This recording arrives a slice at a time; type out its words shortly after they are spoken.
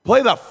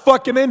Play the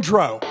fucking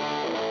intro.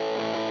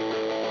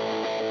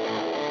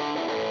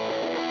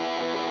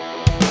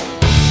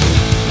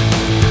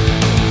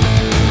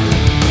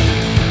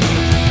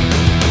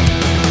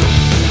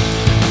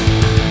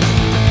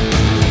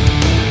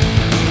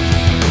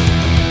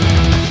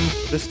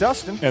 This is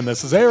Dustin. And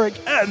this is Eric.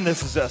 And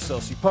this is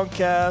SLC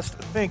Punkcast.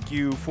 Thank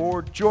you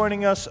for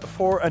joining us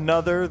for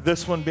another,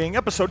 this one being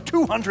episode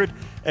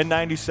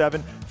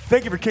 297.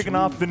 Thank you for kicking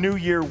off the new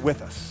year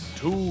with us.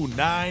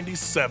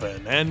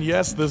 297. And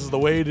yes, this is the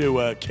way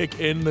to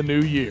kick in the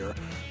new year.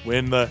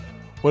 When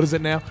what is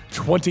it now?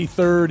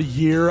 23rd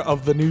year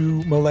of the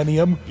new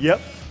millennium.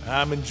 Yep.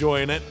 I'm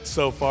enjoying it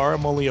so far.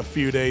 I'm only a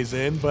few days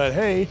in, but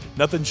hey,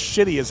 nothing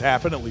shitty has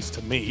happened, at least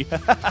to me.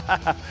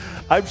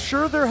 I'm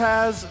sure there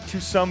has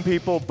to some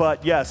people,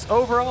 but yes,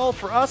 overall,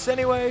 for us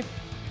anyway,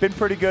 been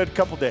pretty good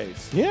couple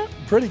days. Yeah,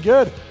 pretty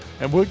good.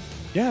 And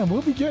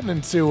we'll be getting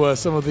into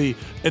some of the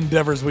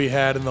endeavors we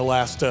had in the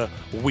last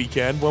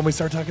weekend when we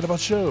start talking about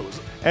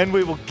shows. And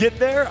we will get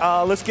there.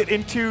 Let's get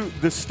into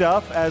the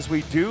stuff as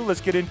we do.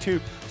 Let's get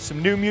into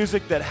some new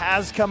music that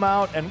has come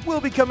out and will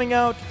be coming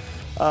out.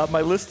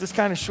 My list is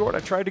kind of short. I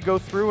tried to go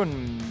through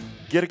and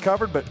get it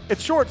covered, but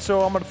it's short,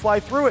 so I'm going to fly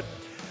through it.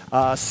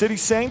 City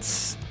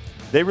Saints,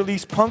 they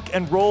released Punk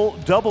and Roll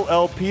double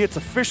LP. It's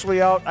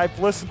officially out. I've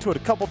listened to it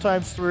a couple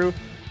times through.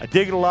 I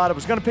dig it a lot. I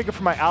was going to pick it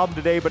for my album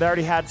today, but I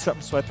already had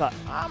something, so I thought,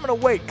 I'm going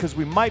to wait because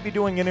we might be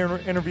doing an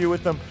interview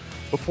with them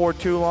before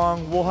too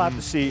long. We'll have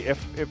to see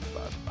if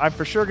I'm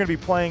for sure going to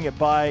be playing it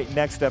by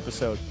next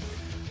episode.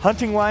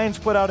 Hunting Lions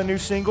put out a new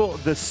single,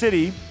 The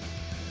City.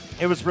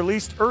 It was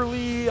released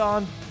early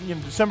on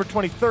December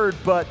 23rd,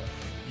 but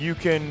you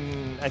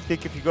can, I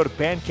think if you go to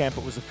Bandcamp,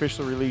 it was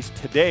officially released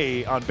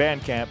today on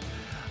Bandcamp.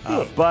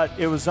 But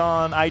it was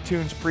on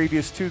iTunes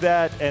previous to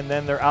that, and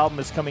then their album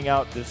is coming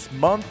out this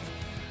month.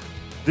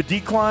 The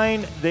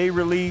Decline, they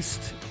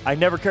released I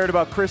Never Cared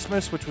About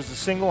Christmas, which was a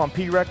single on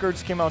P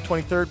Records, came out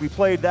 23rd. We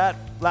played that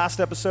last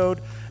episode.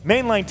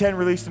 Mainline 10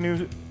 released a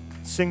new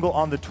single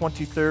on the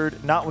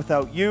 23rd, Not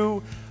Without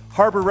You.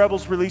 Harbor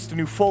Rebels released a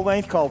new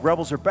full-length called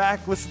Rebels Are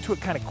Back. Listen to it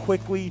kind of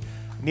quickly.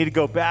 I need to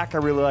go back. I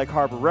really like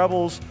Harbor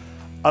Rebels.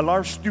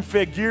 Alarge du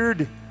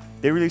Figured,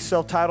 they released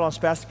self-titled on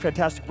Spastic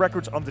Fantastic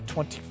Records on the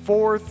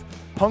 24th.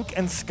 Punk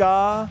and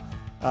Ska,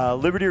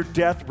 Liberty or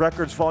Death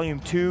Records Volume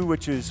 2,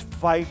 which is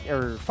Fight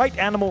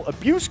Animal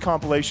Abuse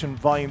Compilation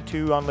Volume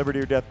 2 on Liberty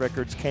or Death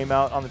Records, came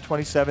out on the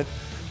 27th.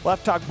 We'll have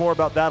to talk more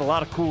about that. A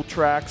lot of cool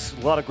tracks,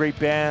 a lot of great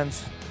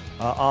bands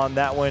on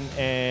that one,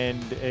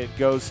 and it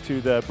goes to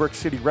the Brick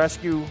City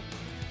Rescue.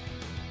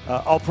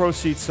 All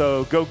proceeds,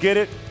 so go get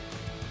it.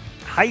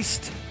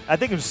 Heist, I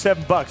think it was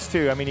 $7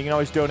 too. I mean, you can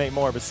always donate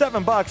more, but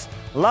 $7,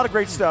 a lot of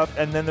great stuff,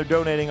 and then they're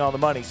donating all the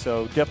money,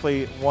 so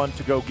definitely one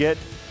to go get.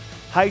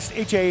 Heist,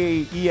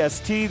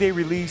 H-A-E-S-T, they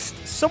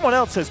released Someone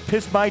Else Has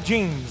Pissed My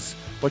Jeans,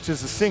 which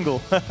is a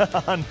single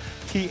on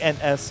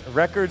TNS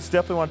Records.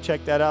 Definitely want to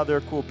check that out. They're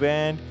a cool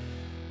band.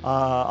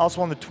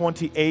 Also on the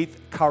 28th,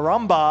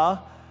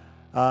 Caramba,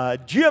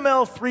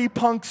 GML 3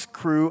 Punks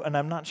Crew, and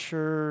I'm not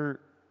sure,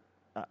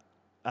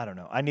 I don't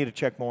know. I need to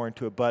check more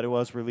into it, but it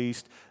was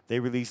released. They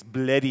released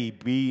Bledy,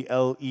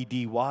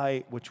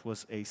 B-L-E-D-Y, which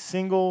was a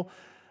single.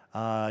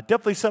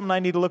 Definitely something I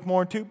need to look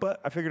more into, but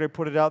I figured I'd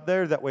put it out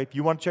there. That way, if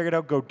you want to check it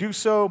out, go do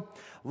so.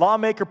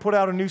 Lawmaker put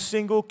out a new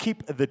single,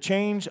 Keep the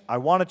Change. I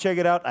want to check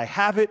it out. I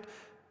have it.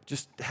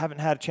 Just haven't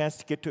had a chance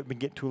to get to it. Been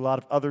getting to a lot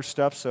of other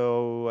stuff,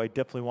 so I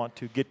definitely want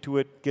to get to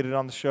it, get it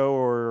on the show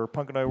or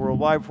Punk and I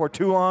Worldwide before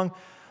too long.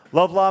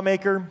 Love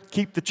Lawmaker,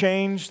 Keep the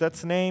Change, that's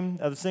the name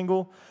of the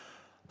single.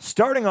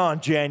 Starting on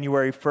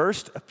January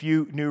 1st, a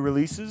few new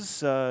releases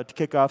to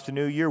kick off the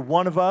new year.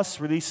 One of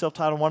Us, released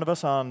self-titled One of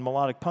Us on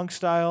melodic punk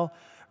style.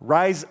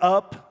 Rise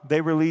Up,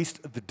 they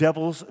released The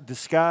Devil's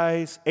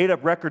Disguise.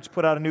 8-Up Records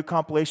put out a new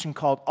compilation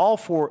called All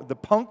for the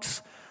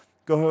Punks.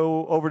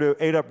 Go over to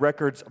 8-Up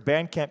Records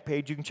Bandcamp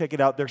page. You can check it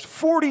out. There's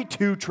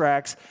 42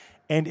 tracks,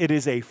 and it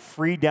is a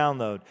free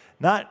download.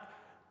 Not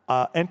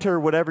enter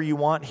whatever you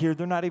want here.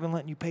 They're not even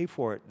letting you pay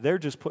for it. They're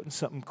just putting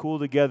something cool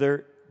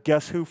together.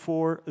 Guess who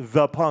for?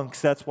 The Punks.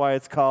 That's why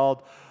it's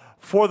called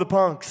For the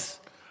Punks.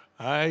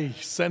 I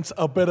sense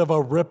a bit of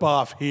a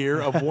ripoff here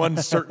of one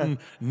certain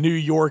New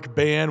York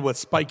band with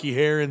spiky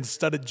hair and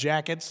studded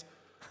jackets.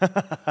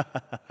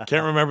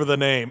 Can't remember the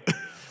name.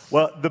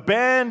 Well, the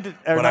band...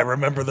 But I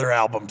remember their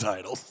album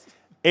titles.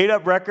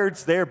 8-Up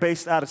Records, they're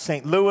based out of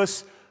St.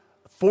 Louis.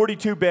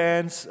 42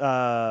 bands.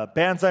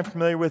 Bands I'm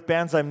familiar with,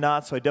 bands I'm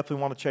not, so I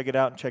definitely want to check it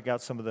out and check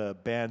out some of the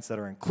bands that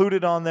are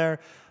included on there.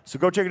 So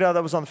go check it out.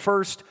 That was on the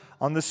 1st.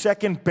 On the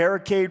 2nd,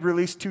 Barricade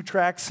released 2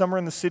 tracks, Summer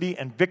in the City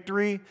and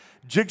Victory.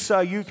 Jigsaw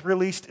Youth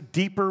released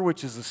Deeper,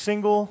 which is a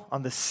single.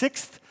 On the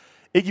 6th,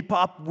 Iggy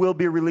Pop will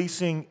be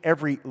releasing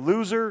Every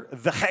Loser.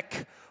 The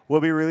Heck will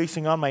be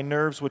releasing On My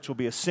Nerves, which will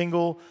be a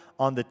single.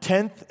 On the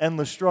 10th,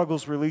 Endless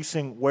Struggles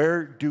releasing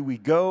Where Do We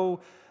Go?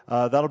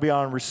 That'll be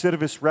on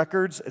Recidivist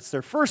Records. It's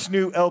their first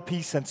new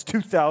LP since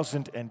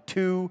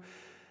 2002.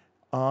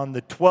 On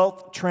the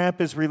 12th,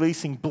 Tramp is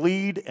releasing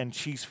Bleed and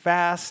She's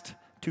Fast,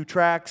 2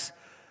 tracks.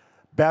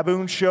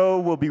 Baboon Show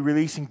will be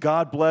releasing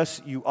God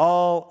Bless You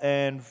All,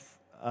 and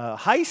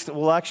Heist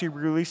will actually be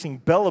releasing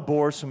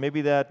Bellabor, so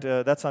maybe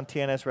that's on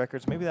TNS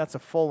Records. Maybe that's a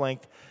full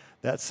length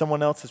that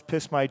someone else's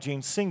Piss My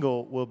Jeans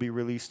single will be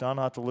released on.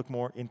 I'll have to look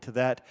more into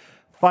that.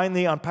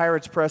 Finally, on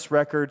Pirates Press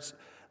Records,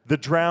 The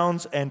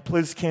Drowns and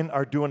Pliskin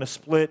are doing a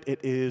split.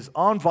 It is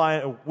on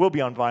vinyl, will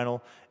be on vinyl,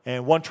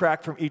 and one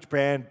track from each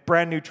band.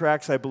 Brand new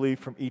tracks, I believe,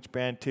 from each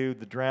band too.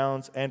 The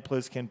Drowns and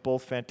Pliskin,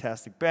 both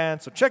fantastic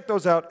bands. So check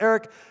those out.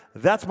 Eric,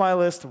 that's my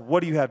list.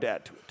 What do you have to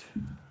add to it?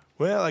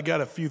 Well, I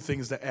got a few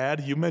things to add.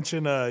 You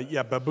mentioned,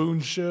 Baboon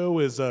Show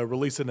is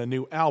releasing a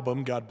new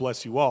album, God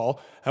Bless You All.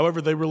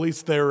 However, they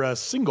released their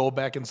single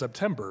back in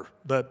September,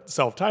 the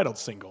self-titled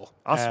single.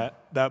 Awesome.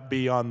 That'd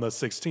be on the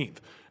 16th.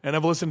 And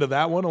I've listened to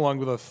that one along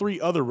with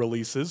 3 other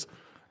releases.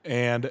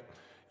 And,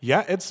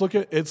 yeah, it's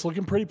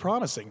looking pretty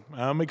promising.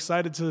 I'm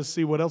excited to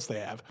see what else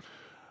they have.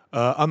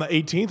 On the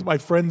 18th, my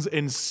friends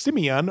in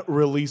Simeon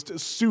released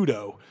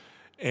Pseudo.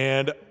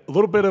 And a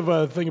little bit of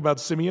a thing about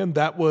Simeon,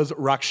 that was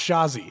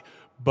Rakshazi.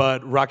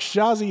 But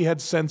Rakshazi had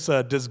since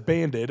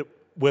disbanded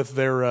with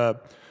their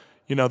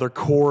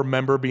core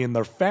member being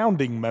their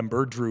founding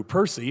member, Drew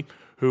Percy,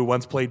 who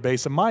once played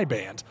bass in my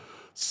band.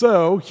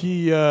 So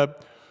he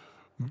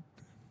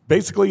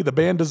basically the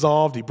band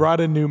dissolved. He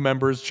brought in new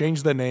members,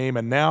 changed the name,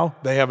 and now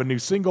they have a new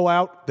single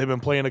out. They've been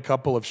playing a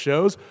couple of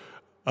shows,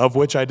 of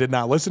which I did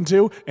not listen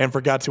to and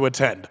forgot to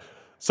attend.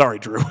 Sorry,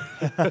 Drew.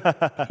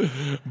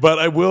 But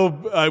I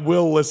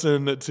will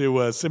listen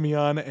to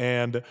Simeon,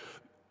 and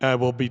I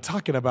will be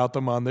talking about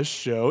them on this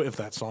show if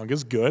that song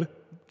is good,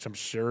 which I'm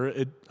sure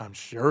it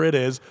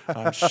is.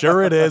 I'm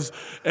sure it is.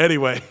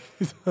 Anyway,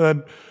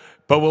 but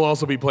we'll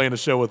also be playing a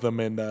show with them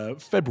in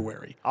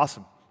February.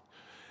 Awesome.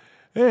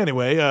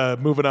 Anyway,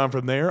 moving on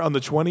from there. On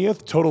the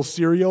 20th, Total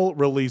Serial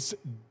released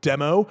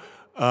Demo.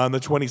 On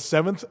the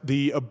 27th,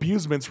 The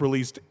Abusements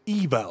released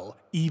Evel,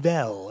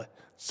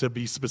 to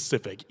be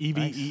specific.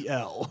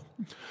 EVEL.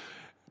 Nice.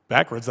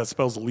 Backwards, that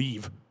spells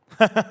leave.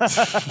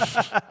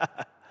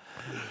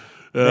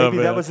 Maybe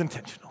that was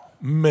intentional.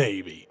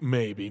 Maybe.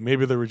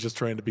 Maybe they were just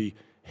trying to be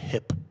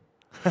hip.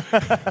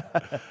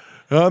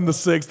 On the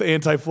 6th,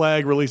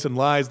 Anti-Flag releasing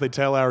Lies They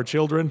Tell Our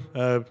Children.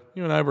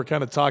 You and I were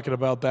kind of talking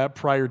about that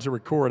prior to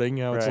recording.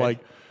 It's like,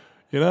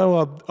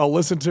 I'll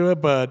listen to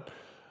it, but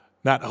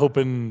not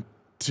hoping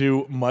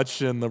too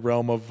much in the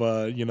realm of,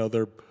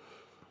 their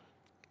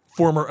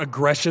former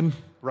aggression.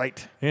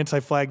 Right.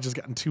 Anti-Flag just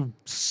gotten too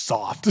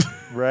soft.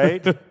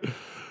 Right.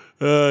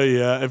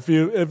 Yeah. If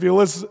you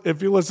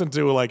listen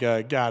to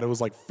it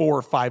was like 4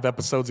 or 5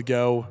 episodes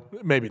ago,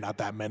 maybe not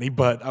that many,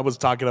 but I was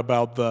talking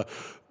about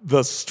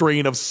the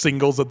strain of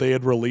singles that they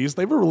had released.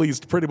 They've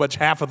released pretty much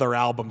half of their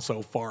album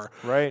so far,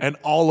 right? And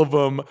all of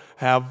them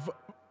have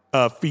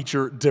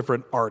feature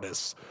different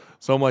artists.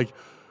 So I'm like,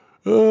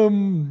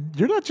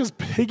 you're not just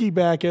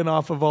piggybacking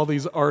off of all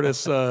these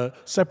artists'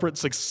 separate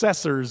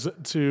successors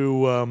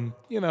to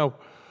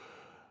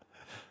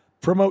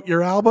promote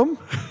your album,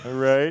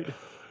 right?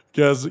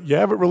 Because you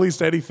haven't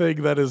released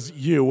anything that is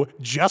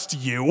just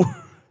you.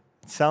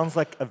 Sounds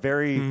like a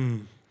very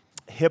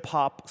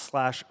hip-hop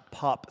 /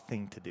 pop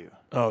thing to do.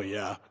 Oh,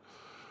 yeah.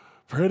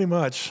 Pretty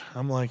much.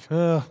 I'm like,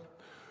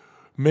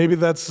 maybe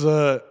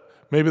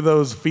maybe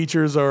those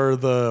features are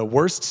the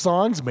worst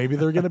songs. Maybe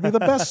they're going to be the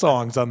best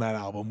songs on that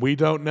album. We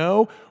don't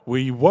know.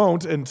 We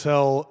won't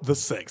until the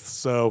 6th.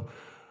 So,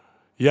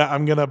 yeah,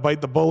 I'm going to bite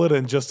the bullet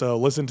and just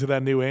listen to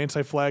that new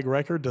Anti-Flag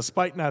record,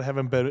 despite not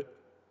having been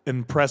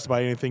impressed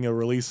by anything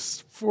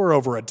released for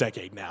over a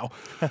decade now.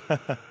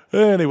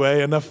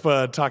 Anyway, enough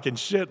talking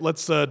shit.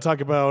 Let's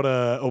talk about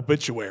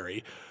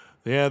Obituary.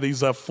 Yeah,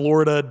 these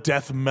Florida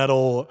death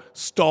metal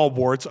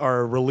stalwarts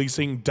are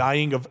releasing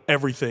Dying of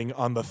Everything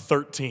on the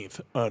 13th.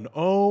 And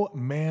oh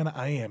man,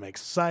 I am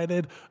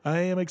excited.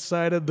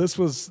 This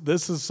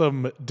is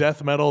some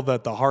death metal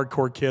that the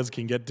hardcore kids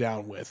can get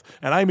down with.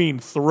 And I mean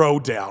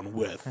throw down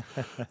with.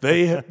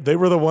 They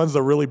were the ones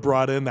that really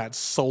brought in that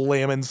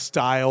slamming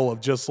style of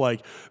just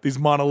like these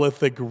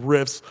monolithic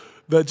riffs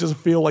that just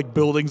feel like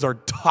buildings are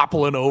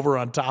toppling over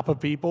on top of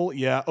people.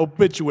 Yeah,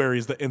 Obituary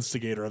is the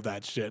instigator of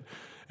that shit.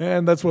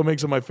 And that's what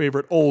makes them my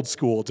favorite old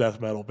school death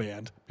metal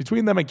band.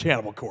 Between them and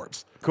Cannibal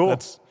Corpse. Cool.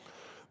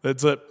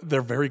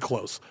 They're very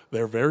close.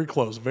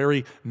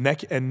 Very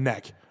neck and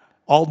neck.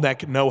 All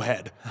neck, no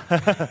head.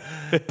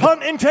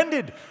 Pun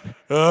intended.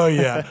 Oh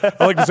yeah.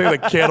 I like to say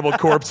that Cannibal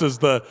Corpse is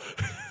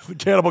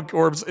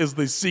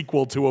the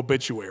sequel to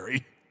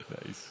Obituary.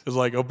 Nice. It's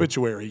like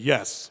Obituary,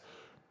 yes.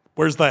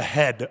 Where's the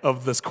head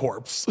of this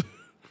corpse?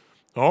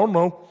 I don't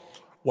know.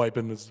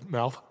 Wiping his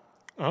mouth.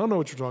 I don't know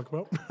what you're talking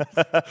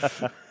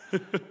about.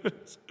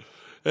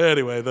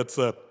 Anyway, that's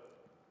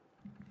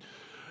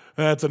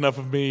enough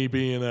of me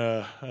being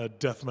a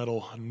death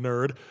metal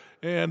nerd.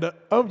 And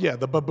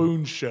the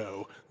Baboon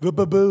Show, the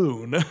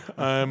Baboon.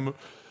 I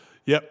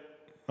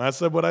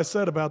said what I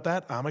said about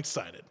that. I'm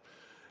excited.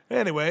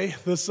 Anyway,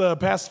 this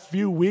past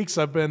few weeks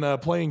I've been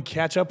playing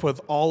catch up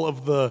with all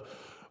of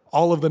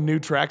the new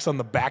tracks on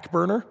the back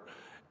burner,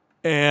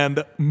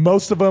 and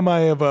most of them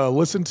I have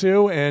listened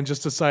to and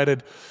just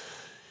decided,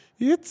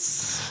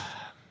 it's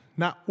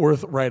not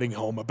worth writing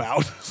home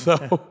about.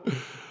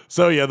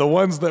 So yeah, the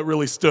ones that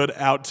really stood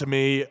out to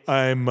me,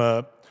 I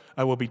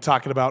will be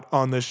talking about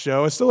on this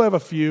show. I still have a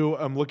few.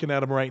 I'm looking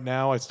at them right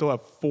now. I still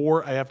have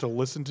 4 I have to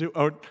listen to.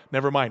 Oh,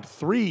 never mind.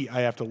 3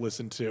 I have to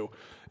listen to.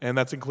 And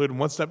that's including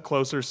One Step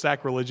Closer,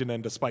 Sacrilegion,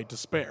 and Despite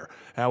Despair.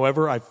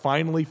 However, I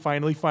finally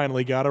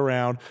got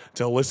around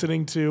to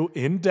listening to,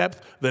 in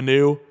depth, the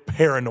new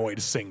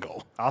Paranoid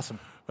single. Awesome.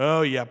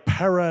 Oh, yeah,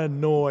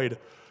 Paranoid.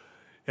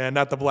 And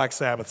not the Black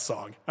Sabbath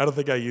song. I don't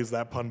think I used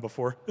that pun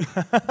before.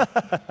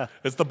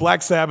 It's the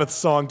Black Sabbath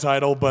song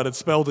title, but it's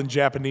spelled in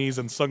Japanese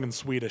and sung in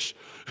Swedish.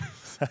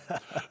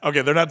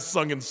 Okay, they're not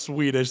sung in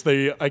Swedish.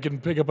 I can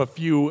pick up a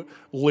few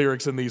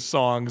lyrics in these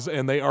songs,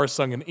 and they are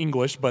sung in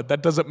English, but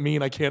that doesn't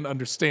mean I can't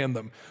understand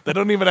them. They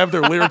don't even have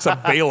their lyrics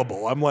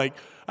available. I'm like,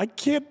 I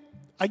can't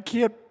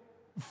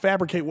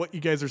fabricate what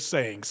you guys are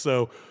saying,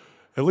 so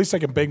at least I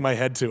can bang my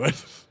head to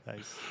it.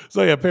 Nice.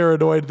 So yeah,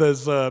 Paranoid,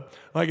 there's, like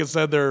I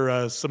said,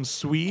 they're some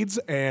Swedes,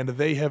 and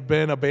they have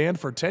been a band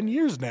for 10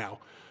 years now.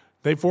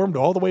 They formed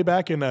all the way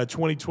back in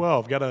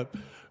 2012.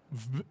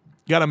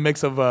 Got a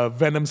mix of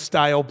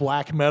Venom-style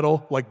black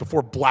metal, like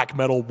before black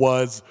metal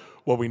was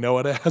what we know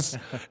it as,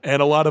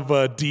 and a lot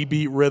of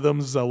D-beat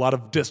rhythms, a lot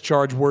of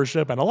Discharge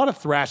worship, and a lot of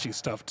thrashy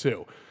stuff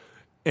too.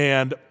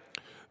 And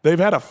they've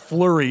had a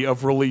flurry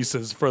of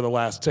releases for the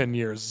last 10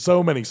 years.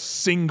 So many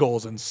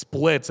singles and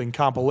splits and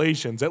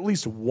compilations, at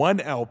least one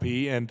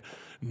LP and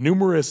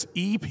numerous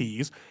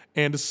EPs,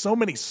 and so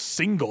many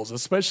singles,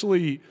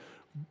 especially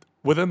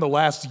within the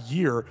last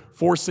year.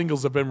 4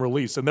 singles have been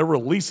released, and they're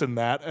releasing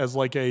that as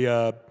like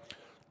on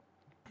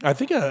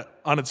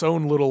its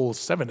own little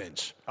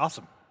 7-inch.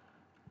 Awesome.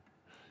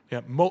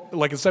 Yeah,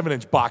 like a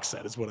 7-inch box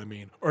set is what I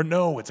mean. Or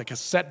no, it's a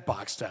cassette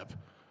box set.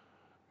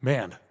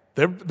 Man,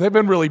 they've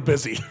been really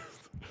busy.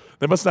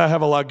 They must not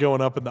have a lot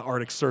going up in the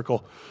Arctic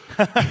Circle.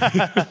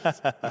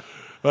 But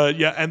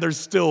yeah, and they're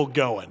still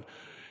going,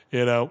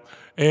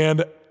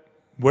 And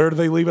where do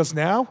they leave us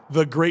now?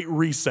 The Great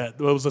Reset.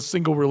 It was a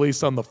single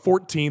release on the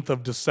 14th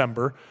of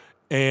December.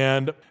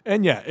 And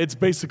yeah, it's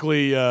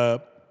basically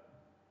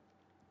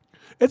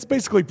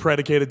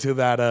predicated to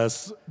that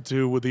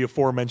to the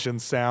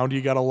aforementioned sound.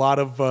 You got a lot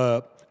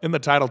of in the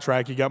title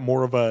track, you got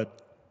more of a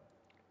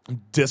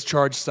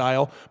Discharge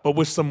style, but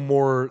with some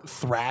more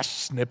thrash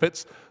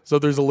snippets. So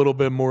there's a little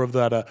bit more of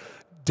that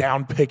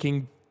down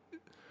picking,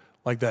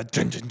 like that,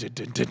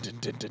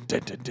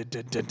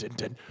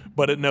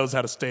 but it knows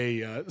how to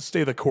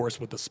stay the course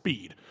with the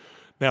speed.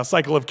 Now,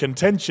 Cycle of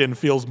Contention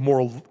feels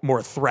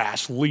more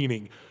thrash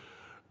leaning,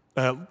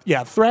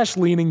 thrash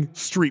leaning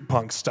street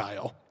punk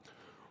style,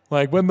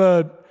 like when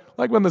the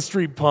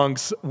street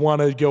punks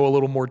want to go a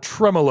little more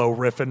tremolo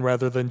riffing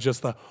rather than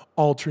just the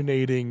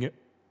alternating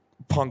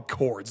punk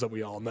chords that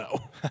we all know.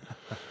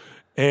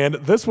 And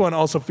this one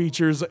also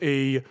features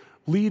a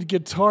lead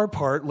guitar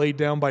part laid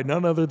down by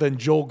none other than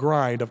Joel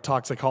Grind of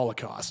Toxic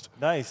Holocaust.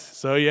 Nice.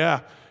 So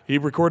yeah, he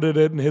recorded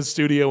it in his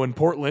studio in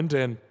Portland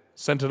and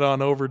sent it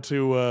on over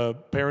to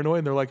Paranoid,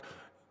 and they're like,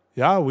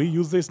 yeah, we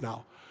use this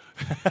now.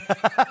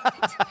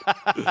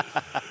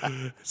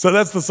 So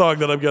that's the song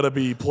that I'm going to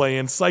be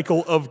playing,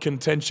 Cycle of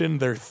Contention,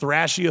 their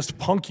thrashiest,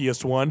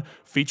 punkiest one,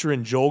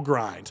 featuring Joel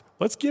Grind.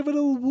 Let's give it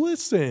a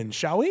listen,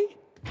 shall we?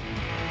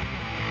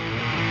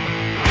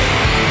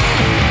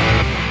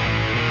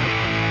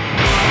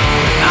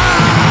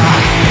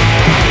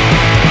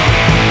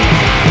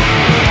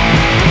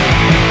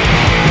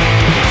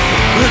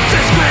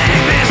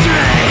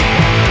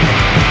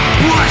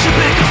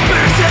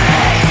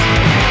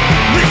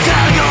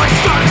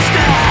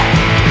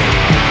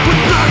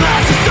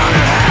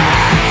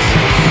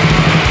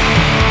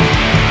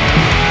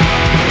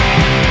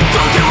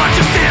 Don't you want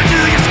to see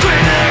through your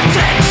screaming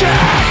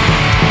attention?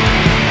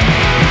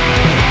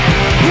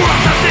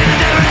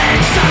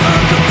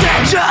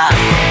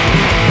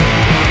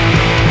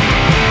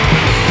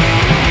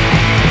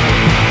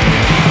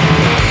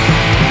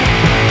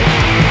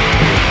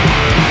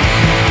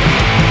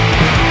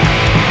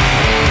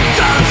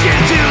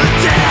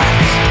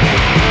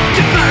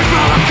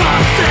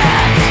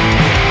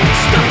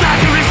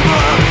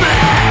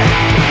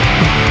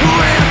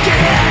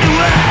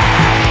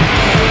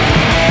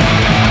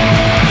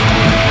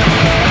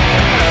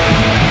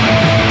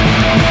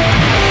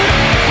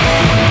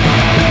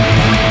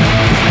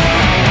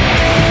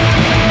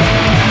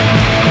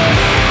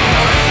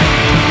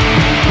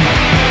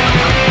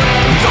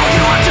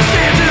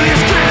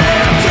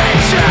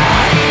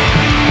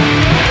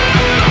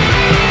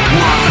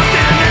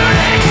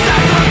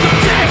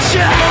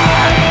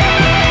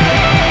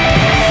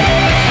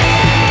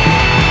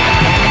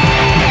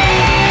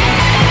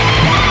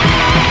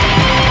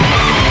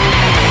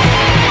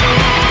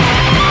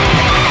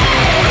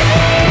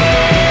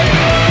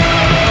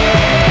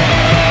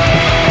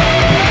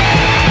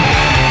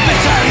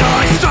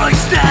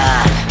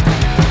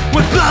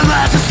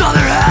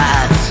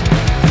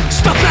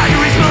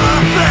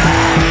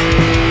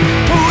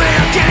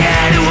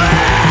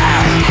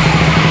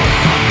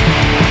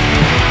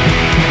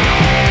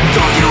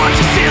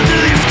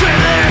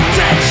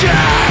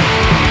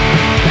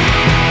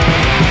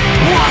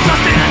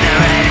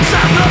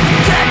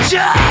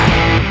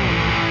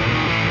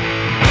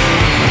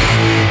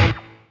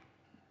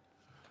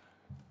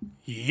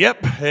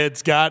 Yep,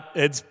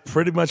 it's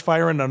pretty much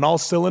firing on all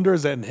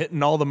cylinders and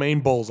hitting all the main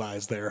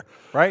bullseyes there.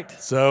 Right.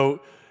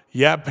 So,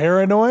 yeah,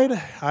 Paranoid.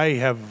 I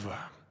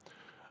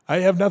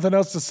have nothing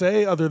else to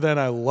say other than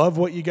I love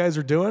what you guys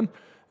are doing.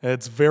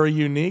 It's very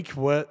unique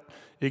what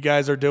you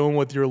guys are doing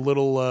with your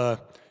little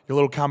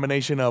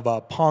combination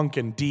of punk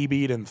and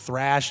D-beat and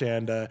thrash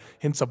and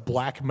hints of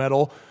black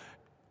metal,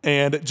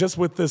 and just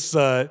with this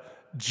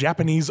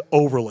Japanese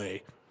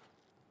overlay.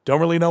 Don't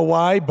really know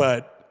why,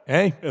 but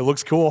hey, it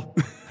looks cool.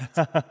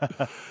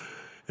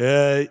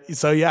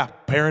 So yeah,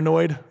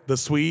 Paranoid, the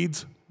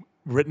Swedes,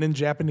 written in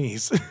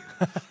Japanese.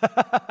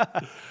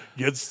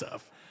 Good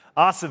stuff.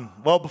 Awesome.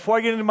 Well, before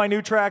I get into my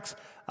new tracks,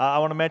 I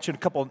want to mention a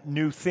couple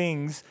new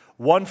things.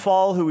 One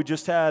Fall, who we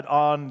just had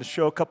on the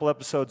show a couple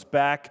episodes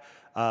back,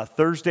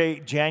 Thursday,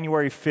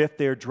 January 5th,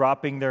 they're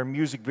dropping their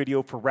music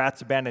video for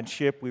Rats Abandoned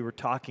Ship. We were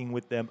talking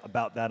with them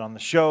about that on the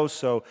show.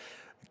 So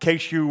in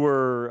case you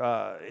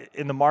were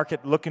in the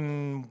market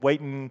looking,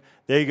 waiting,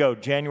 there you go.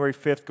 January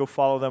 5th, go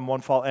follow them,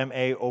 One Fall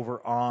MA,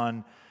 over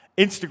on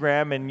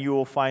Instagram, and you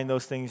will find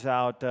those things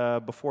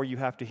out before you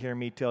have to hear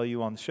me tell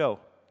you on the show.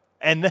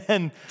 And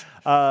then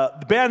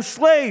the band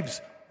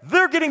Slaves,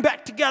 they're getting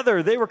back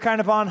together. They were kind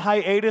of on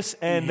hiatus,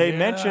 and they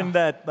mentioned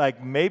that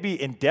like maybe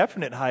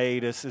indefinite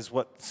hiatus is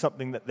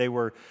something that they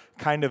were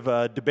kind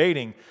of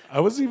debating. I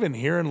was even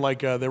hearing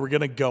like they were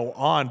going to go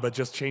on, but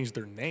just change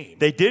their name.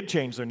 They did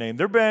change their name.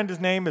 Their band's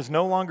name is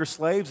no longer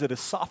Slaves. It is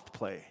Soft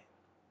Play.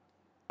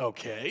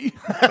 Okay.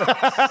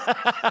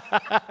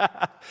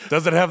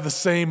 Does it have the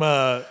same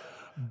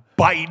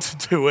bite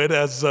to it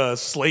as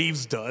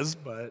Slaves does?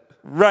 But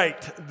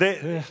right.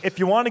 If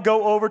you want to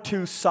go over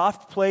to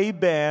Soft Play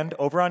Band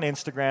over on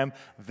Instagram,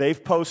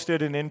 they've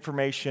posted an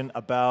information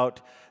about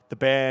the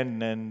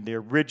band and the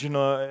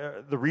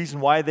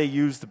reason why they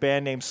use the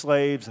band name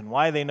Slaves and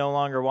why they no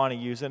longer want to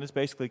use it. And it's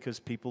basically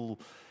because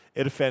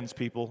it offends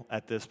people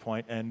at this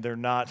point, and they're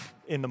not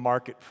in the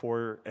market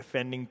for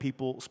offending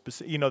people,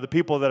 the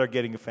people that are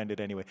getting offended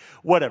anyway.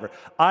 Whatever.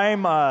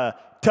 I'm a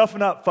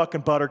toughen up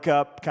fucking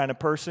buttercup kind of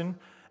person,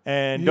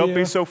 and don't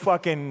be so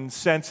fucking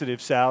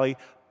sensitive, Sally.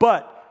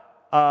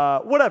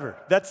 But whatever.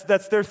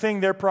 That's their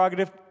thing, their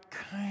prerogative.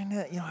 Kind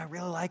of, I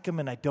really like them,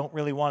 and I don't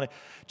really want to.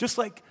 Just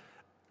like,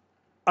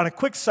 on a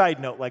quick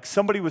side note, like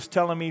somebody was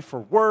telling me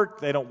for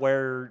work, they don't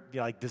wear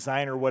like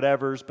designer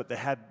whatevers, but they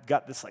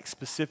got this like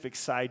specific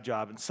side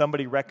job, and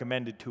somebody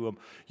recommended to him,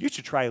 you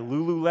should try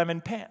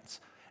Lululemon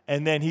pants.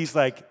 And then he's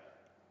like,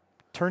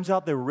 turns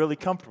out they were really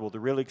comfortable.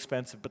 They're really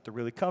expensive, but they're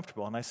really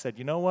comfortable. And I said,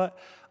 you know what?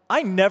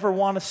 I never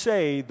want to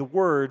say the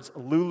words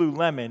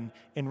Lululemon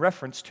in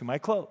reference to my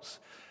clothes.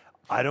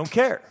 I don't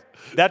care.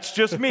 That's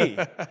just me.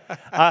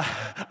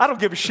 I don't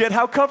give a shit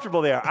how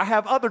comfortable they are. I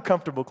have other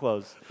comfortable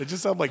clothes. They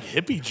just sound like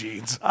hippie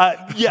jeans.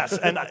 Yes,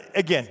 and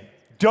again,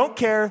 don't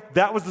care.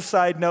 That was the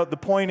side note. The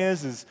point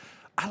is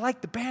I like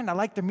the band. I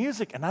like their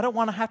music, and I don't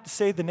want to have to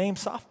say the name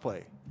Soft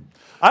Play.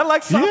 I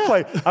like Soft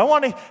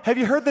Play. Have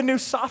you heard the new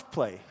Soft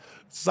Play?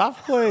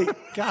 Soft Play?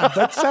 God,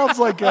 that sounds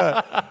like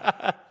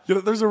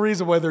there's a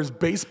reason why there's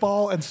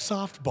baseball and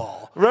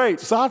softball. Right.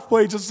 Soft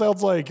Play just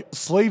sounds like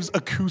Slaves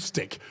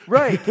acoustic.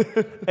 Right.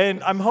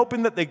 And I'm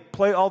hoping that they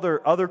play all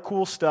their other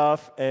cool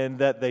stuff and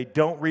that they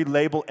don't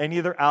relabel any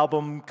of their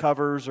album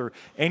covers or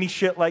any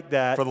shit like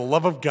that. For the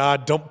love of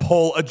God, don't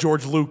pull a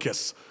George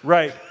Lucas.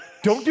 Right.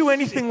 Don't do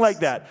anything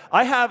like that.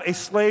 I have a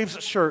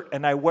Slaves shirt,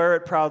 and I wear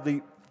it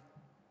proudly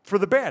for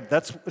the band.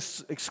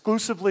 That's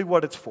exclusively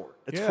what it's for.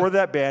 It's for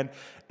that band.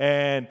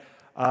 And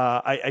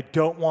I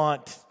don't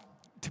want,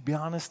 to be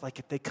honest, like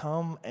if they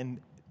come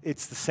and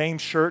it's the same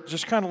shirt,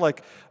 just kind of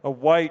like a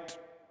white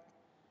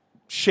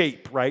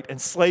shape, right?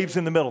 And Slaves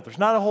in the middle. There's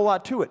not a whole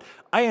lot to it.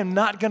 I am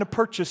not going to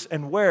purchase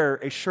and wear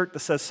a shirt that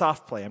says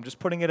Soft Play. I'm just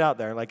putting it out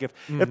there. Like if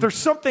there's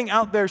something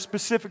out there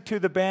specific to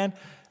the band,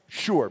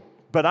 sure.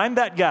 But I'm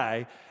that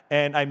guy,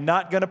 and I'm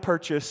not going to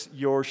purchase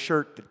your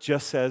shirt that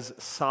just says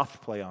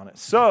Soft Play on it.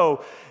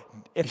 So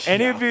if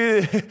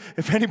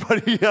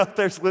anybody out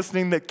there's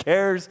listening that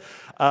cares,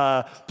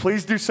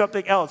 please do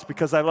something else,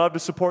 because I love to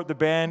support the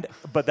band,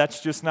 but that's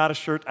just not a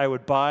shirt I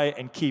would buy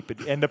and keep.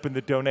 It end up in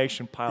the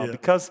donation pile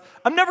because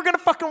I'm never going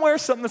to fucking wear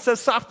something that says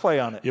Soft Play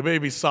on it. You may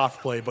be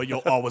Soft Play, but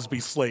you'll always be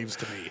Slaves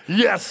to me.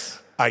 Yes.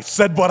 I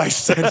said what I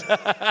said.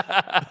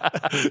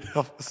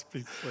 Always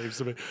be Slaves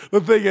to me.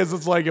 The thing is,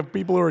 it's like if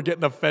people who are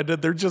getting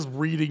offended, they're just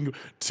reading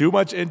too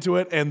much into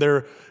it, and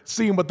they're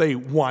seeing what they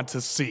want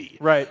to see.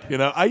 Right.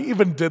 I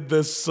even did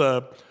this.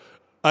 And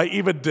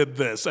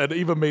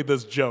even made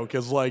this joke.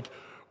 Is like,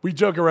 we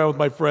joke around with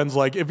my friends,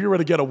 like, if you were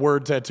to get a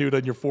word tattooed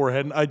on your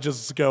forehead, I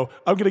just go,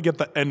 I'm going to get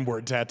the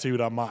N-word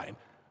tattooed on mine.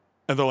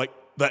 And they're like,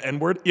 the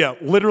N-word? Yeah,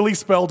 literally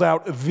spelled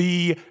out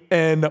the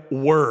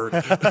N-word.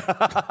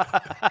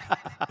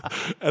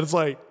 And it's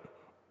like,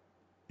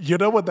 you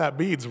know what that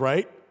means,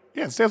 right?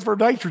 Yeah, it stands for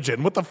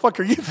nitrogen. What the fuck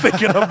are you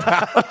thinking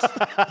about?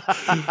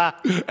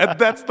 And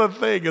that's the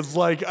thing. It's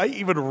like, I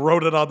even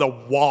wrote it on the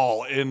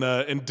wall in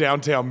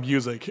Downtown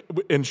Music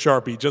in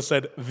Sharpie. Just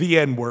said the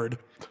N-word.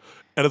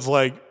 And it's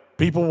like,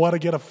 people want to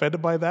get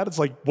offended by that? It's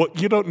like,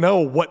 what, you don't know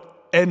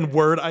what N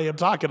word I am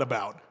talking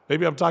about.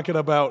 Maybe I'm talking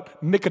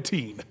about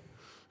nicotine.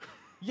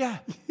 Yeah.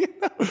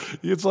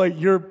 It's like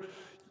you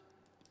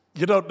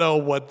don't know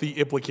what the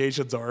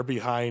implications are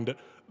behind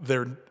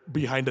a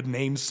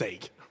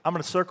namesake. I'm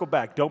going to circle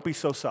back. Don't be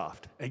so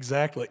soft.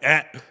 Exactly.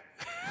 There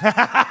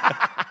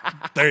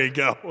you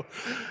go.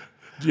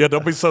 Yeah,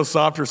 don't be so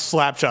soft or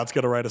Slapshot's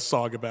going to write a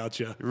song about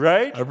you.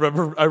 Right? I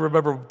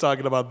remember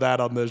talking about that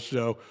on this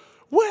show.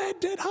 When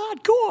did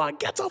hardcore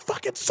get so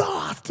fucking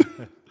soft?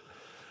 And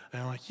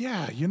I'm like,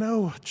 yeah,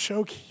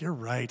 Choke, you're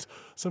right.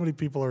 So many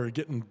people are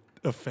getting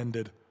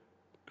offended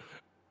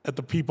at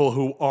the people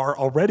who are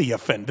already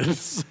offended.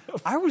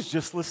 I was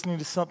just listening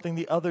to something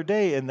the other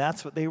day, and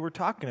that's what they were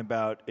talking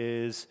about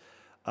is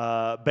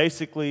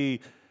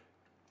basically,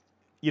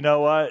 you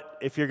know what?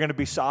 If you're going to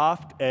be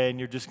soft and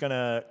you're just going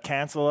to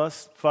cancel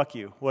us, fuck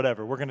you.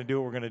 Whatever. We're going to do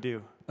what we're going to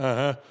do.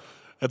 Uh-huh.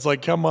 It's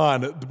like, come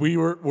on.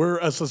 We're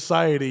a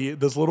society,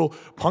 this little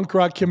punk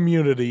rock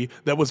community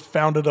that was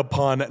founded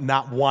upon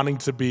not wanting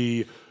to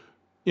be,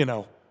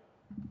 God,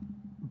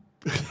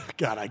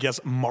 I guess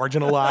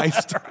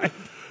marginalized. Right.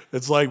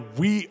 It's like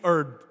we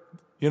are,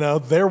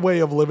 their way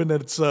of living,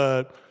 it's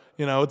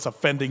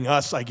offending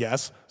us, I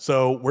guess.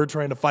 So we're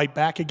trying to fight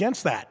back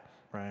against that.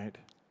 Right.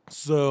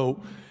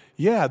 So,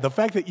 yeah, the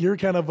fact that you're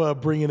kind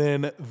of bringing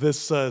in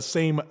this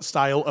same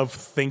style of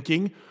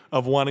thinking,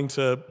 of wanting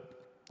to,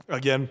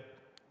 again,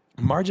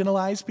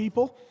 marginalize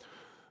people,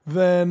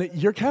 then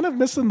you're kind of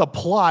missing the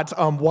plot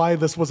on why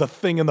this was a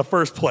thing in the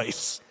first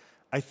place.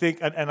 I think,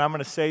 and I'm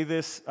going to say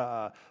this,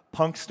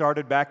 punk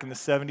started back in the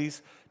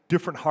 70s.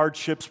 Different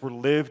hardships were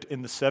lived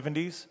in the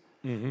 70s.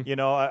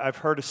 Mm-hmm. I've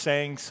heard a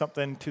saying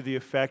something to the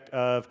effect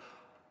of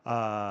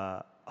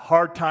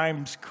hard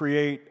times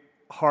create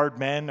hard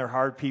men or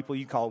hard people.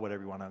 You call it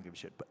whatever you want. I don't give a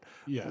shit. But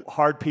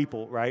hard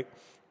people, right?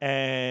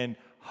 And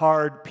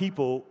hard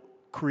people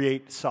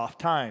create soft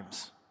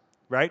times,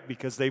 right?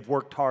 Because they've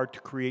worked hard to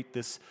create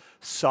this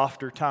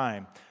softer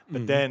time.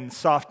 But then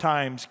soft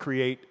times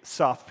create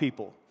soft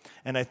people.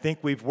 And I think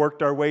we've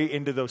worked our way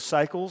into those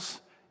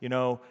cycles,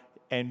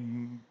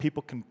 and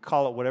people can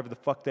call it whatever the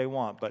fuck they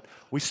want. But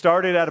we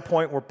started at a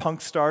point where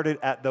punk started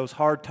at those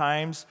hard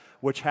times,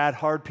 which had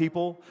hard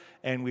people,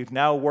 and we've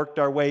now worked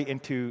our way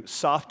into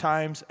soft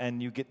times,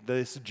 and you get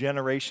this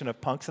generation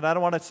of punks. And I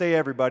don't want to say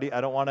everybody.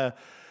 I don't want to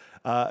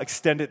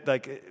extend it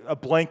like a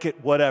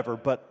blanket, whatever.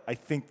 But I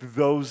think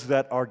those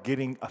that are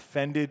getting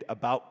offended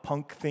about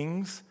punk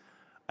things,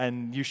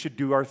 and you should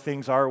do our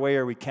things our way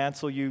or we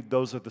cancel you,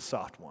 those are the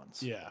soft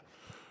ones. Yeah.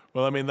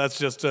 Well, I mean, that's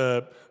just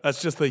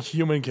the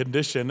human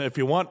condition. If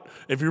you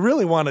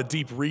really want a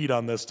deep read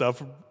on this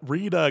stuff,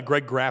 read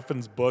Greg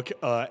Graffin's book,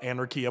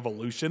 Anarchy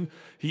Evolution.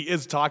 He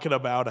is talking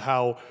about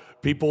how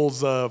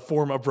people's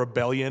form of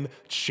rebellion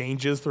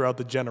changes throughout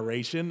the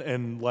generation,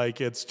 and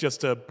like it's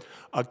just a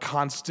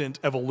constant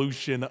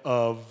evolution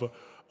of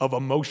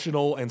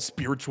emotional and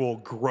spiritual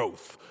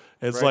growth.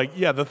 It's right. like,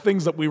 yeah, the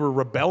things that we were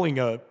rebelling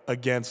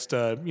against,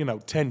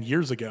 10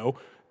 years ago,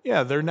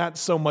 yeah, they're not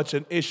so much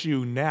an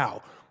issue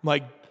now.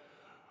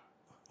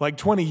 Like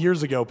 20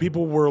 years ago,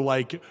 people were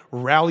like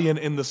rallying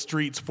in the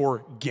streets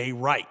for gay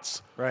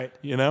rights. Right.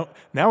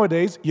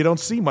 Nowadays, you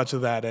don't see much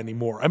of that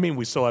anymore. I mean,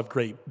 we still have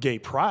great gay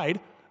pride,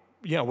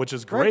 which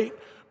is great.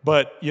 Right.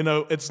 But,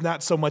 it's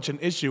not so much an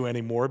issue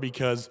anymore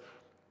because,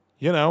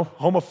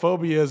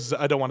 homophobia is,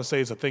 I don't want to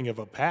say it's a thing of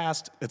a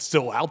past. It's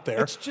still out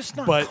there. It's just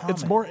not but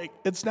common.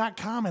 It's not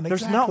common.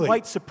 There's exactly. not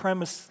white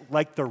supremacists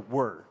like there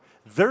were.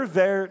 They're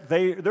there.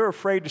 They're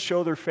afraid to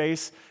show their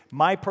face.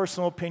 My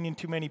personal opinion,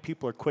 too many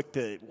people are quick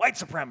to white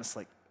supremacists.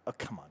 Like, oh,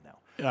 come on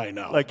now. I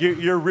know. Like,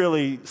 you're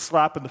really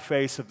slapping the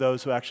face of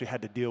those who actually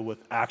had to deal with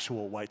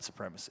actual white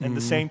supremacy. And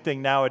the same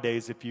thing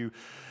nowadays, if you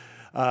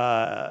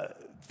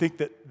think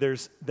that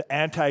there's the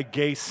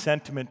anti-gay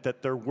sentiment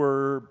that there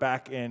were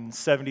back in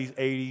 70s,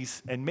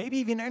 80s, and maybe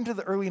even into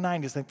the early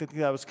 90s, I think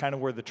that was kind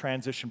of where the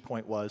transition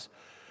point was.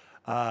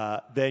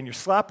 Then you're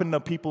slapping the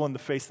people in the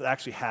face that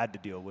actually had to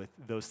deal with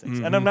those things.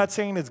 And I'm not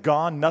saying it's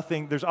gone.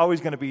 Nothing. There's always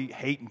going to be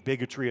hate and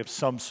bigotry of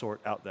some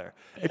sort out there.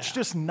 Yeah. It's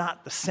just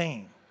not the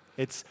same.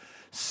 It's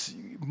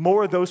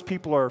more of those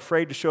people are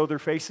afraid to show their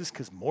faces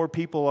because more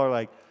people are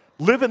like,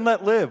 live and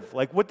let live.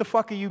 Like, what the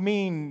fuck do you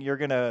mean you're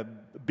going to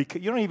be?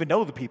 You don't even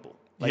know the people.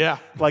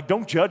 Like,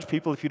 don't judge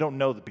people if you don't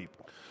know the people.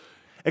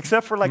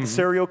 Except for like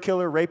serial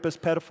killer, rapists,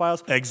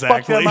 pedophiles.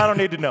 Exactly. Fuck them, I don't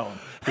need to know them.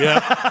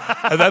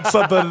 Yeah. And that's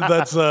something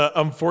that's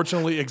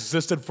unfortunately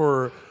existed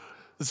for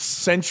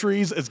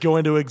centuries. It's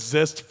going to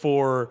exist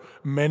for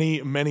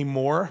many, many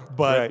more.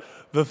 But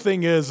the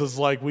thing is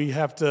like we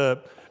have to,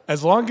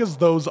 as long as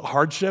those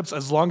hardships,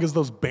 as long as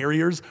those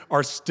barriers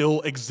are still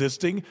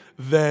existing,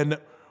 then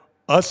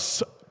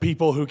us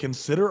people who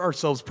consider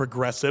ourselves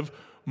progressive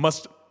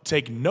must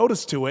take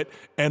notice to it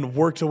and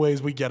work to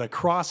ways we get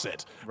across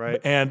it.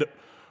 Right. And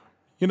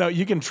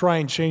you can try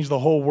and change the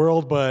whole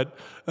world, but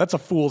that's a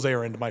fool's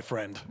errand, my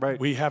friend. Right.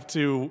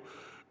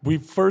 We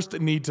first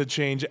need to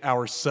change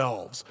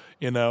ourselves,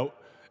 It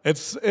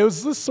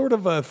was this sort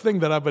of a thing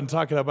that I've been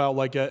talking about,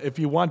 like if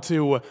you want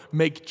to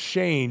make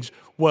change,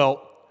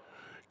 well,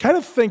 kind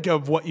of think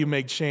of what you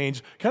make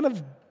change, kind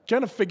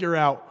of figure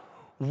out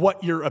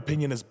what your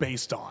opinion is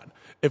based on.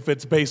 If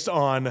it's based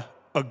on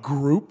a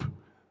group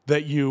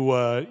that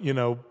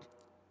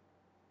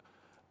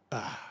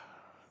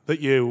that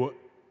you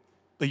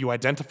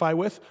identify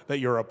with, that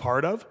you're a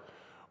part of,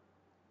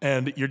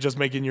 and you're just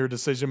making your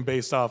decision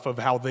based off of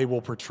how they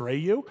will portray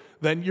you,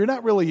 then you're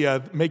not really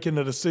making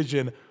a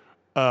decision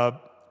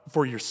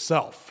for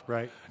yourself.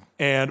 Right.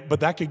 But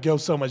that could go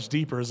so much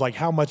deeper. It's like,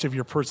 how much of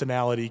your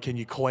personality can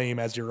you claim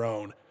as your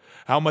own?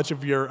 How much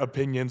of your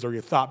opinions or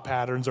your thought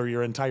patterns or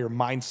your entire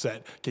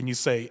mindset can you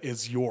say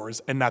is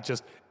yours and not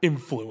just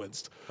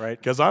influenced? Right.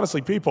 Because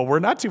honestly, people, we're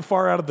not too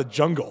far out of the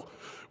jungle.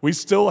 We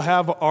still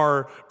have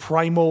our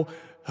primal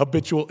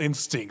habitual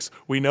instincts.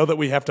 We know that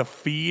we have to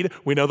feed.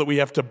 We know that we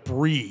have to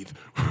breathe.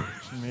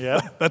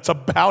 Yeah. That's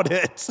about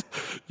it.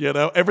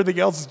 Everything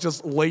else is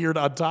just layered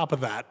on top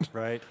of that.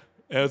 Right.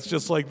 And it's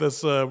just like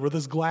this, we're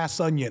this glass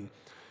onion.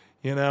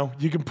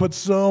 You can put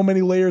so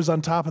many layers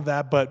on top of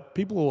that, but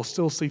people will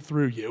still see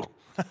through you.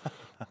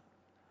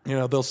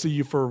 They'll see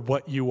you for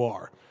what you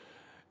are.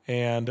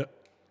 And,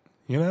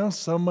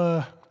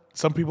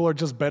 some people are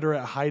just better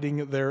at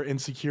hiding their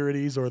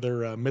insecurities or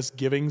their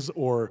misgivings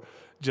or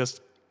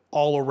just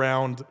all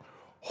around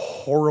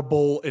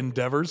horrible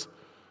endeavors.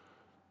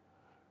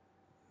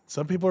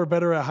 Some people are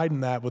better at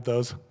hiding that with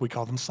those. We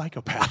call them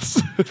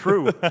psychopaths.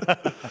 True.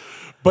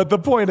 But the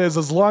point is,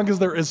 as long as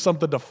there is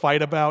something to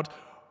fight about,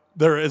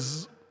 there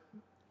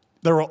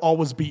will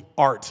always be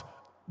art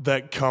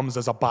that comes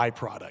as a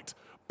byproduct.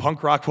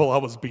 Punk rock will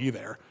always be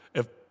there.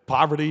 If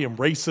poverty and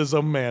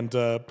racism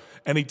and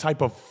any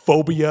type of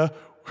phobia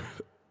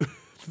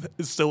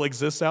still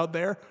exists out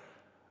there,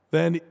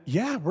 then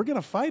yeah, we're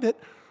going to fight it.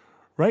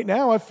 Right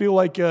now, I feel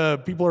like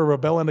people are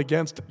rebelling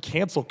against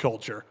cancel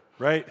culture.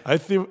 Right. I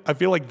feel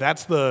like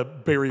that's the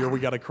barrier we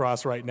got to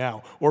cross right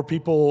now. Or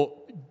people,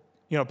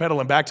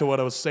 pedaling back to what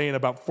I was saying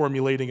about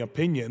formulating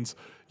opinions.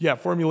 Yeah,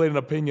 formulating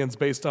opinions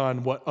based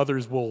on what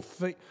others will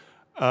think,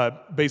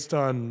 based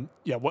on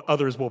what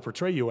others will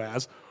portray you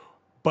as,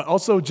 but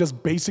also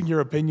just basing your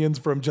opinions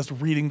from just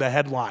reading the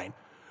headline.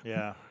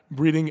 Yeah.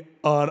 Reading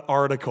an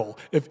article,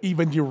 if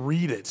even you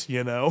read it,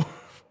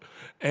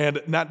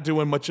 and not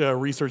doing much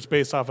research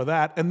based off of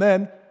that, and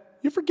then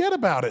you forget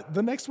about it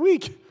the next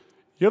week.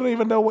 You don't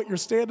even know what you're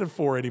standing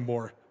for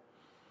anymore.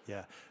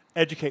 Yeah.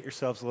 Educate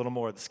yourselves a little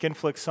more. The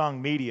Skinflix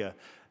song Media,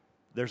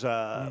 there's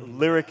a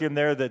lyric in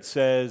there that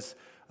says,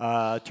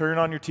 turn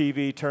on your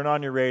TV, turn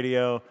on your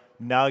radio.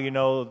 Now you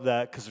know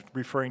that, because it's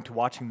referring to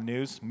watching the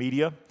news,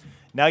 media.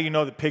 Now you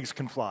know that pigs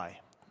can fly,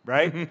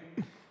 right?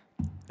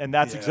 And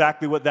that's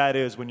exactly what that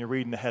is when you're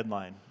reading the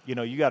headline.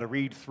 You got to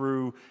read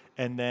through,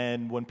 and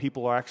then when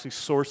people are actually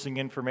sourcing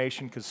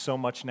information, because so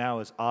much now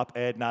is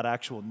op-ed, not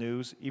actual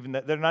news. Even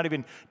that, they're not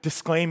even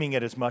disclaiming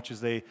it as much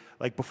as they,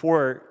 like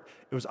before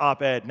it was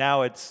op-ed.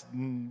 Now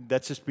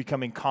that's just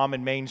becoming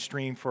common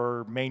mainstream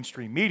for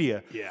mainstream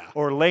media,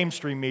 or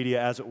lamestream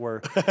media, as it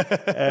were.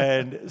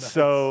 And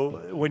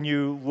so when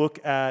you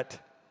look at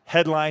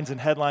headlines and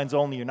headlines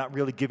only, you're not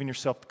really giving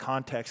yourself the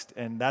context,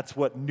 and that's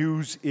what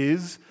news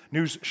is.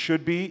 News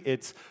should be.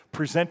 It's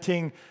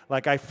presenting,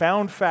 like, I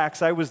found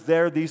facts, I was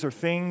there, these are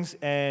things,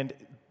 and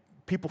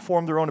people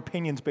form their own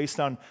opinions based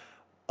on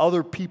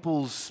other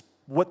people's,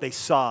 what they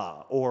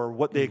saw or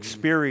what they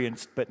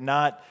experienced, but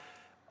not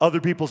other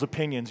people's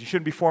opinions. You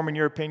shouldn't be forming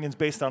your opinions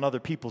based on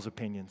other people's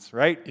opinions,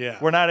 right? Yeah.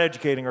 We're not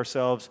educating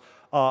ourselves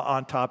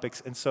on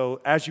topics, and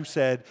so, as you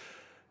said,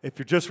 if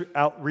you're just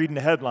out reading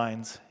the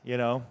headlines,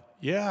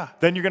 Yeah.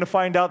 then you're going to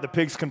find out that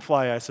pigs can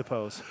fly, I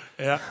suppose.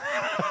 Yeah.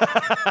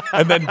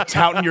 And then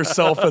touting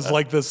yourself as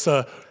like this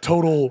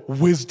total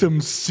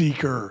wisdom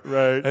seeker.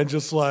 Right. And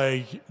just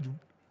like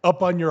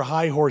up on your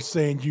high horse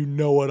saying you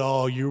know it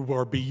all, you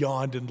are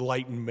beyond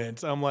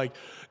enlightenment. I'm like,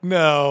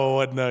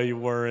 no, you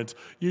weren't.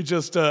 You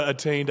just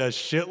attained a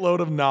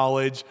shitload of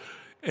knowledge,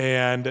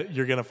 and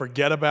you're going to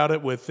forget about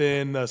it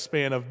within a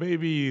span of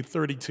maybe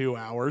 32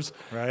 hours.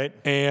 Right.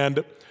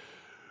 And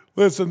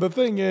listen, the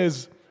thing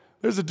is,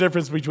 there's a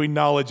difference between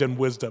knowledge and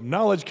wisdom.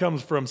 Knowledge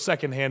comes from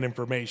secondhand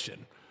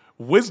information.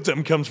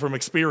 Wisdom comes from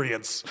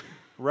experience.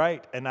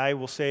 Right, and I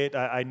will say it,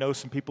 I know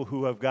some people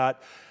who have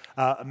got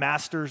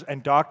master's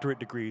and doctorate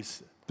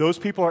degrees. Those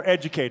people are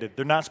educated.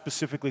 They're not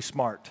specifically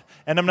smart.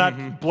 And I'm not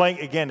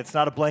again, it's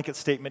not a blanket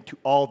statement to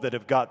all that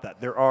have got that.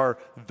 There are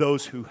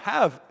those who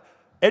have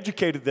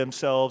educated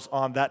themselves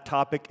on that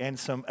topic and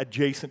some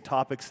adjacent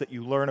topics that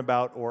you learn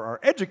about or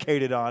are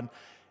educated on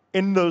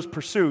in those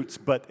pursuits,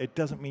 but it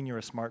doesn't mean you're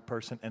a smart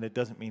person, and it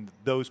doesn't mean that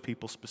those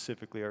people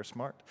specifically are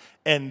smart.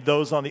 And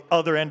those on the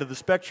other end of the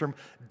spectrum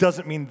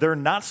doesn't mean they're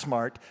not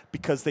smart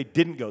because they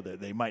didn't go there.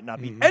 They might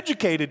not be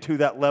educated to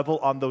that level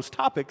on those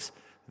topics.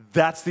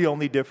 That's the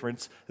only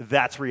difference.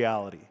 That's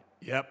reality.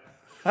 Yep.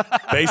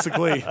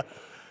 Basically.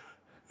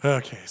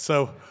 Okay,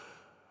 so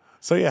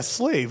yeah,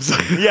 slaves.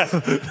 Yes,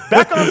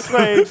 back on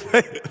slaves.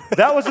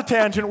 That was a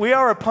tangent. We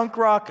are a punk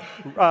rock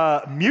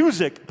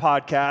music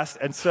podcast,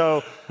 and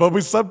so. But we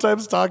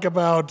sometimes talk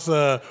about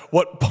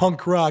what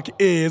punk rock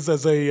is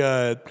as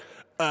a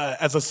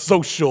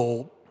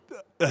social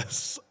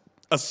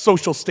a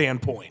social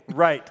standpoint.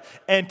 Right.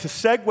 And to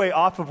segue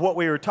off of what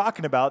we were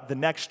talking about, the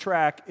next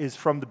track is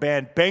from the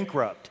band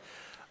Bankrupt.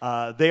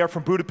 They are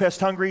from Budapest,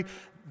 Hungary.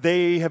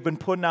 They have been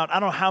putting out, I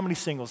don't know how many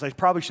singles. I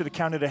probably should have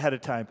counted ahead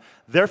of time.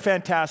 They're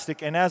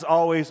fantastic. And as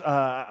always,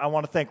 I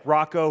want to thank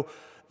Rocco.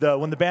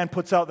 When the band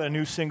puts out a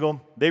new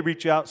single, they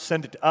reach out,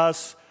 send it to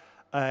us,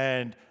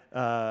 and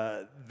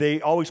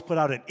they always put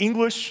out in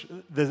English,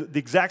 the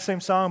exact same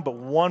song, but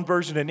one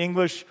version in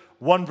English,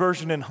 one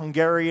version in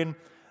Hungarian.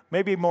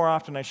 Maybe more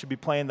often I should be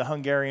playing the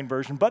Hungarian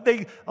version, but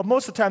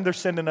most of the time they're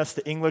sending us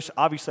the English.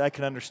 Obviously, I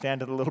can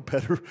understand it a little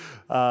better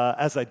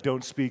as I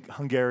don't speak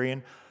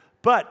Hungarian.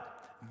 But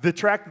the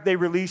track that they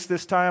released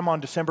this time on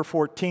December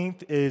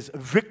 14th is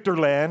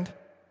Viktorland,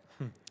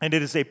 and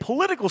it is a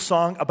political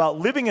song about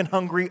living in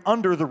Hungary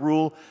under the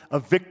rule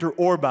of Viktor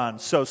Orban.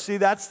 So see,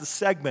 that's the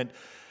segment.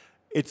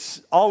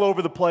 It's all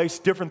over the place.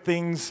 Different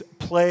things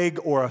plague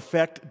or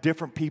affect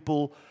different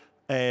people.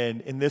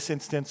 And in this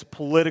instance,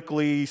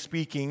 politically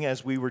speaking,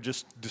 as we were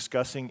just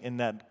discussing in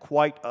that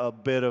quite a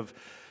bit of,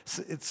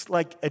 it's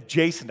like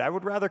adjacent. I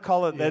would rather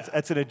call it,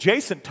 that's an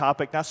adjacent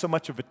topic, not so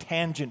much of a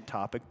tangent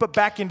topic. But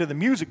back into the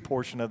music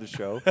portion of the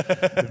show,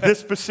 this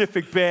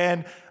specific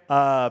band,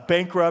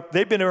 Bankrupt,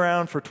 they've been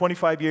around for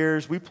 25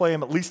 years. We play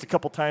them at least a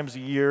couple times a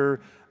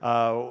year,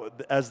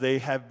 as they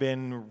have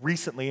been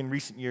recently, in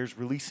recent years,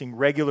 releasing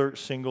regular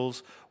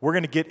singles. We're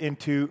going to get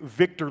into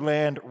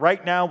Viktorland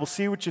right now. We'll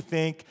see what you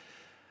think.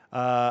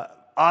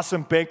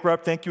 Awesome,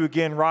 Bankrupt. Thank you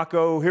again,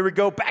 Rocco. Here we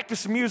go. Back to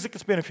some music.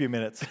 It's been a few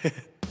minutes.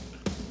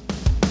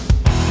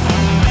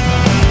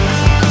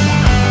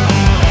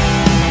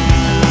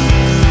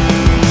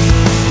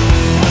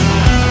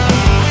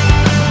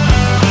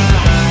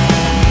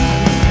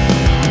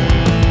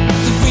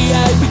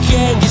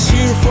 Is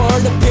here for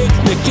the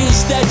picnic.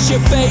 Is that your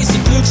face?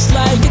 It looks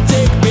like a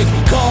dick pic.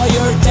 Call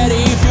your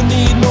daddy if you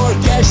need more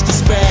cash to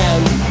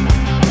spend.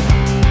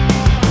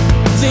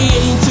 They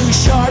ain't too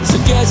sharp, so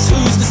guess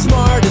who's the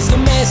smartest? The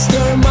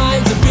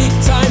mastermind, the big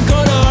time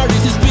con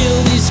artist. This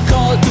build is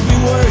called to be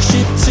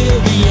worshipped till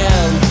the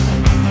end.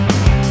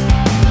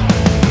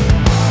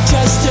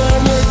 Just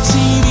turn your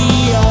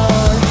TV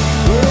on.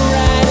 We're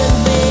right and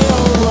they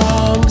are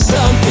wrong.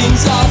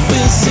 Something's off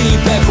in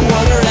CPAC,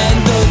 water and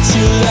don't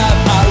you laugh.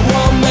 Our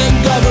one-man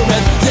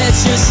government,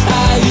 that's just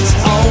how it's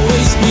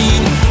always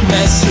been.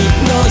 Mass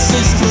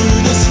hypnosis through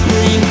the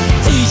screen.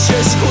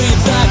 Teachers quit,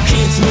 the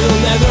kids will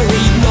never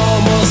read. No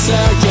more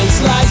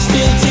surgeons, life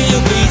still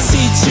till beat.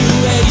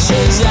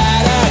 Situations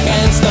out of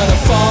hands, not a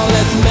fall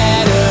that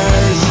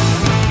matters.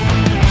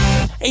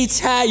 It's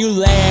how you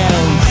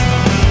land.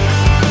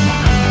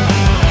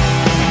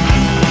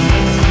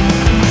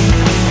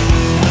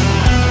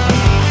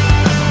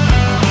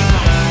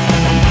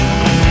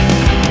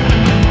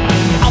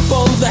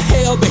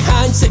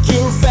 Behind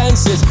secure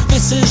fences,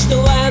 this is the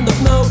land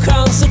of no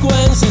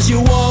consequences.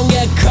 You won't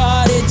get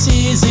caught, it's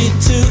easy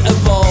to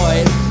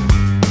avoid.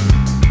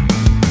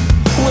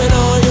 When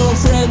all your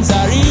friends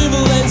are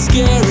evil and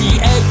scary,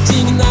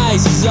 acting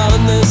nice is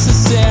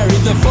unnecessary.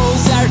 The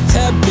phones are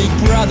tapped, big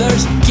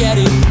brothers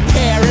getting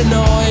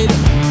paranoid.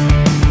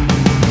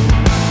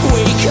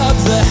 Wake up,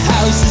 the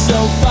house is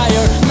on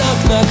fire. Knock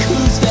knock,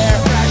 who's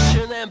there?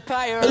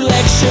 Empire.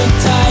 Election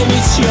time,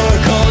 it's your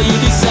call, you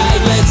decide.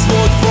 Let's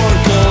vote for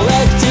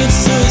collective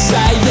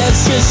suicide.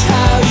 That's just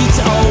how it's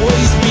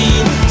always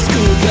been.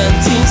 School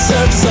canteen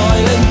serves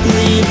oil and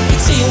green.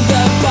 It's in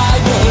the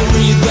Bible,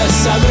 read the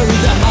summary.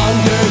 The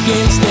Hunger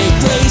Games take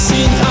place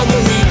in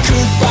Hungary.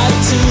 Goodbye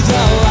to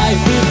the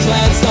life we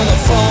planned, not a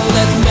fall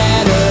that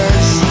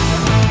matters.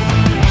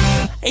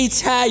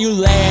 It's how you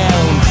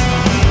land.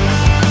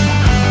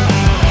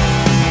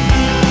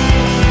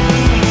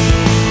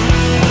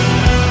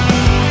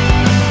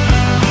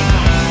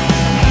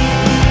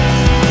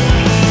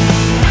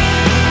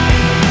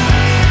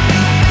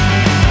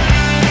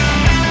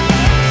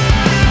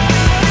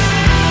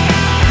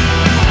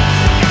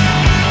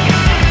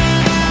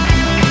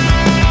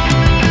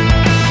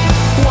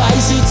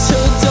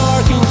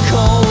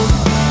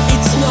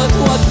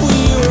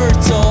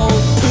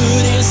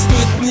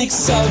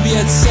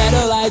 Soviet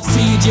satellite,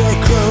 feed your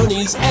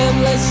cronies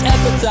endless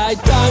appetite.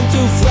 Time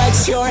to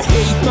flex your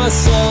hate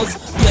muscles.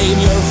 Blame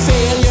your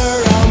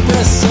failure on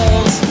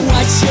Brussels.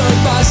 Watch your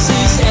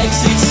boss's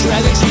exit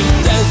strategy.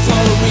 Then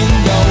floor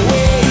window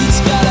way it's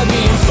gotta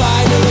be.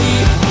 Finally,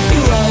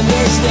 you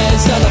understand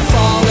it's not a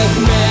fall that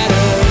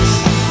matters.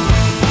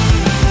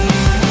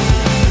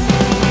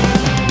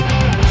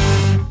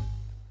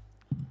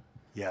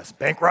 Yes,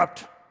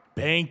 Bankrupt.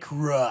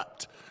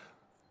 Bankrupt.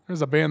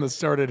 There's a band that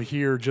started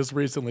here just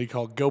recently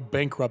called Go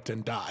Bankrupt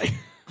and Die.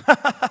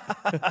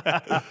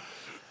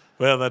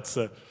 Well, that's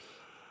a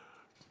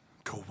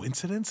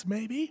coincidence,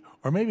 maybe?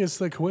 Or maybe it's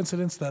the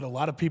coincidence that a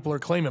lot of people are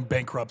claiming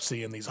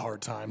bankruptcy in these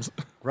hard times.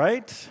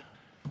 Right?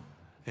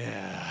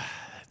 Yeah,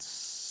 it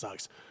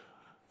sucks.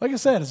 Like I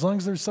said, as long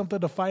as there's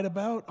something to fight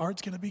about,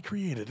 art's going to be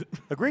created.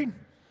 Agreed.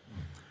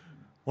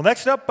 Well,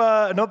 next up,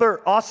 another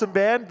awesome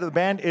band. The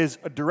band is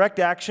Direct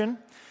Action.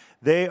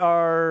 They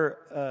are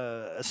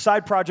a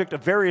side project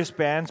of various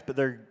bands, but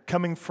they're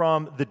coming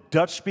from the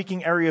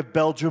Dutch-speaking area of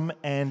Belgium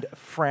and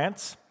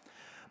France.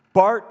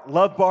 Bart,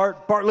 love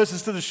Bart. Bart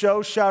listens to the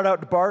show. Shout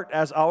out to Bart,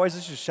 as always.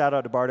 It's just shout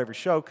out to Bart every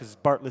show because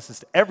Bart listens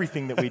to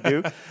everything that we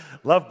do.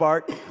 Love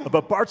Bart.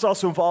 But Bart's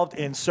also involved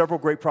in several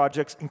great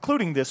projects,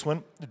 including this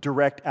one,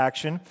 Direct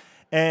Action.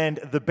 And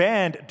the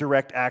band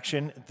Direct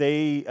Action,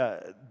 they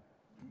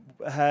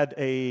had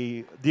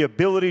the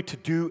ability to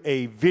do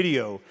a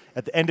video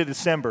at the end of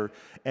December.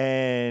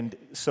 And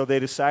so they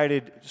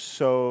decided,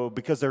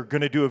 because they're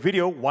going to do a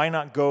video, why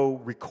not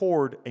go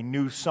record a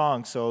new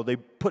song? So they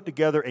put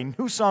together a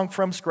new song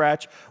from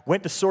scratch,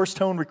 went to Source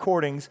Tone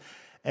Recordings,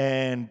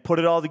 and put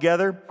it all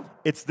together.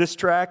 It's this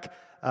track.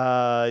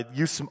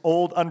 Used some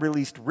old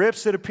unreleased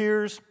riffs, it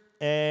appears.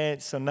 And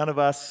so none of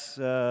us,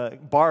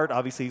 Bart,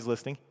 obviously he's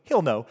listening,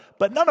 he'll know,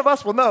 but none of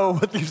us will know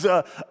what these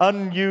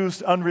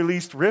unused,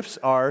 unreleased riffs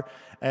are.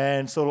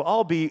 And so it'll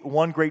all be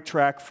one great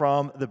track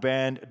from the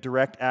band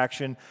Direct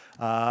Action.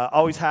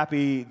 Always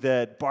happy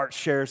that Bart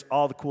shares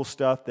all the cool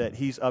stuff that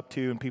he's up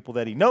to and people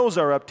that he knows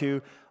are up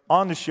to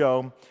on the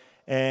show.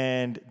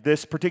 And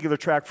this particular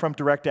track from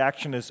Direct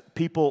Action is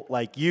People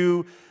Like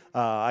You.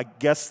 I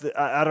guess,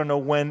 I don't know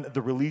when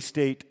the release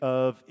date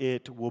of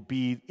it will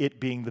be,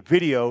 it being the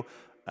video.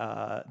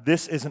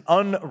 This is an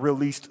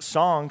unreleased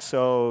song,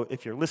 so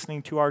if you're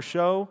listening to our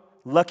show,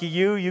 lucky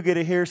you, you get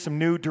to hear some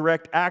new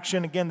Direct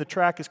Action. Again, the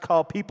track is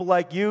called People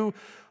Like You.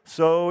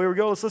 So here we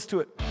go, let's listen to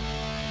it.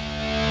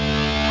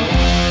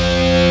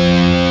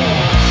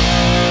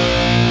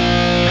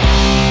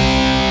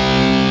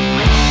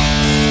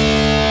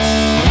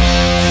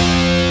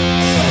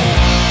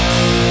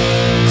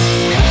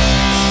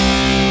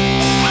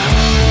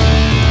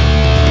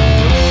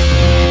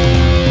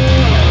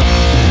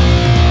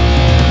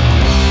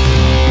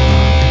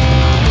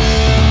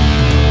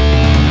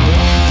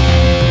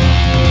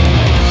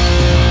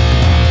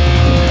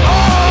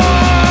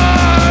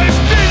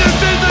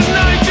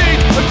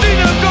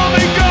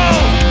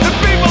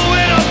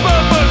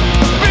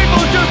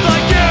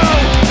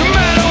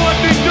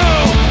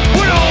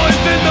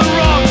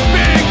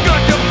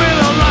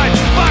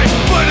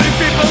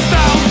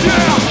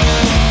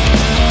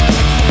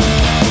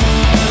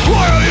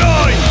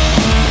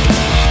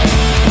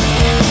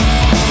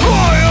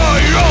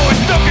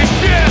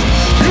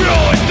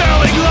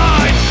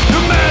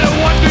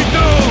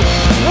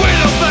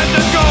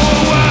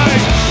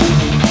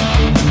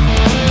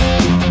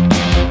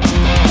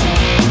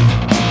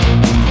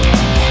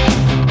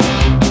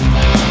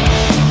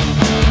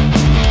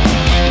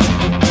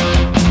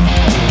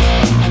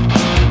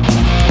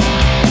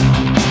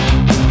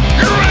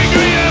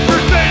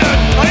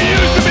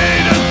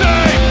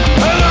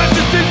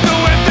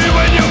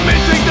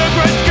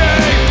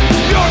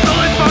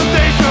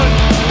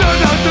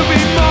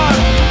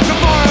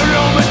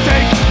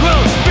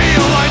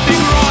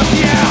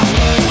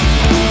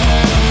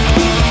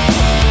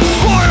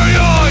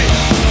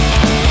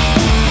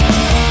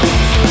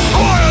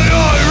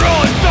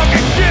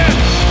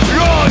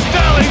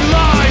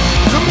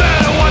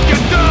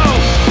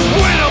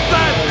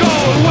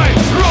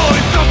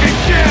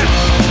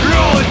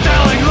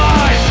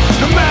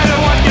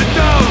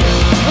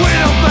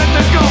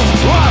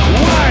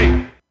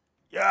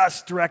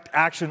 Direct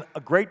Action, a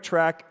great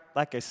track.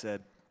 Like I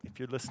said, if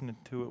you're listening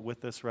to it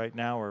with us right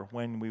now or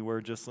when we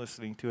were just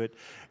listening to it,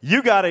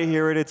 you got to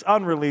hear it. It's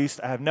unreleased.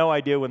 I have no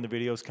idea when the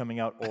video's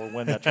coming out or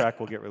when that track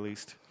will get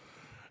released.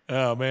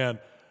 Oh, man.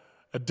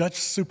 A Dutch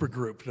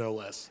supergroup, no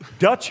less.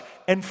 Dutch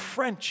and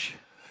French.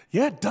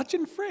 Yeah, Dutch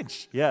and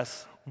French.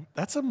 Yes.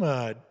 That's some,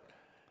 I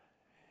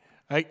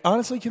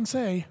honestly can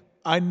say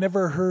I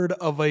never heard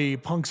of a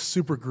punk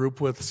supergroup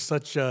with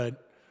such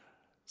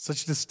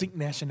distinct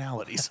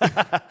nationalities.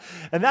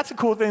 And that's a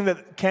cool thing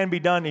that can be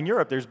done in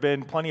Europe. There's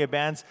been plenty of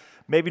bands,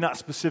 maybe not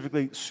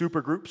specifically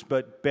supergroups,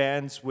 but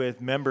bands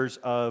with members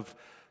of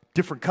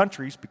different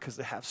countries because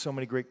they have so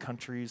many great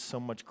countries, so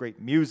much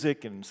great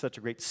music, and such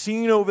a great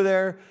scene over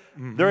there.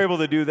 Mm-hmm. They're able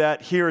to do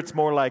that. Here it's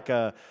more like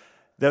that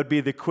would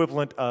be the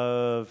equivalent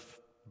of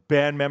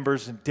band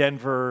members in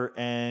Denver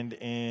and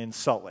in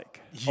Salt Lake.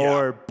 Yeah.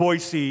 Or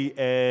Boise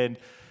and...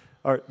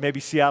 or maybe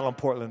Seattle and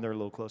Portland, they're a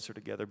little closer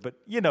together. But,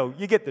 you know,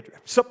 you get the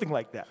drift. Something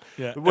like that.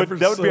 Yeah, that would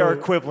be our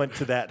equivalent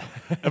to that.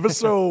 Ever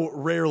so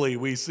rarely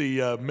we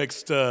see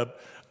mixed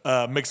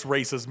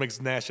races,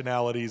 mixed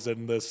nationalities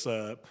in this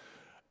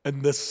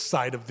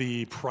side of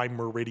the prime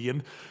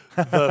meridian.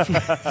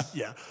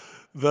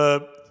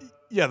 The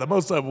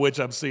most of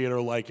which I'm seeing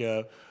are like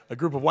a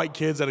group of white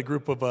kids and a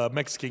group of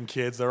Mexican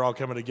kids. They're all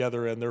coming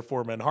together and they're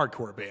forming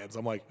hardcore bands.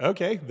 I'm like,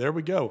 okay, there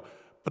we go.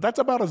 But that's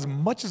about as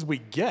much as we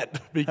get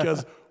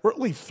because we're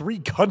only 3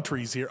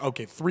 countries here.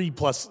 Okay, 3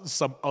 plus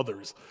some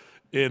others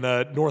in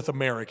North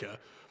America.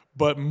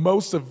 But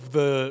most of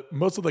the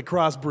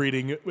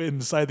crossbreeding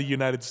inside the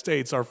United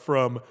States are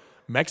from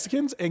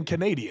Mexicans and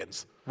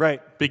Canadians.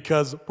 Right.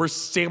 Because we're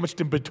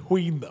sandwiched in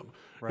between them.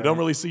 Right. We don't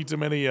really see too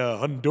many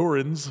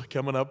Hondurans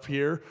coming up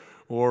here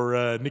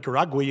or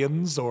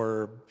Nicaraguans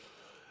or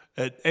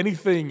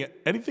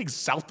anything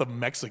south of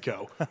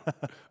Mexico.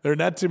 There are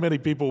not too many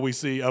people we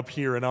see up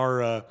here in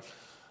our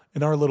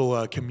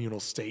little communal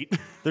state.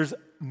 There's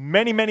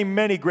many, many,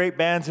 many great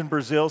bands in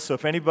Brazil. So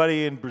if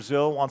anybody in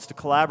Brazil wants to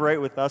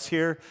collaborate with us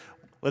here,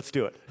 let's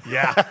do it.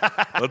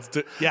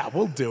 Yeah,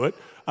 we'll do it.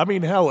 I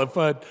mean, hell,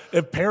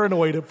 if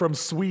Paranoid from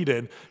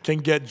Sweden can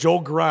get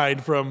Joel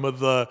Grind from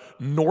the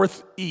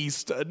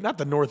northeast, not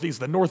the northeast,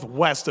 the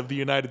northwest of the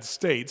United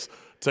States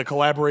to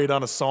collaborate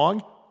on a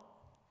song,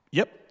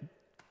 yep.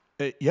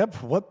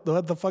 What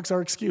the fuck's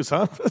our excuse,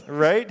 huh?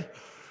 Right?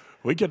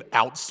 We could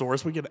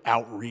outsource, we could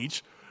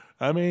outreach.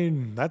 I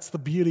mean, that's the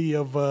beauty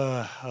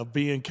of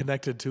being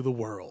connected to the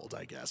world,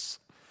 I guess.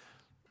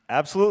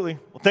 Absolutely.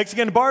 Well, thanks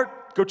again to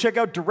Bart. Go check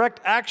out Direct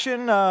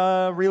Action.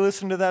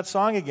 Re-listen to that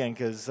song again,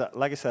 because,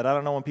 like I said, I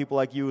don't know when People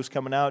Like You was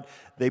coming out.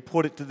 They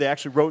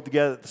actually wrote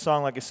together the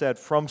song, like I said,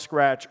 from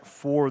scratch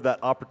for that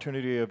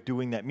opportunity of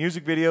doing that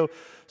music video.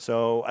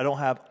 So I don't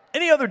have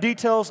any other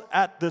details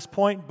at this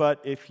point,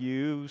 but if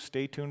you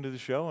stay tuned to the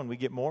show and we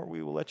get more,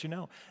 we will let you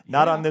know.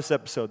 Not on this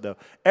episode, though.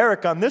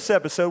 Eric, on this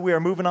episode, we are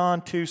moving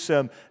on to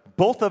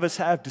both of us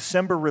have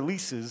December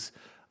releases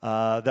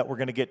that we're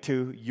going to get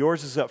to.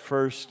 Yours is up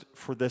first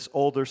for this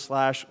older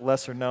 /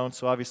 lesser known,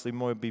 so obviously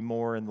more would be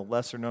more in the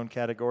lesser known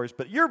categories.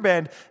 But your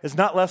band is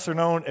not lesser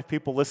known if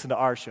people listen to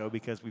our show,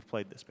 because we've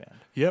played this band.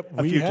 Yep,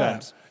 a few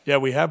times. Yeah,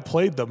 we have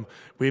played them.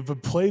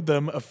 We've played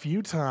them a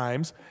few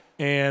times,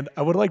 and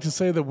I would like to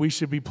say that we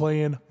should be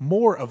playing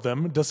more of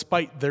them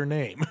despite their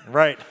name.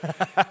 Right.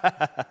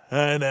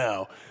 I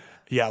know.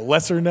 Yeah,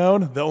 lesser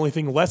known, the only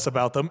thing less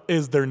about them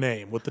is their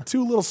name, with the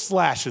 2 little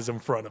slashes in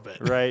front of it.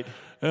 Right.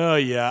 Oh,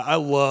 yeah, I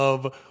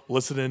love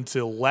listening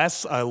to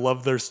Les. I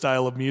love their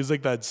style of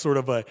music. That's sort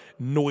of a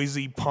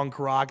noisy punk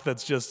rock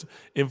that's just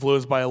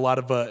influenced by a lot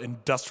of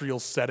industrial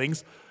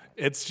settings.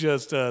 It's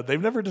just,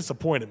 they've never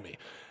disappointed me.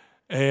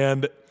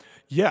 And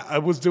yeah, I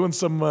was doing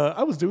some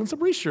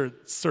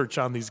research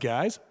on these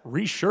guys.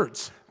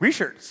 Reshirts. Get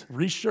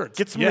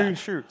some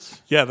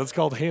reshirts. Yeah, that's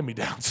called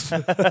hand-me-downs.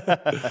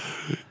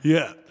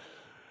 Yeah.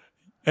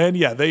 And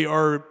yeah,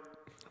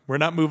 we're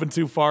not moving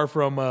too far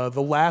from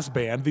the last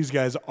band. These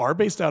guys are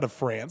based out of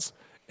France,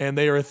 and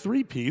they are a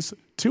 3-piece,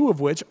 2 of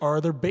which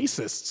are their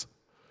bassists.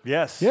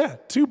 Yes. Yeah,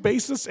 2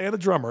 bassists and a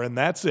drummer, and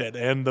that's it.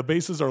 And the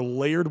basses are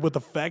layered with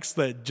effects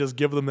that just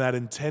give them that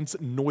intense,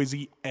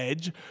 noisy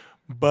edge,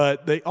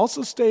 but they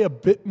also stay a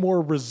bit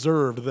more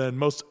reserved than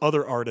most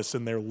other artists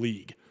in their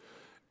league.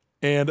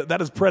 And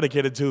that is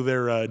predicated to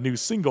their new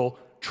single,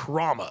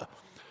 Trauma.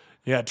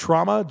 Yeah,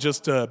 Trauma,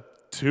 just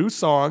 2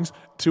 songs,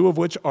 2 of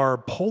which are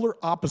polar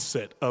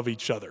opposite of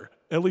each other,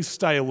 at least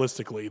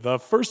stylistically. The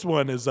first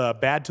one is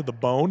Bad to the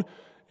Bone,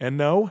 and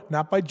no,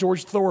 not by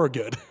George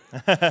Thorogood.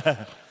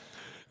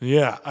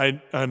 Yeah,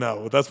 I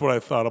know. That's what I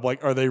thought. I'm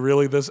like, are they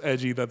really this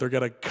edgy that they're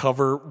going to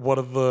cover one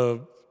of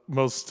the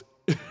most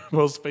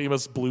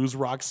famous blues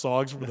rock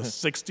songs from the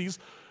 60s?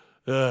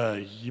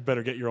 You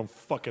better get your own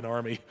fucking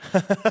army.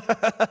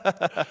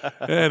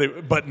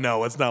 Anyway, but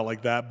no, it's not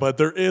like that. But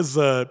there is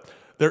an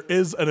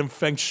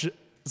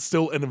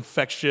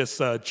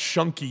infectious,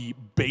 chunky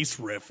bass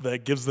riff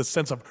that gives the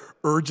sense of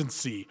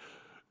urgency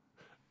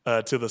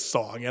to the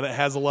song, and it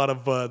has a lot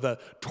of the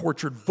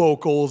tortured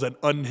vocals and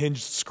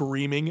unhinged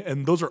screaming,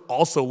 and those are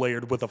also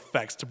layered with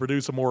effects to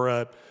produce a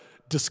more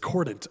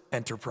discordant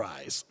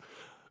enterprise.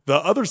 The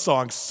other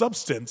song,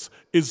 Substance,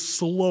 is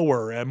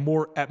slower and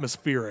more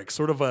atmospheric,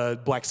 sort of a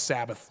Black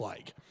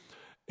Sabbath-like,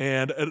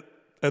 and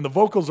the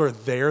vocals are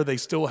there. They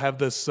still have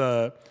this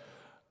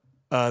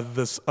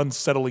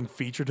unsettling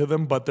feature to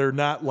them, but they're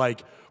not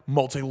like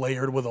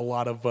multi-layered with a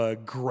lot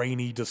of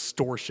grainy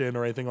distortion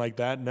or anything like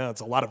that. No,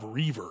 it's a lot of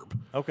reverb.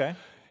 Okay.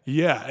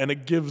 Yeah, and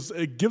it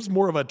gives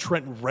more of a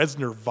Trent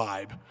Reznor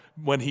vibe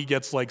when he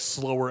gets like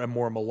slower and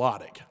more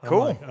melodic.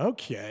 Cool. I'm like,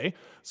 okay.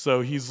 So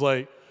he's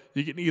like,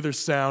 you can either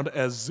sound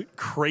as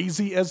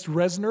crazy as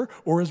Reznor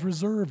or as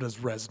reserved as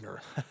Reznor.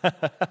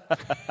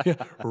 Yeah,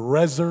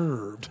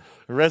 reserved.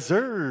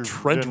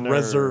 Trent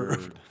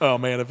Reserved. Oh,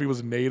 man, if he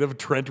was native,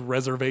 Trent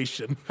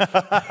Reservation.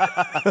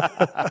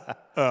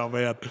 Oh,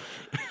 man.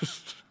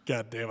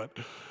 God damn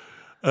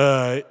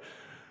it.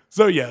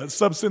 So, yeah,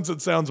 Substance,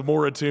 it sounds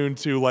more attuned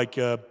to like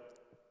a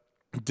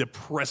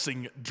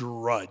depressing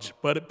drudge,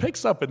 but it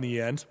picks up in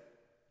the end,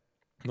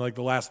 like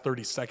the last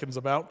 30 seconds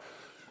about.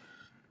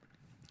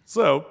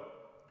 So,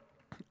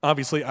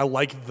 obviously, I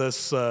like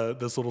this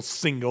little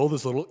single,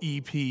 this little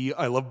EP.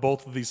 I love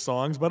both of these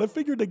songs, but I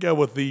figured to go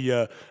with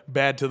the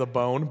Bad to the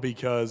Bone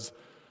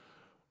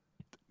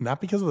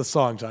not because of the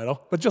song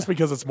title, but just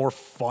because it's more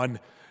fun.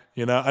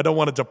 You know, I don't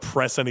want to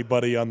depress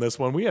anybody on this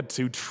one. We had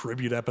 2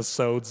 tribute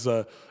episodes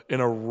in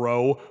a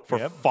row for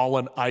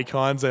fallen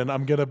icons, and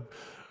I'm gonna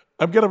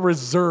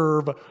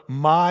reserve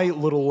my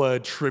little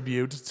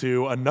tribute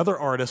to another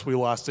artist we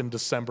lost in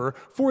December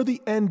for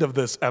the end of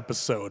this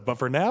episode. But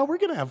for now, we're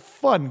going to have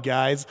fun,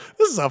 guys.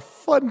 This is a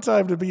fun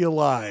time to be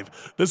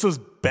alive. This is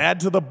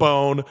Bad to the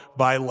Bone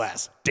by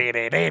Les.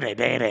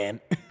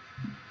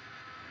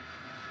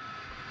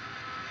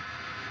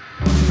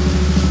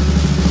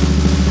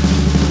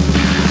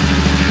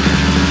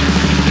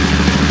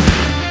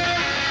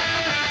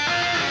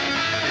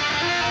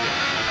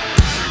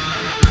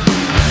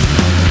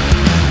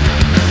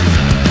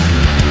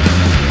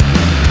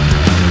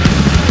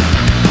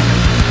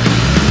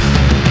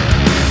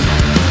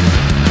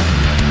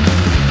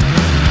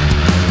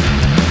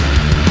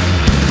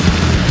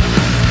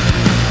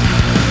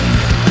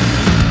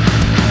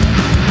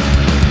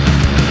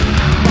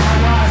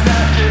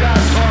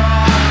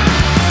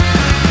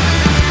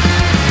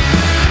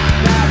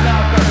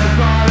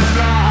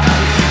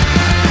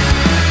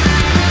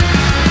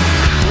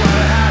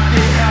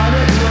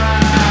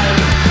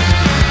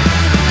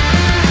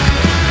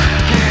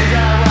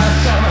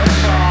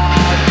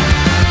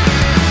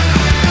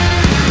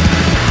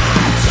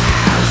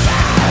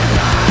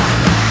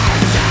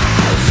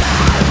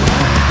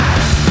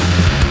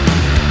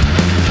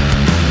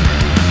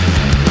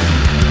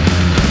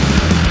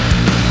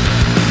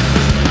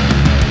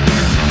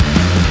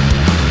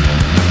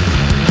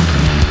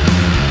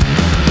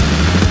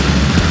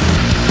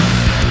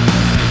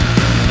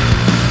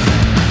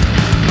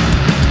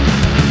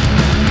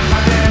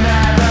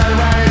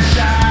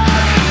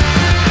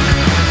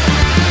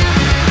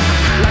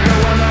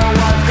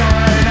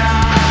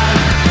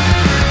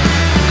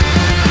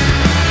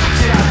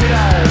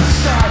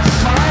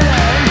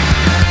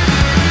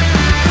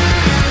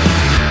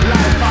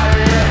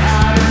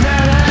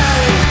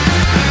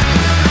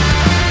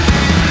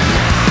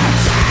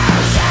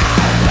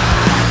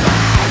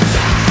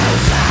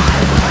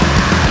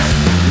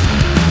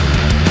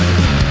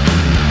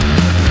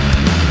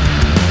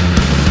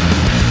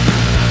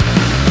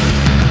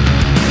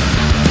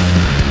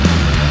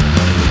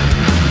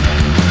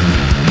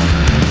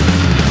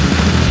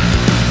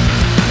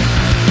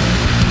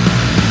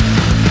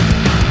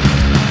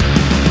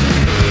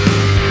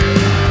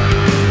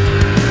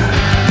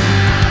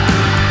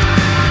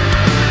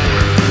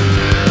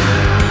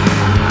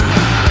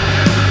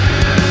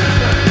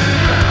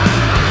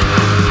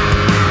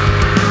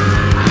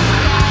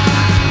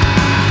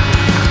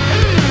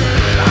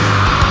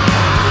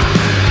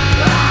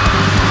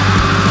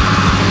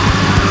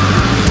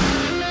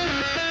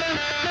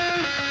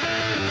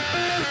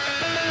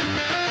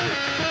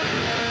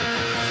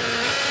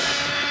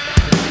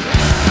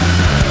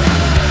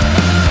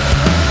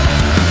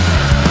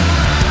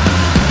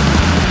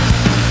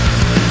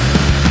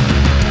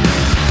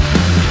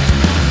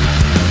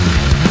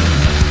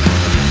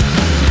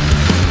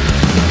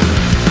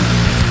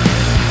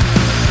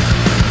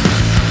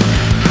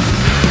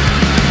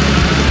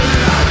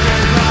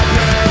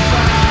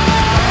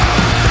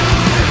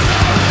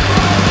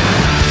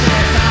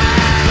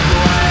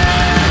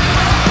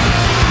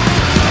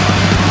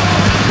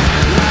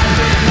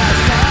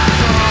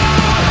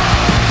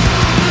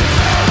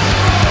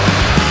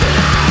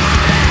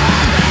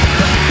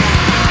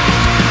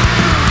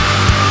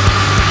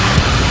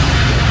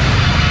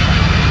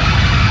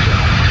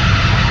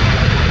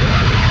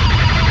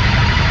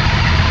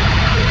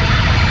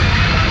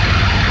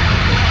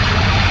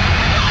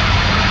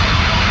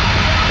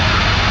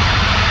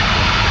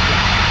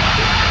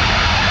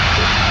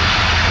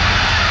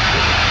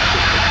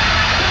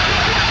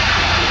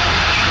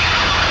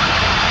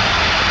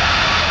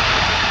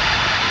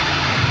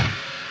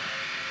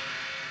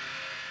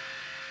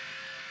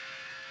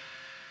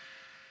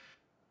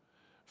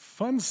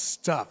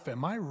 stuff.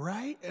 Am I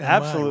right?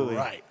 Absolutely.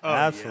 Right. Oh,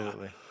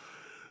 Absolutely. Yeah.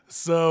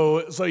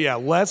 So yeah,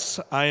 Les,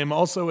 I am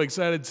also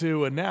excited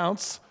to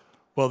announce,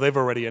 well, they've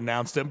already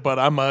announced it, but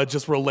I'm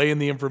just relaying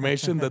the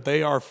information that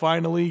they are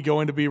finally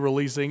going to be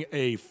releasing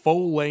a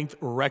full-length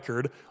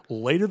record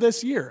later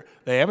this year.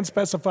 They haven't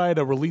specified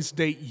a release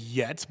date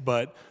yet,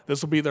 but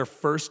this will be their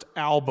first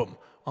album.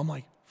 I'm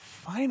like,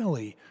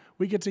 finally,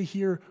 we get to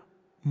hear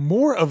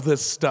more of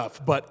this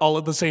stuff, but all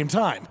at the same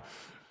time.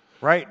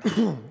 Right.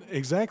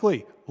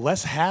 Exactly.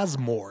 Less has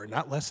more,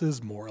 not less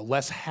is more.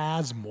 Less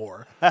has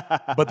more,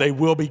 but they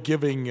will be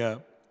giving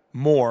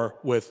more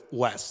with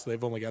less.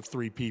 They've only got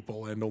 3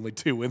 people and only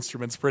 2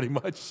 instruments, pretty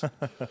much.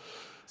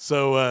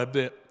 So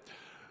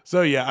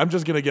yeah, I'm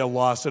just gonna get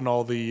lost in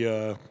all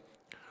the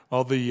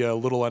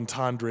little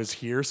entendres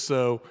here.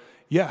 So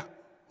yeah,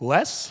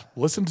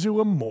 listen to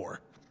them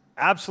more.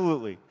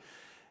 Absolutely.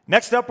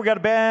 Next up, we got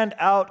a band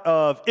out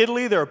of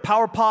Italy. They're a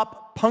power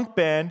pop punk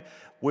band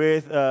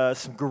with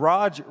some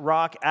garage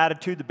rock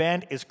attitude. The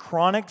band is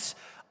Chronix.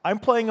 I'm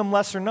playing them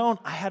lesser known.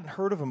 I hadn't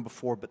heard of them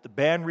before, but the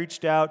band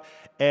reached out.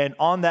 And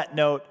on that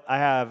note, I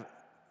have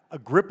a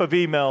grip of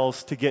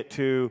emails to get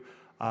to,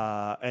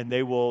 and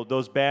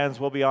those bands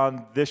will be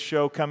on this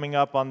show coming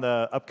up on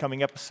the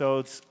upcoming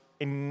episodes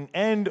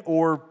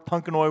or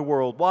Punkanoi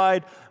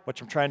Worldwide,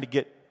 which I'm trying to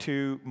get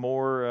to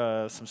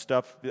more, some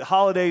stuff. The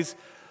holidays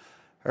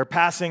are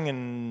passing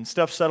and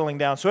stuff settling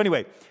down. So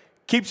anyway,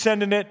 keep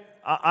sending it.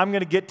 I'm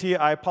going to get to you.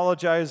 I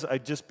apologize.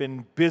 I've just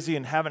been busy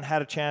and haven't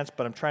had a chance,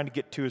 but I'm trying to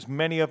get to as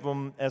many of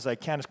them as I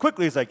can, as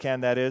quickly as I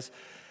can, that is.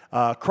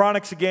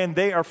 Chronix, again,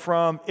 they are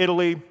from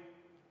Italy.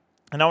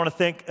 And I want to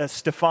thank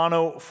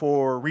Stefano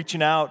for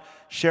reaching out,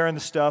 sharing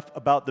the stuff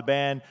about the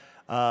band.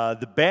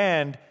 The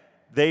band,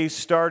 they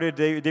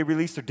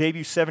released their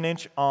debut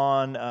 7-inch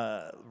on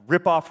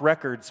Ripoff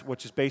Records,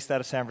 which is based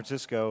out of San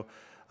Francisco,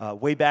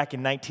 way back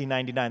in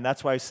 1999.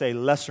 That's why I say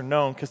lesser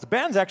known, because the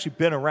band's actually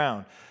been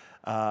around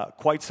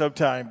quite some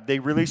time. They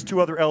released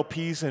 2 other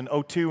LPs in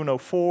 2002 and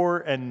 2004,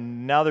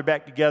 and now they're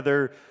back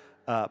together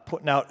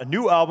putting out a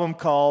new album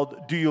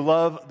called Do You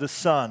Love the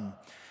Sun?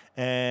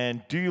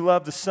 And Do You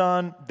Love the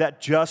Sun,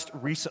 that just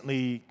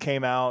recently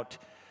came out.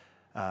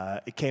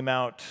 It came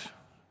out,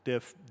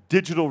 the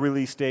digital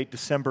release date,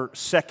 December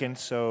 2nd,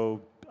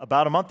 so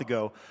about a month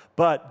ago.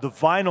 But the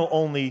vinyl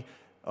only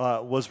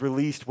was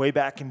released way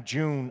back in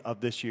June of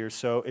this year.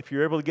 So if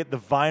you're able to get the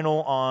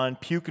vinyl on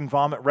Puke and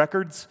Vomit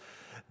Records,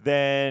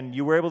 then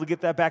you were able to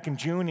get that back in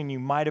June, and you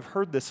might have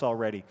heard this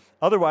already.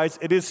 Otherwise,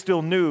 it is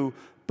still new.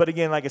 But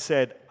again, like I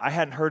said, I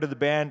hadn't heard of the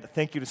band.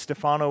 Thank you to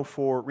Stefano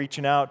for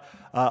reaching out.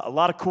 A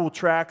lot of cool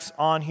tracks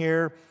on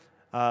here.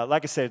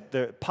 Like I said,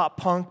 the pop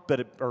punk,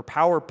 or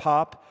power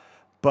pop,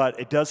 but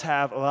it does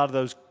have a lot of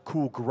those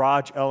cool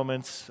garage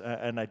elements,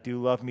 and I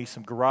do love me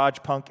some garage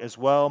punk as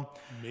well.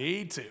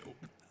 Me too.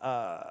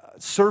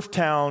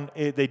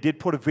 Surftown, they did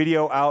put a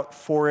video out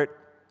for it.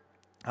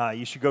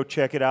 You should go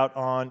check it out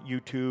on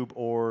YouTube,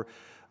 or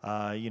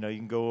you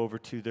can go over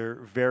to their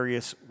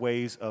various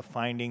ways of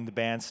finding the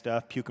band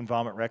stuff. Puke and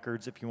Vomit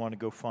Records, if you want to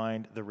go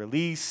find the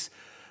release.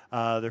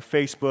 Their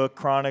Facebook,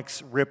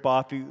 Chronix,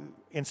 Ripoff,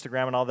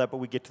 Instagram, and all that. But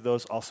we get to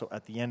those also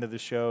at the end of the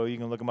show. You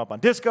can look them up on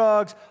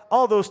Discogs,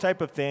 all those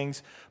type of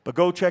things. But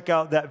go check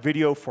out that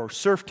video for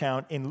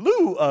Surftown. In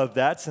lieu of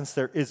that, since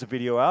there is a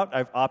video out,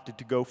 I've opted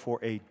to go for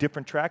a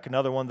different track,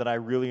 another one that I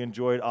really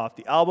enjoyed off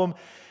the album.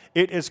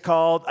 It is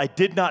called I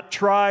Did Not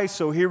Try,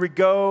 so here we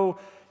go.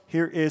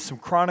 Here is some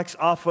Chronix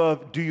off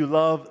of Do You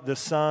Love the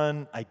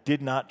Sun? I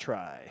Did Not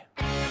Try.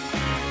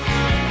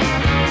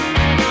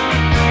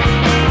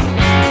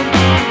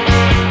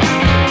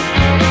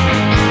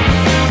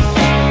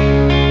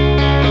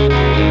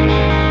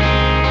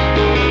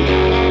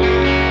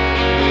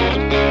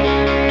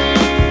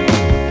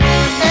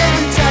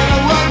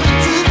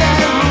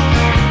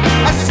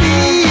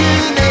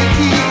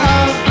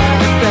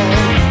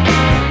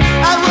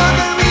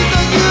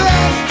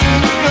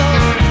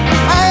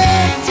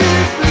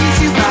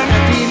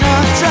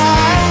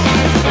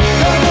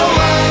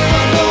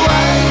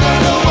 Why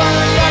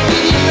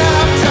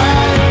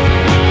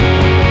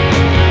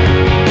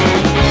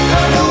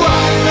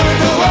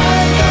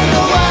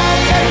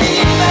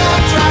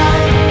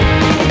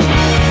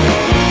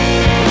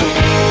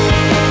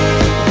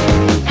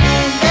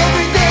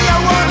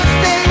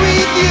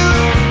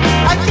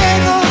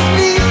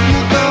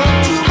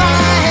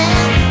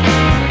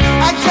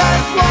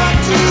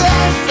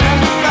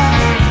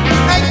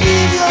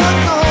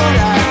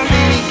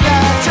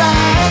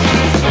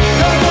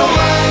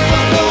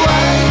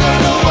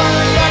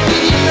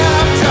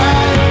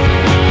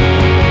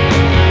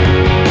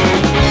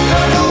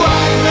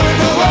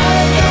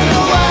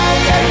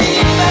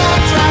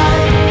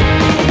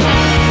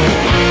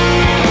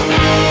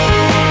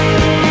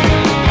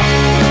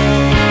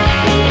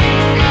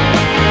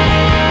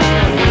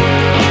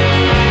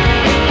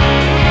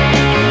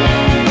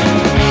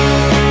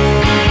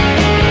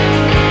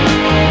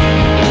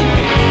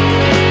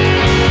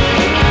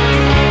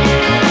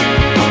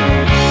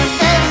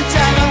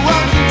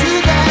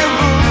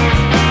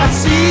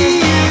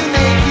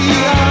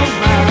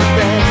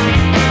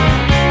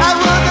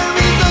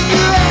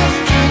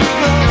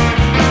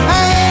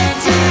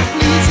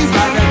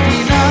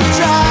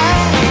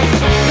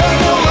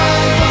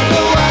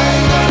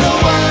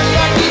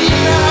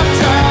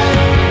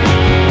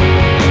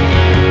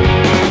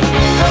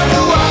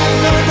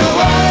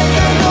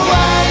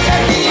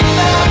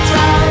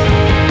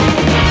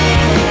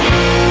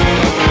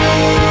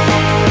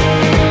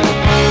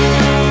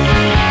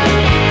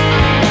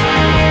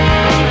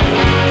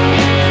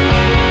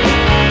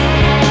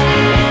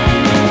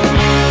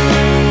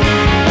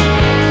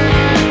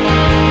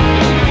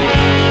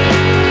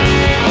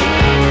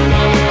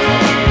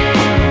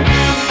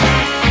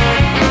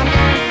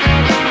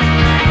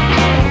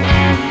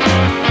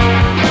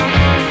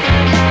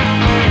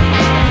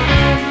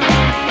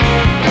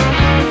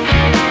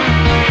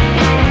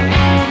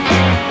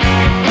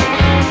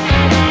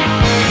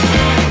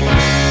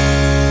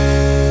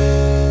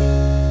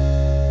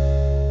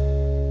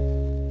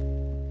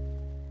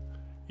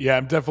Yeah,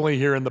 I'm definitely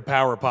hearing the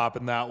power pop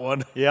in that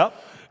one. Yep.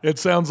 It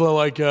sounds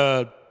like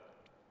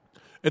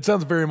it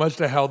sounds very much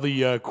to how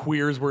the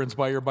Queers were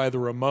inspired by the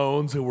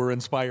Ramones, who were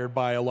inspired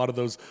by a lot of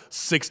those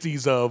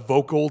 '60s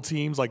vocal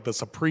teams like the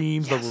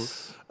Supremes,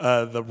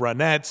 the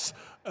Ronettes,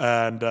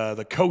 and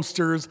the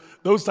Coasters.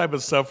 Those type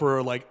of stuff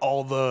where like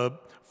all the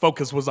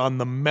focus was on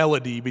the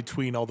melody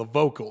between all the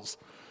vocals.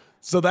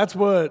 So that's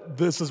what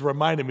this is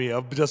reminding me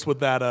of, just with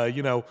that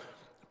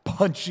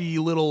punchy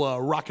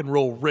little rock and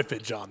roll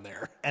riffage on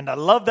there. And I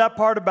love that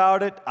part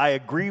about it. I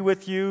agree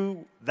with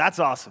you. That's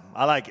awesome.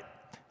 I like it.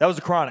 That was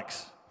the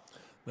Chronics.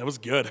 That was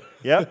good.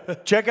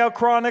 Yep. Check out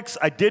Chronics.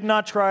 I did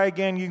not try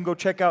again. You can go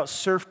check out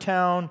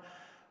Surftown.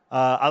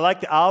 I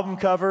like the album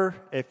cover.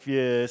 If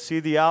you see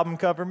the album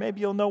cover,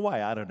 maybe you'll know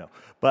why. I don't know.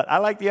 But I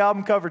like the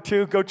album cover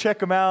too. Go check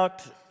them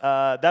out.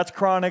 That's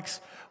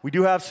Chronics. We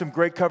do have some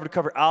great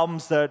cover-to-cover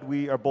albums that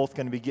we are both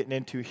going to be getting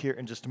into here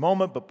in just a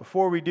moment. But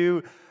before we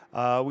do,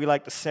 we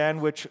like to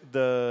sandwich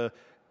the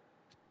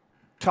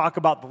talk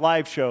about the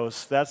live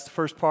shows. That's the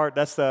first part.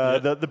 That's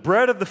the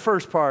bread of the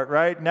first part,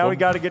 right? Now we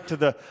got to get to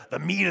the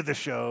meat of the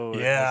show,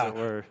 as it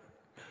were.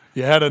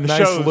 You had a nice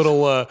shows.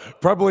 little,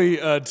 probably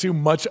too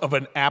much of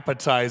an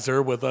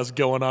appetizer with us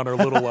going on our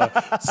little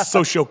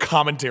social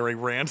commentary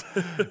rant.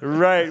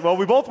 Right. Well,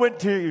 we both went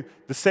to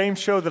the same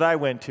show that I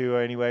went to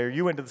anyway, or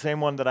you went to the same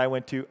one that I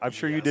went to. I'm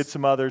sure you did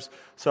some others,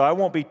 so I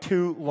won't be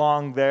too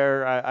long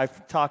there.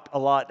 I've talked a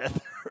lot at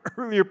the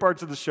earlier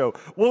parts of the show.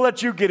 We'll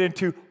let you get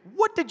into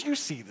what did you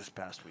see this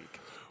past week?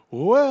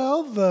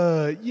 Well,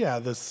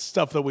 the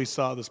stuff that we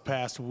saw this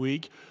past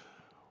week.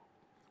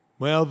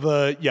 Well,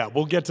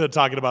 we'll get to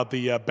talking about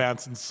the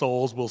Bouncing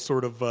Souls. We'll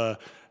sort of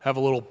have a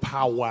little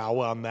powwow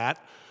on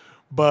that.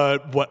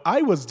 But what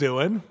I was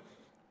doing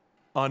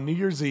on New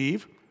Year's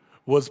Eve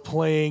was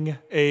playing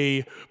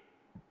a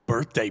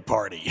birthday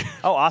party.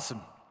 Oh, awesome.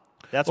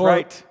 That's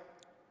right.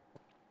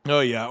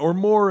 Oh, yeah. Or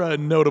more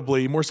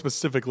notably, more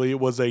specifically,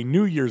 it was a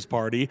New Year's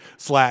party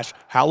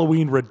 /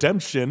 Halloween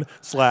redemption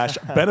 /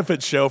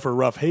 benefit show for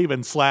Rough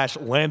Haven /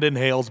 Landon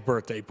Hale's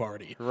birthday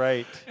party.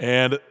 Right.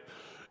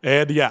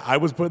 And yeah, I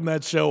was putting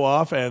that show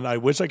off, and I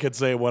wish I could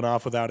say it went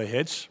off without a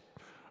hitch,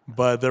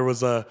 but there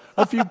was a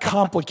few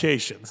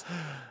complications.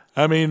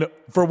 I mean,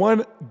 for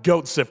one,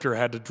 Goat Sifter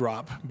had to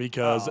drop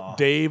because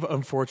Dave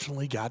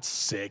unfortunately got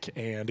sick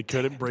and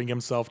couldn't bring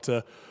himself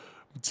to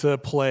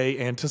play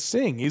and to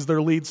sing. He's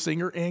their lead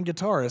singer and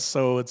guitarist,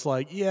 so it's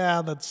like,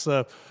 yeah, that's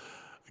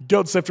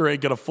Goat Sifter ain't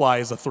gonna fly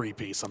as a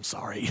 3-piece. I'm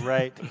sorry.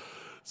 Right.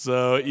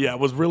 So yeah, I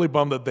was really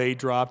bummed that they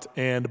dropped,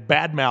 and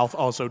Badmouth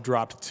also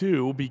dropped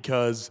too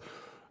because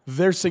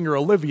their singer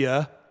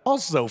Olivia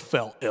also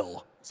fell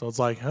ill. So it's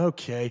like,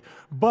 okay,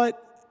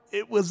 but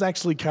it was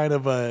actually kind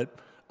of a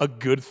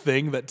good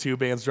thing that two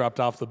bands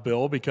dropped off the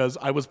bill because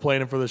I was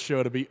planning for the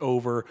show to be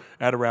over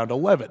at around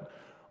 11,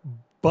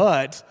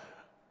 but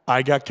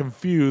I got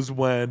confused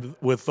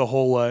with the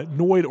whole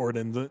Noid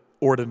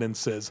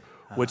ordinances,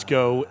 which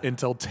go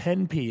until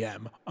 10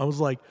 p.m. I was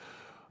like,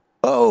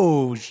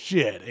 oh,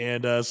 shit.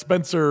 And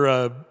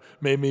Spencer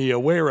made me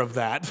aware of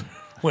that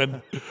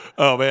and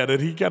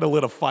he kind of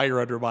lit a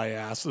fire under my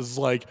ass. It's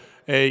like,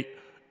 hey,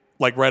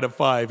 like right at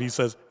 5, he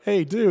says,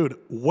 hey, dude,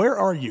 where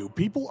are you?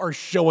 People are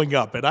showing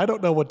up, and I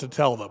don't know what to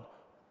tell them.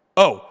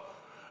 Oh,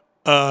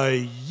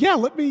 yeah,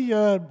 let me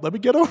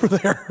get over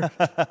there.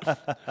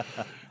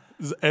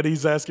 And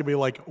he's asking me,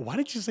 like, why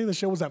did you say the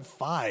show was at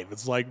 5?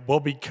 It's like, well,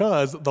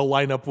 because the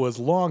lineup was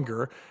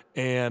longer,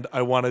 and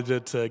I wanted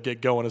it to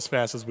get going as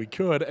fast as we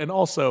could. And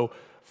also,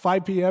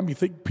 5 p.m.,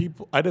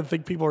 I didn't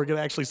think people were going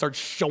to actually start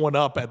showing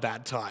up at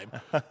that time.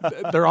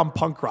 They're on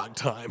punk rock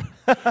time.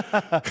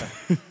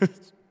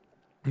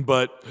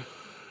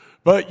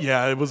 But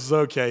yeah, it was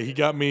okay. He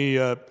got me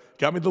the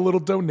little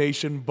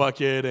donation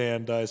bucket,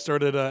 and I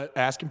started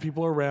asking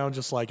people around,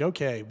 just like,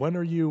 okay, when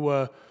are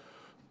you...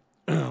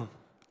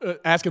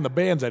 asking the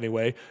bands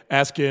anyway,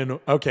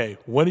 okay,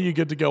 when are you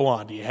good to go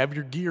on? Do you have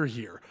your gear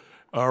here?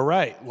 All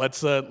right,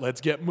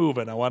 let's get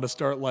moving. I want to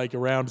start like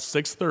around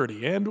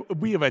 6:30, and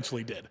we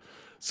eventually did.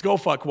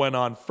 Skullfuck went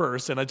on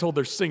first, and I told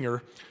their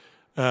singer,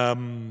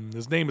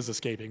 his name is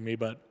escaping me,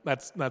 but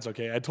that's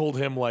okay. I told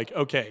him, like,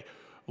 okay,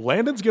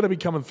 Landon's going to be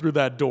coming through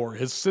that door.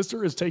 His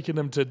sister is taking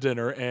him to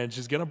dinner, and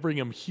she's going to bring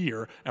him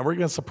here, and we're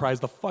going to surprise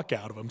the fuck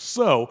out of him.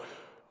 So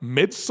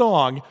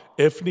mid-song,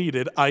 if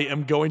needed, I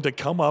am going to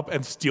come up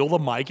and steal the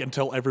mic and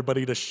tell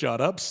everybody to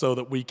shut up so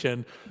that we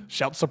can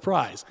shout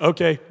surprise.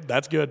 Okay,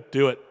 that's good.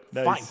 Do it.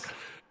 Nice. Fine.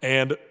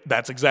 And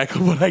that's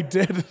exactly what I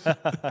did.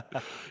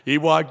 He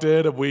walked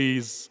in, and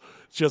we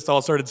just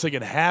all started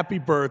singing happy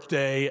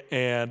birthday,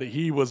 and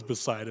he was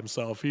beside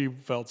himself. He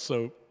felt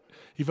so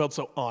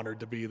honored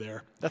to be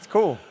there. That's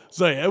cool.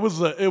 So yeah, it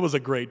was a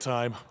great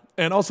time.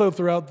 And also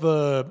throughout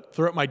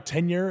my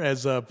tenure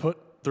as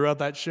throughout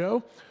that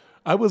show,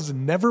 I was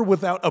never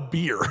without a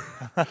beer.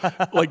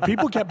 Like,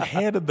 people kept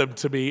handing them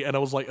to me, and I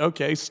was like,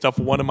 okay, stuff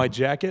one in my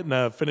jacket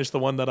and finish the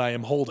one that I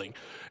am holding.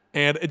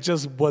 And it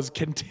just was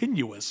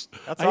continuous.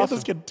 That's I awesome. had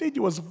this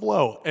continuous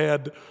flow.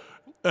 And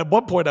At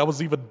one point, I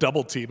was even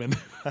double teaming.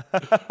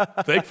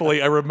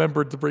 Thankfully, I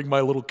remembered to bring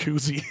my little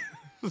koozie.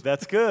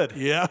 That's good.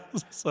 Yeah,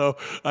 so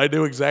I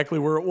knew exactly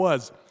where it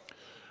was.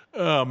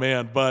 Oh,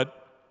 man, but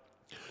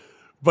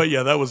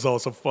yeah, that was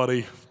also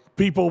funny.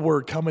 People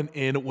were coming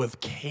in with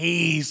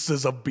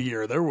cases of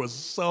beer. There was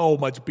so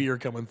much beer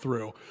coming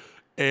through.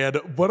 And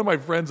one of my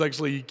friends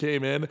actually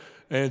came in,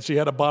 and she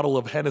had a bottle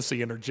of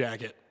Hennessy in her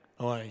jacket.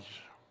 I'm like,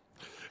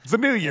 it's a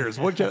New Year's.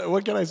 What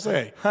can I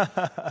say?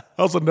 I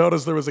also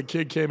noticed there was a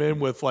kid came in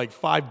with like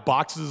 5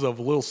 boxes of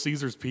Little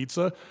Caesars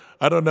pizza.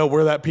 I don't know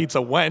where that pizza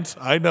went.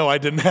 I know I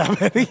didn't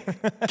have any.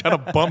 Kind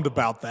of bummed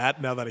about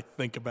that now that I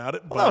think about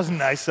it. Well, that was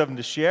nice of them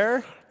to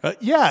share.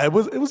 Yeah, it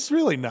was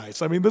really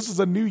nice. I mean, this is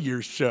a New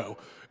Year's show.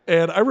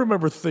 And I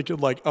remember thinking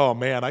like, oh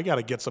man, I got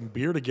to get some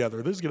beer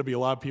together. There's going to be a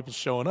lot of people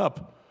showing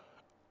up.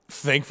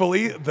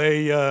 Thankfully,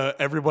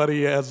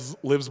 everybody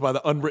lives by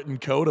the unwritten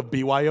code of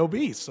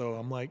BYOB. So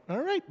I'm like, all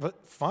right,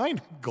 but fine.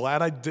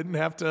 Glad I didn't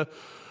have to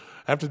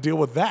deal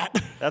with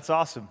that. That's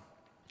awesome.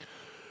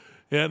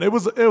 Yeah, and it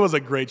was a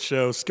great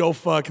show.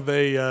 Skullfuck,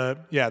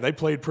 they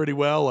played pretty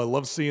well. I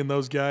love seeing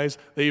those guys.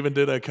 They even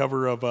did a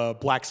cover of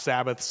Black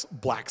Sabbath's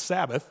Black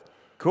Sabbath.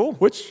 Cool.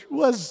 Which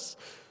was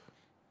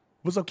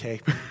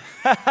okay.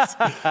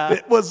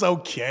 It was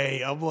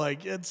okay. I'm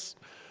like, it's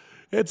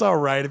all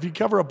right. If you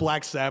cover a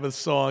Black Sabbath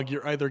song,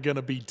 you're either going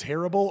to be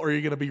terrible or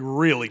you're going to be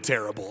really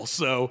terrible.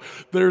 So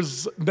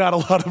there's not a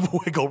lot of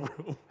wiggle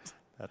room.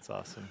 That's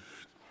awesome.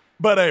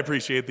 But I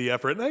appreciate the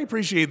effort, and I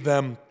appreciate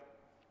them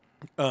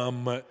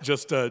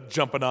just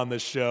jumping on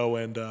this show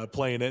and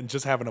playing it and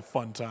just having a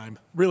fun time.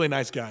 Really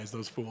nice guys,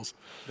 those fools.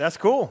 That's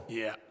cool.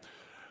 Yeah.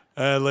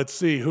 Let's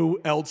see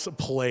who else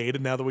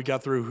played. Now that we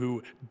got through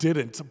who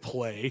didn't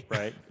play.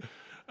 Right.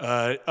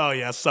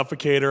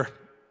 Suffocator.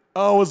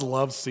 Always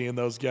love seeing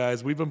those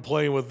guys. We've been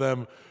playing with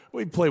them.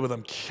 We played with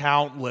them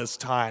countless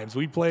times.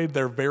 We played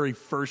their very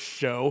first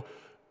show,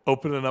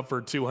 opening up for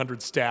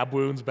 200 Stab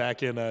Wounds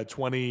back in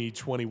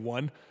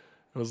 2021. It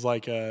was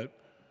like that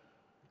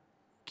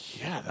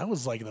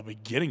was like the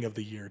beginning of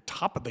the year,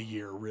 top of the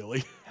year,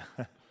 really.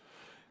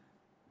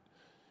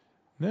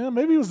 No,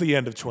 maybe it was the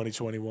end of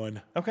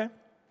 2021. Okay.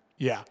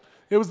 Yeah,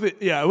 it was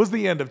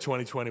the end of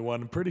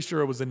 2021. I'm pretty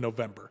sure it was in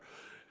November.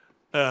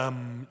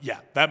 Yeah,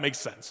 that makes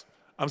sense.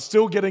 I'm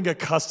still getting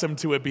accustomed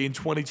to it being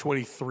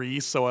 2023,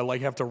 so I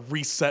have to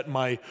reset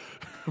my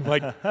my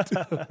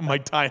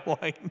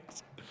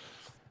timelines.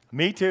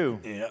 Me too.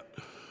 Yeah.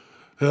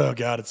 Oh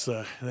God,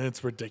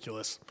 it's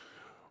ridiculous.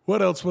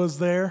 What else was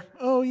there?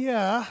 Oh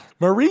yeah,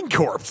 Marine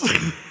Corps.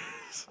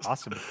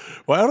 Awesome.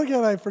 Why don't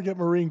I forget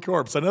Marine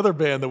Corps? Another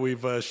band that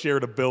we've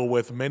shared a bill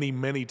with many,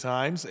 many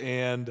times,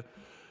 and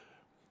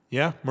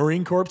yeah,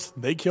 Marine Corps,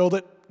 they killed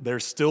it. They're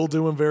still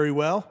doing very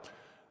well.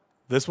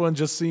 This one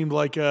just seemed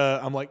like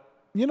I'm like,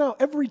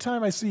 every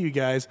time I see you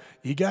guys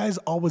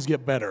always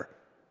get better.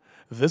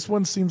 This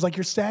one seems like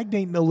you're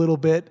stagnating a little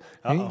bit.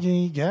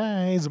 Hey,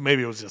 guys.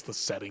 Maybe it was just the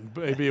setting.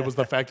 Maybe it was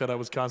the fact that I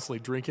was constantly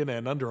drinking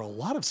and under a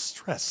lot of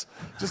stress,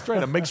 just trying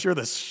to make sure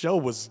this show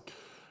was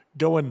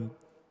going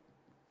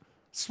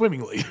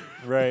swimmingly.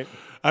 Right.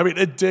 I mean,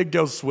 it did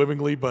go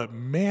swimmingly, but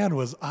man,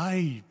 was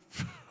I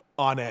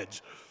on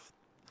edge.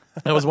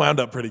 I was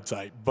wound up pretty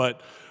tight. But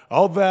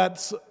all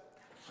that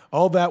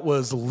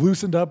was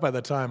loosened up by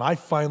the time I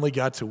finally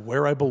got to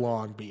where I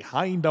belong,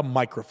 behind a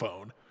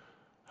microphone.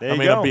 There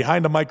you go. I'm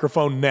behind a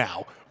microphone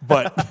now,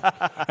 but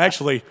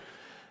actually,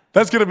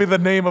 that's going to be the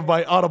name of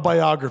my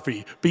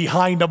autobiography,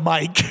 Behind a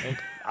Mic.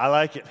 I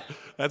like it.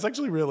 That's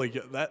actually really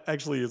good. That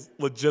actually is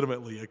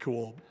legitimately a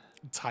cool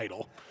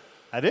title.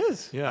 It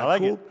is. Yeah, I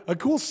like it. A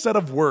cool set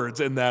of words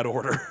in that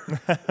order.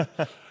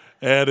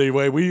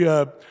 Anyway,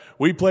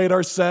 we played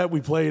our set. We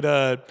played,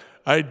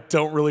 I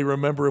don't really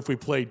remember if we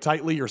played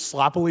tightly or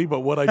sloppily,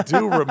 but what I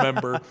do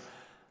remember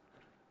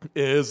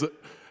is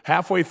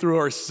halfway through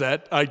our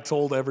set, I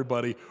told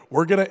everybody,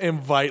 we're going to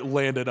invite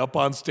Landon up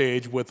on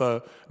stage with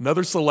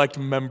another select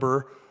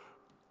member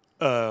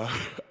of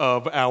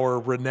our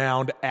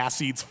renowned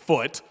Ass Eats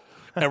Foot,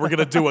 and we're going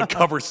to do a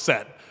cover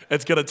set.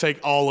 It's going to take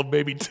all of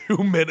maybe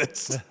 2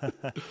 minutes.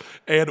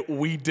 And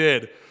we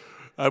did.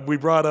 We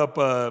brought up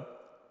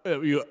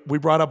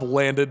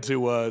Landon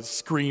to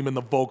scream in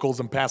the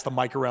vocals and pass the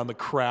mic around the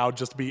crowd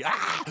just to be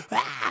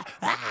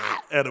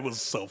and it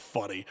was so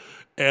funny.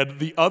 And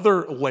the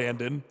other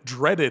Landon,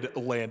 dreaded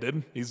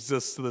Landon, he's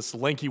just this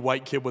lanky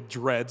white kid with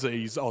dreads.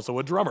 He's also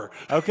a drummer.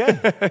 Okay.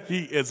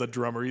 He is a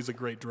drummer. He's a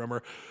great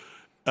drummer.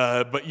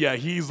 But yeah,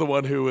 he's the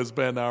one who has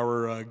been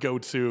our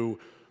go-to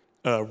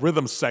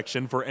rhythm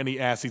section for any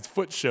Ass Eats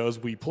Foot shows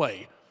we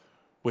play,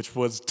 which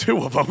was 2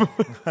 of them.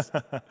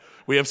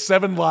 We have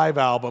 7 live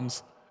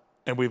albums,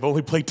 and we've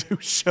only played 2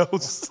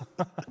 shows.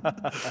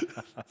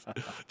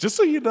 Just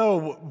so you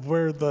know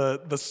where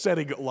the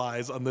setting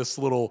lies on this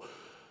little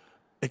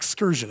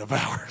excursion of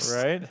ours.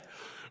 Right.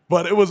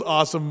 But it was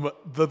awesome.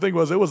 The thing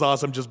was, it was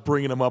awesome just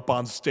bringing him up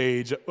on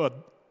stage. I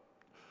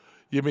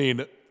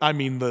mean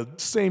the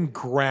same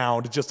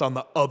ground, just on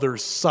the other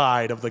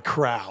side of the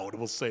crowd,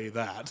 we'll say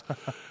that.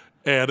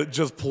 And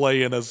just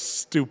playing a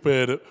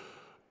stupid,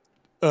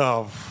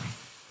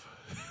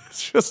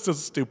 It's just a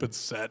stupid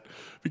set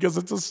because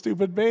it's a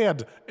stupid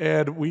band,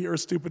 and we are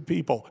stupid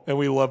people, and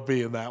we love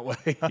being that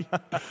way.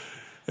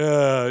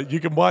 You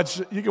can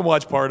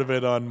watch part of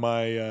it on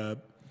my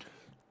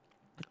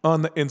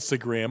on the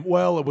Instagram.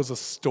 Well, it was a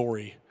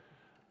story,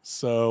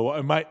 so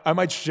I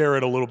might share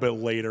it a little bit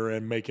later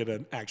and make it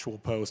an actual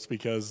post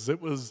because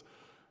it was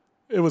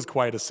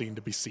quite a scene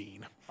to be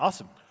seen.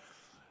 Awesome.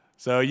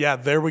 So yeah,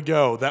 there we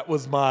go. That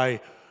was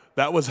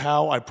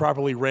how I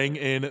properly rang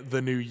in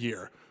the new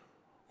year.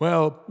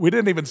 Well, we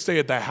didn't even stay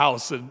at the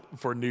house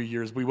for New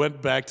Year's. We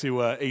went back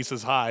to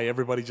Aces High.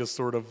 Everybody just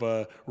sort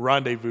of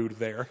rendezvoused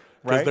there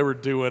because Right. they were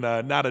doing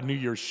not a New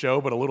Year's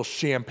show, but a little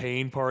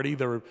champagne party.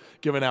 They were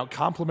giving out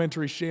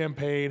complimentary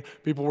champagne.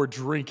 People were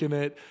drinking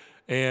it,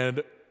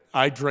 and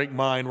I drank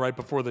mine right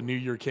before the New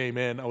Year came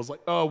in. I was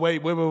like, oh,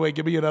 wait,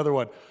 give me another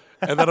one.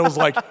 And then I was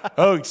like,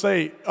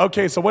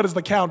 okay, so what is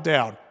the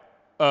countdown?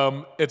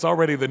 It's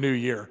already the new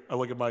year. I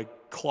look at my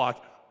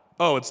clock.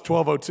 Oh, it's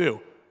 12:02.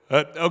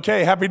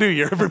 Okay, Happy New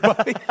Year,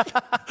 everybody.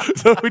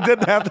 So we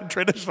didn't have the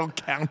traditional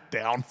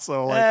countdown.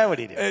 So what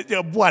do you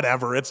do?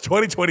 Whatever. It's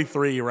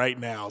 2023 right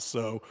now,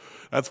 so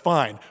that's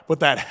fine. Put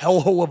that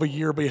hellhole of a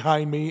year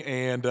behind me,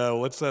 and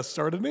let's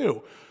start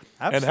anew.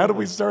 Absolutely. And how did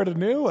we start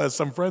anew?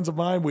 Some friends of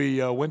mine,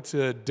 we went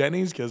to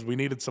Denny's because we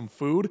needed some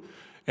food,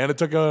 and it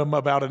took them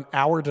about an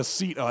hour to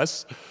seat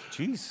us.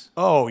 Jeez.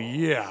 Oh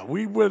yeah,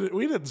 we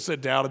didn't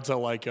sit down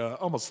until like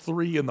almost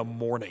 3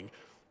 a.m.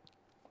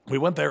 We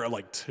went there at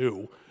like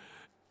 2.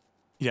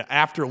 Yeah,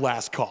 after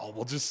last call,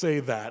 we'll just say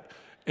that.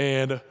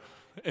 And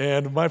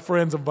my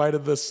friends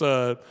invited this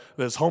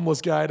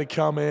homeless guy to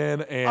come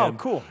in and Oh,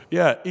 cool.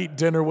 Yeah, eat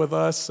dinner with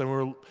us,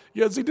 and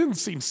he didn't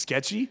seem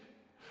sketchy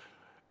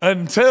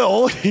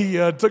until he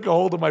took a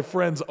hold of my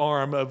friend's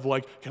arm of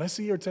like, can I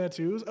see your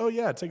tattoos? Oh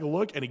yeah, take a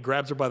look. And he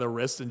grabs her by the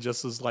wrist and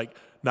just is like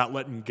not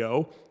letting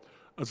go.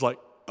 I was like,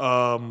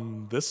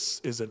 this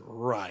isn't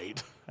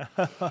right.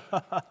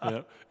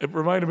 Yeah. It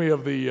reminded me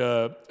of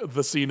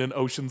the scene in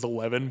Ocean's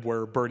 11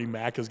 where Bernie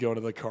Mac is going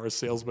to the car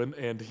salesman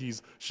and he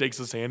shakes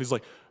his hand. He's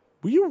like,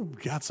 well, you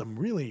got some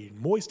really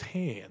moist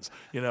hands,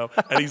 and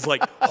he's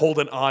like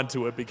holding on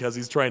to it because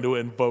he's trying to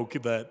invoke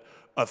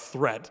a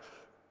threat.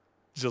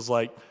 Just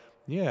like,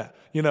 yeah,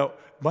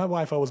 my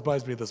wife always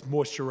buys me this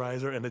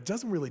moisturizer and it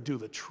doesn't really do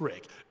the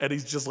trick. And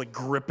he's just like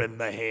gripping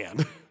the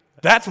hand.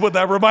 That's what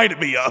that reminded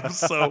me of.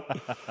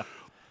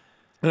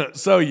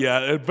 So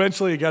yeah,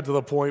 eventually it got to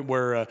the point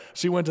where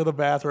she went to the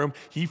bathroom.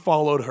 He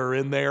followed her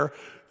in there.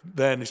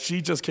 Then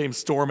she just came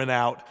storming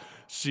out.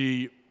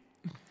 She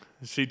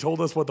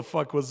told us what the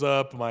fuck was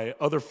up. My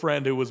other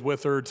friend who was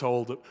with her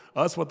told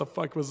us what the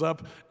fuck was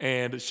up.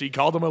 And she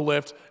called him a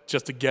lift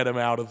just to get him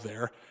out of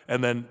there.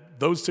 And then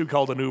those two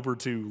called an Uber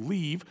to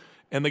leave.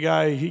 And the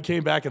guy, he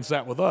came back and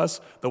sat with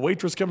us. The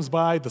waitress comes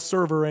by, the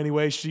server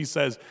anyway. She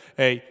says,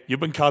 hey, you've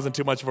been causing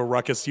too much of a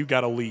ruckus. You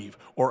got to leave.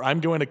 Or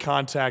I'm going to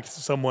contact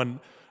someone,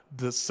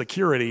 the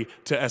security,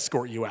 to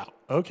escort you out.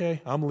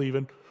 Okay, I'm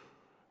leaving.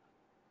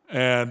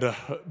 And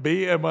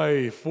me and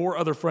my 4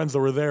 other friends that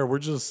were there,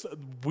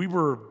 we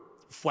were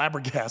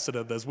flabbergasted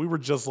at this. We were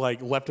just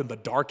like left in the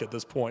dark at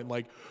this point.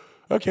 Like,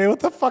 okay, what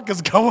the fuck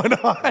is going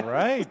on?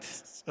 Right.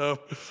 So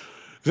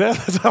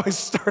that's how I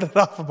started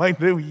off my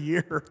new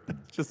year.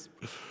 Just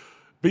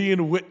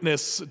being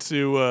witness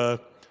to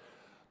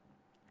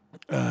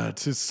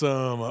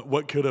some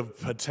what could have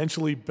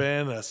potentially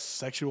been a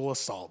sexual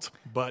assault.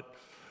 But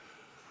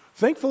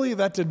thankfully,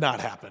 that did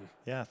not happen.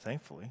 Yeah,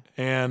 thankfully.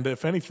 And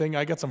if anything,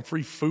 I got some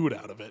free food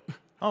out of it.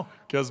 Oh.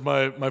 Because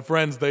my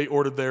friends, they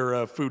ordered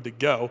their food to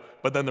go,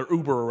 but then their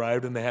Uber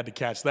arrived and they had to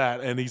catch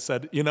that. And he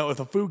said, if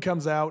the food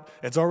comes out,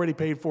 it's already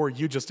paid for,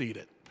 you just eat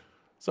it.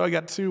 So I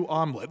got 2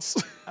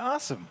 omelets.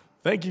 Awesome.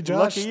 Thank you,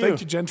 Josh. Lucky you. Thank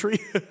you, Gentry.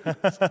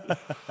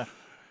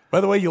 By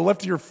the way, you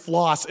left your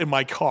floss in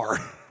my car.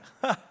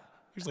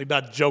 Usually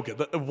not joking.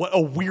 What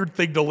a weird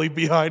thing to leave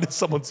behind in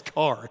someone's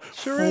car.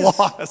 Sure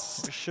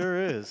Floss. It sure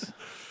is.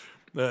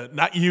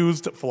 Not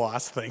used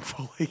floss,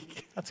 thankfully.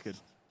 That's good.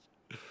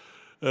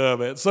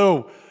 Man.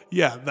 So,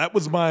 yeah, that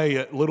was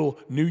my little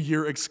New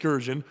Year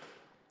excursion.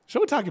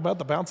 Shall we talk about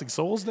the Bouncing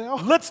Souls now?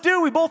 Let's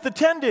do. We both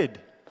attended.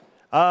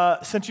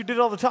 Since you did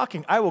all the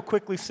talking, I will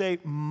quickly say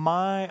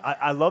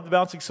I love the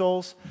Bouncing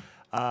Souls.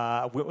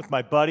 I went with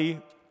my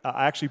buddy.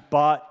 I actually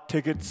bought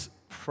tickets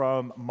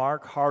from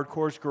Mark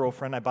Hardcore's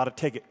girlfriend. I bought a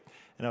ticket,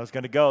 and I was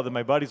going to go. Then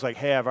my buddy's like,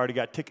 hey, I've already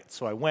got tickets.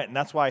 So I went, and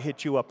that's why I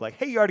hit you up like,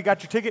 hey, you already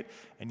got your ticket?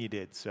 And you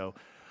did. So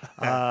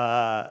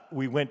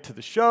we went to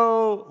the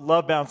show,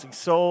 love Bouncing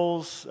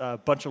Souls. A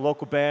bunch of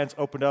local bands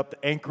opened up,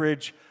 the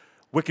Anchorage,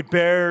 Wicked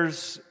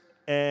Bears,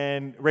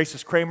 and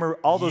Racist Kramer.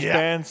 All those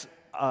bands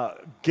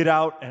get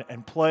out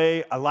and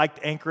play. I liked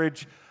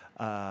Anchorage.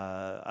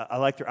 I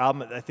liked their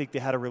album. I think they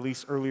had a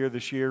release earlier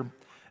this year.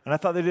 And I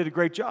thought they did a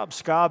great job.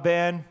 Ska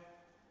band.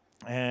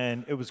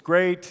 And it was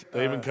great.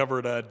 They even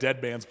covered a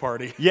Dead Man's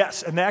Party.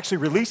 Yes, and they actually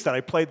released that.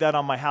 I played that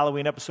on my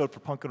Halloween episode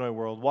for Punkanoi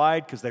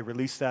Worldwide because they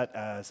released that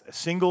as a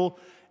single.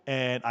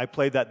 And I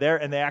played that there.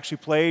 And they actually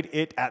played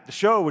it at the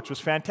show, which was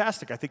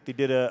fantastic. I think they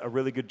did a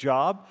really good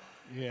job.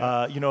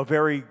 Yeah.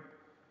 Very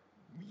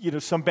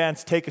some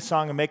bands take a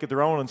song and make it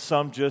their own, and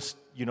some just,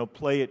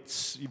 play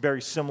it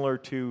very similar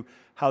to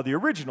how the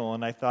original.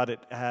 And I thought it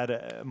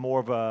had more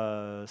of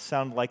a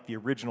sound like the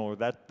original, or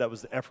that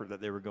was the effort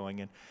that they were going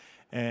in.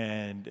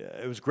 And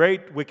it was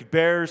great. Wicked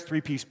Bears,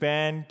 3-piece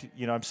band.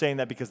 I'm saying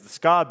that because the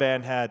ska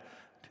band had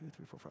 2,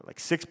 3, 4, 5, like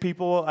 6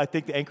 people. I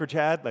think the Anchorage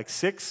had like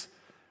 6.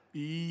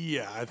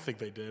 Yeah, I think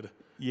they did.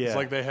 Yeah. It's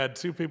like they had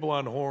 2 people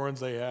on horns.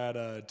 They had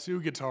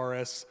 2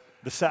 guitarists.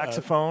 The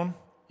saxophone.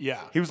 Yeah.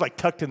 He was like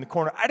tucked in the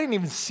corner. I didn't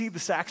even see the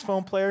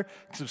saxophone player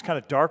because it was kind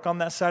of dark on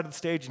that side of the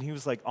stage, and he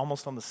was like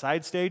almost on the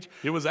side stage.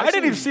 It was I didn't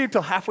actually- even see him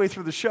until halfway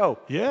through the show.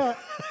 Yeah.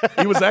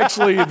 He was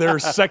actually their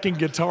second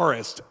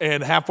guitarist,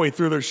 and halfway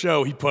through their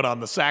show, he put on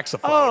the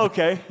saxophone. Oh,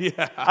 okay.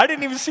 Yeah. I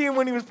didn't even see him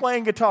when he was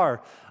playing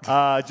guitar.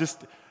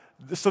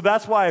 So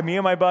that's why me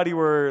and my buddy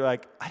were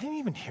like, I didn't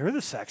even hear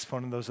the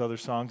saxophone in those other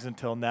songs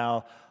until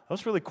now. I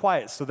was really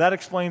quiet. So that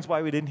explains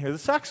why we didn't hear the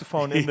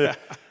saxophone in the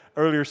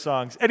earlier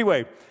songs.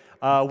 Anyway,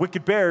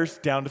 Wicked Bears,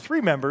 down to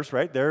 3 members,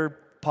 right? They're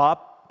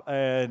pop,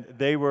 and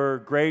they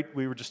were great.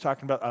 We were just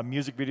talking about a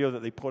music video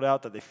that they put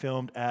out that they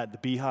filmed at the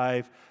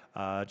Beehive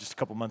just a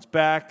couple months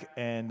back,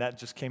 and that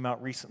just came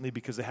out recently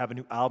because they have a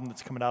new album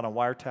that's coming out on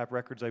Wiretap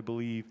Records, I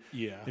believe,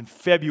 in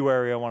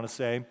February, I want to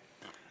say.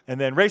 And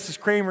then Racist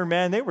Kramer,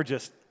 man, they were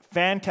just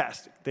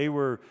fantastic. They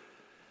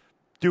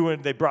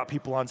brought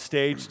people on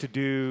stage to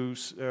do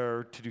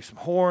some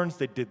horns.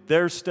 They did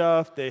their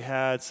stuff. They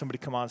had somebody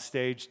come on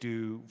stage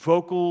do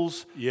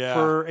vocals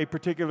for a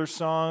particular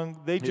song.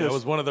 It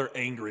was one of their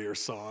angrier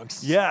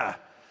songs. Yeah.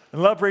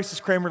 And love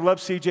Racist Kramer, love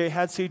CJ.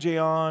 Had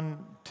CJ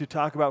on to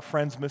talk about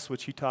Friendsmas,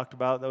 which he talked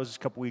about. That was just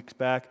a couple weeks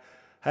back.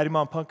 Had him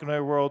on Punk and I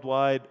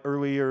Worldwide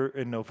earlier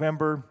in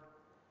November.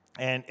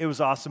 And it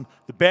was awesome.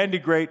 The band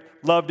did great.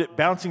 Loved it.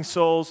 Bouncing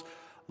Souls.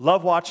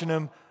 Love watching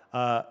them.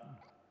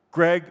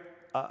 Greg,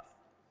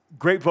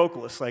 great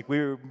vocalist. Like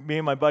me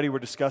and my buddy were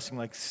discussing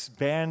like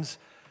bands,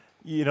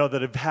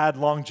 that have had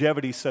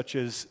longevity such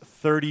as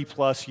 30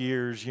 plus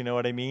years, you know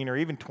what I mean? Or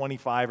even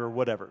 25 or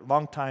whatever.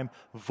 Long time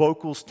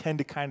vocals tend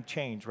to kind of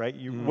change, right?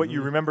 What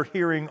you remember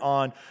hearing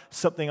on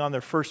something on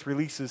their first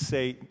releases,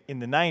 say in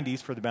the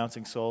 90s for the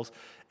Bouncing Souls,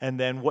 and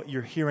then what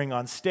you're hearing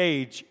on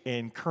stage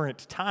in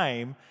current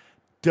time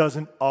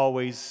doesn't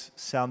always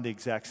sound the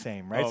exact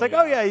same, right? It's like,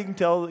 you can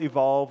tell,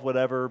 evolve,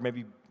 whatever,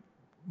 maybe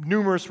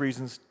numerous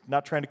reasons,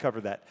 not trying to cover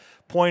that.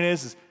 Point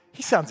is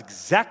he sounds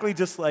exactly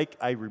just like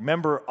I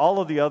remember all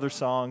of the other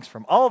songs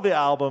from all of the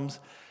albums,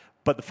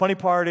 but the funny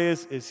part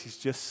is he's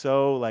just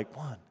so like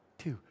 1,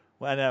 2,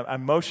 and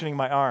I'm motioning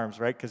my arms,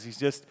 right? Because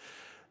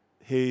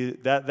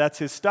that's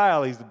his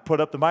style. He's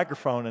put up the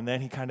microphone, and then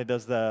he kind of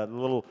does the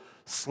little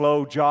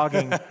slow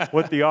jogging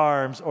with the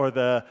arms or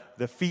the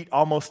feet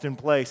almost in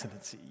place, and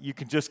you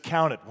can just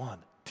count it. 1,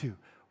 2,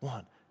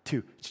 1,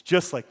 2. It's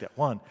just like that.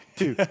 1,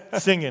 2.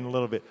 Singing a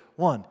little bit.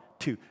 1,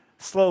 2.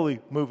 Slowly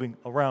moving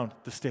around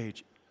the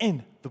stage.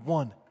 In the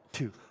 1,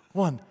 2,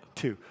 1,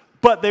 2.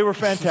 But they were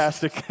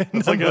fantastic.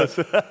 That's like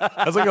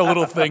a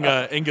little thing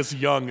Angus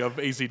Young of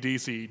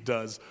AC/DC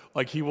does.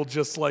 Like he will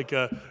just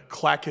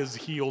clack his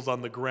heels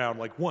on the ground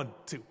like 1,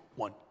 2,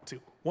 1,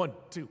 2, 1,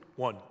 2,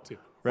 1, 2.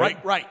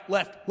 Right,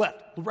 left,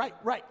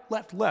 right,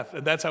 left.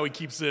 And that's how he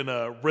keeps in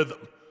rhythm.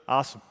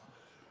 Awesome.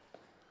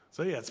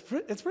 So yeah,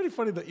 it's pretty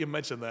funny that you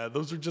mentioned that.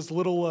 Those are just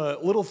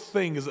little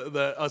things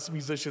that us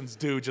musicians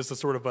do just to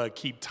sort of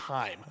keep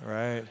time.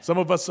 Right. Some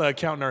of us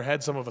count in our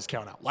head, some of us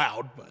count out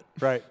loud.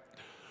 Right.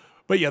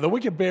 But yeah, the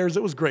Wicked Bears,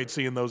 it was great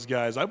seeing those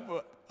guys.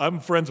 I'm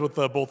friends with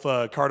both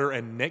Carter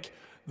and Nick.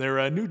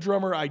 Their new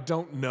drummer I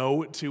don't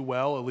know too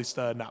well, at least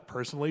not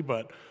personally,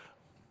 but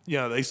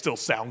they still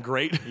sound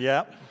great.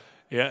 Yeah.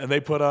 Yeah, and they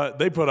put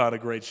on a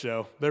great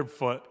show. They're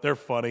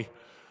funny.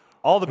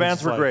 All the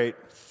bands were great.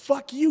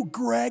 Fuck you,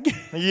 Greg.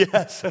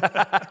 Yes.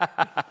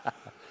 That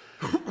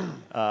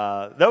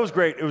was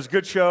great. It was a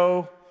good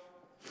show.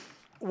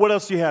 What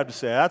else do you have to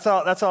say? That's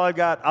all I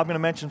got. I'm going to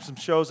mention some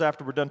shows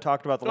after we're done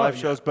talking about the live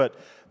shows, but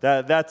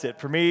that's it.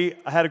 For me,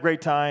 I had a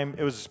great time.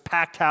 It was a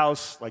packed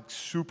house, like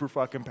super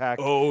fucking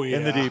packed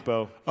in the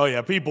depot. Oh,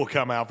 yeah. People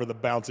come out for the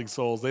Bouncing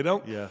Souls. They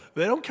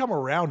don't come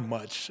around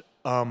much.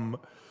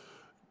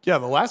 Yeah,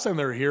 the last time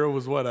they were here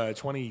was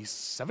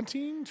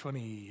 2017?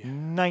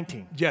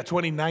 19. Yeah,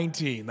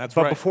 2019. That's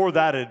right. But before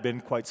that, it had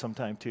been quite some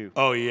time, too.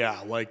 Oh, yeah,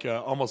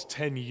 almost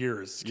 10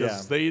 years.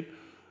 Because the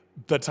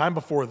time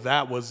before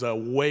that was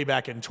way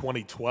back in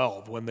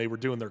 2012 when they were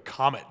doing their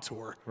Comet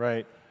tour.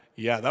 Right.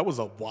 Yeah, that was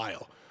a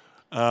while.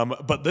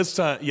 But this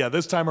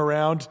time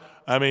around,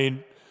 I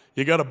mean,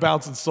 you got a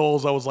Bouncing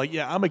Souls. I was like,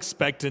 I'm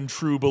expecting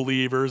True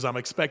Believers. I'm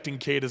expecting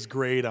Kate is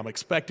Great. I'm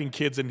expecting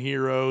Kids and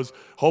Heroes,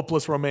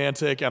 Hopeless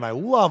Romantic, and I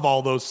love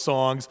all those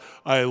songs.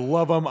 I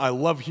love them. I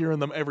love hearing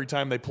them every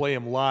time they play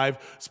them live,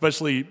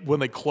 especially when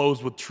they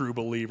close with True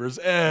Believers.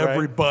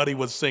 Everybody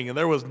was singing.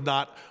 There was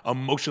not a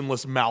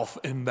motionless mouth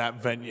in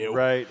that venue.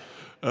 Right.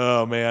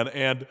 Oh, man.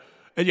 And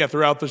yeah,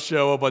 throughout the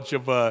show, a bunch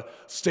of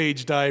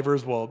stage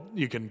divers. Well,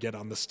 you can get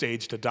on the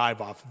stage to dive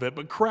off of it,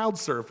 but crowd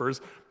surfers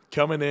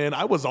coming in.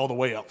 I was all the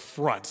way up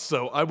front,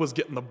 so I was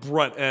getting the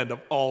brunt end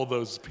of all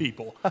those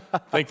people.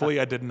 Thankfully,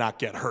 I did not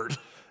get hurt.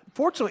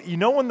 Fortunately, you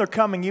know when they're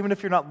coming, even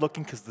if you're not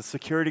looking, because the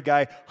security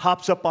guy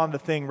hops up on the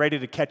thing ready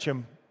to catch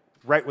him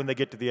right when they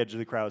get to the edge of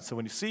the crowd. So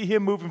when you see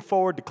him moving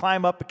forward to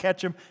climb up and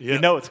catch him, you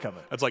know it's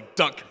coming. That's like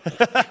duck.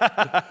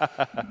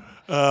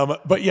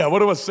 But yeah,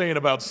 what I was saying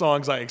about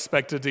songs I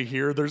expected to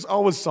hear, there's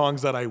always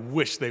songs that I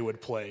wish they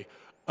would play.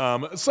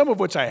 Some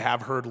of which I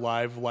have heard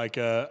live, like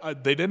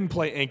they didn't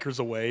play Anchors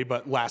Away,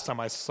 but last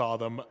time I saw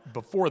them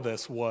before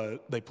this,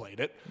 they played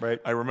it. Right.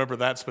 I remember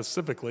that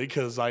specifically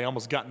because I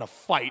almost got in a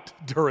fight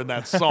during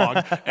that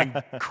song,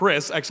 and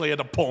Chris actually had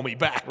to pull me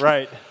back.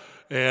 Right.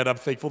 And I'm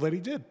thankful that he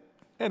did.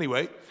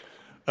 Anyway,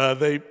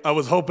 I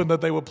was hoping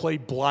that they would play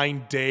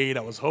Blind Date.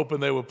 I was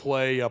hoping they would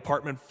play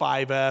Apartment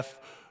 5F. I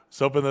was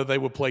hoping that they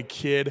would play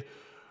Kid.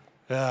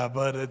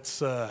 But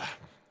it's...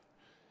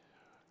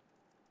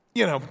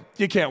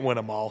 you can't win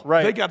them all.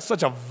 Right. They got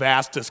such a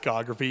vast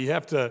discography. You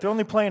have to. They're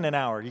only playing an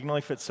hour. You can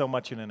only fit so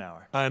much in an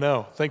hour. I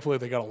know. Thankfully,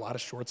 they got a lot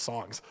of short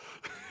songs.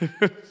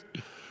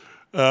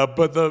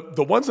 But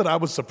the ones that I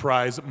was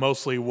surprised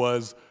mostly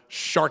was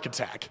Shark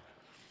Attack.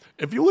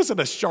 If you listen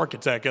to Shark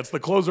Attack, it's the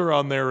closer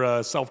on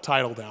their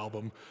self-titled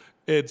album.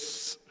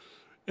 It's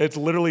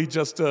literally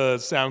just a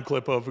sound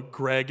clip of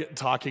Greg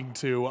talking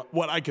to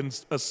what I can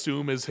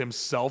assume is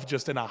himself,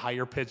 just in a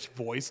higher pitched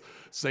voice,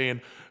 saying,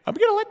 "I'm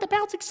going to let the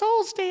Bouncing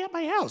Souls stay at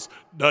my house."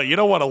 No, you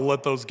don't want to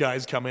let those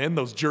guys come in,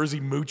 those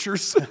Jersey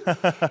moochers.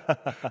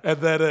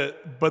 And then,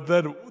 but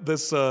then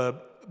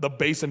the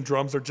bass and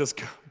drums are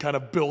just kind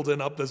of building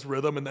up this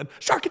rhythm, and then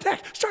Shark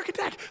Attack, Shark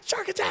Attack,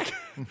 Shark Attack.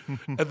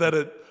 and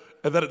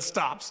then it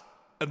stops.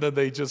 And then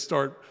they just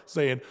start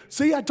saying,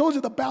 "See, I told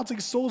you the Bouncing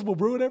Souls will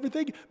ruin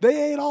everything.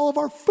 They ate all of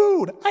our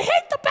food. I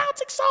hate the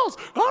Bouncing Souls.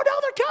 Oh, no,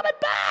 they're coming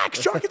back.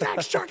 Shark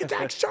Attack, Shark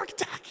Attack, Shark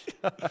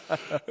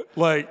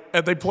Attack."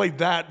 And they played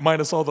that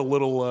minus all the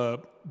little,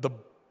 the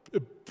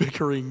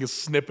bickering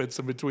snippets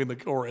in between the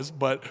chorus.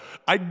 But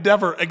I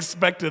never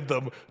expected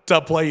them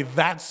to play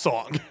that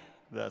song.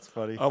 That's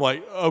funny. I'm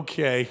like,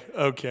 okay,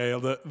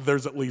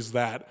 there's at least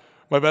that.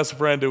 My best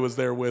friend who was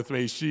there with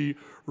me, she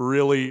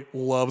really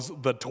loves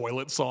the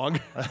toilet song.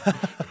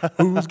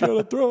 Who's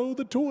gonna throw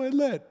the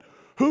toilet?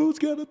 Who's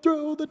gonna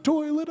throw the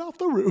toilet off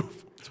the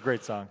roof? It's a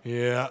great song.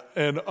 Yeah,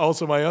 and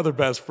also my other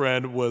best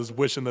friend was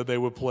wishing that they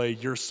would play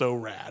You're So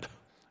Rad.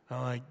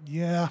 I'm like,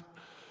 yeah,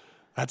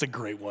 that's a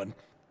great one.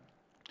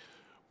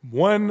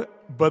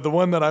 But the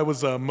one that I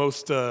was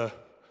most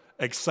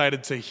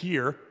excited to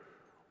hear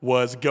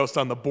was Ghost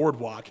on the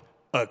Boardwalk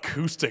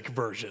acoustic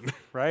version.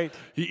 Right.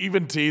 He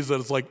even teased that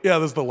it's like, yeah,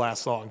 this is the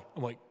last song.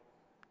 I'm like,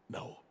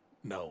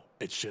 no,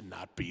 it should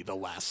not be the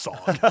last song.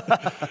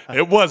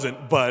 It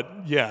wasn't, but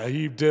yeah,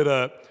 he did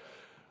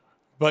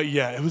but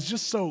yeah, it was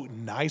just so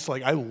nice.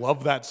 Like, I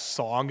love that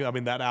song. I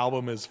mean, that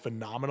album is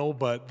phenomenal,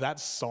 but that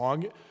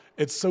song,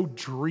 it's so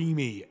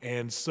dreamy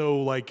and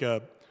so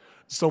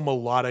so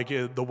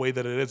melodic the way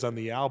that it is on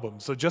the album.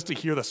 So just to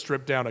hear the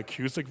stripped down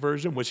acoustic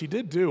version, which he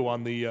did do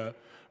on the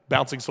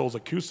Bouncing Souls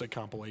acoustic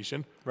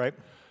compilation. Right.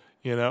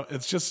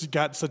 It's just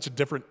got such a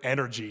different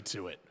energy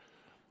to it.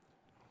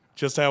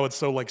 Just how it's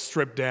so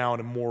stripped down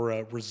and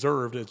more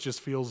reserved, it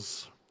just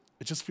feels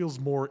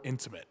more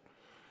intimate.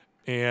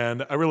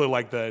 And I really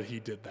like that he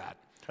did that.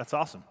 That's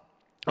awesome.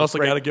 I also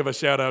got to give a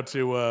shout out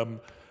to,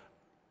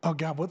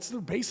 what's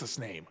their bassist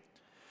name?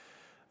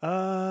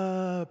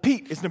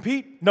 Pete. Isn't it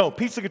Pete? No,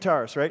 Pete's the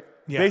guitarist, right?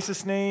 Yeah.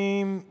 Bassist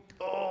name.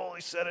 Oh,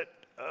 he said it.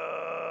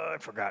 I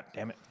forgot.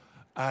 Damn it.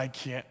 I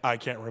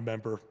can't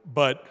remember.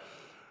 But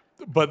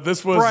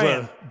this was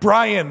Brian.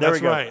 Brian, There we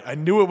that's go. right. I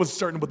knew it was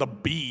starting with a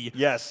B.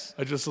 Yes.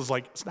 I just was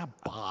like, it's not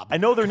Bob. I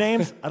know their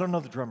names. I don't know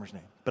the drummer's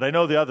name, but I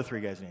know the other three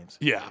guys' names.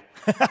 Yeah.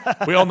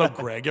 We all know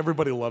Greg.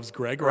 Everybody loves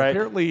Greg. Or Right.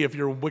 apparently, if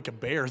you're Wicked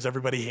Bears,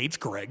 everybody hates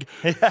Greg.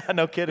 Yeah,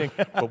 no kidding.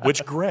 But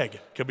which Greg?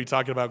 Could be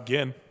talking about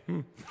Ginn.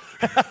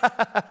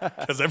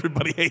 Because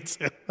everybody hates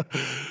him.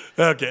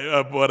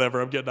 Okay, whatever.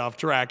 I'm getting off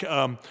track.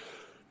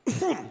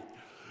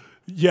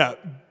 Yeah.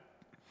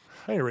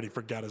 I already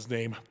forgot his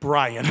name.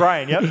 Brian.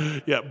 Brian,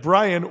 yep. Yeah,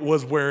 Brian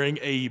was wearing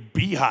a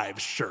Beehive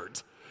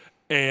shirt.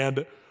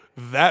 And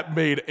that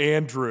made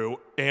Andrew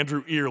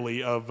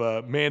Earley of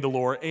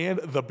Mandalore and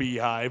the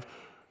Beehive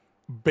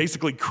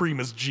basically cream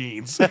his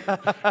jeans.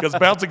 Because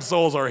Bouncing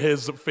Souls are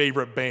his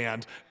favorite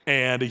band.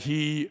 And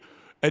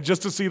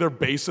just to see their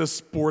bassist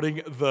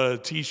sporting the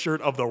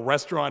T-shirt of the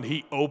restaurant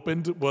he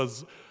opened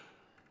was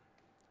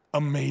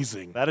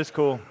amazing. That is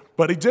cool.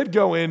 But he did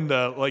go in,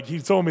 he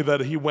told me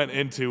that he went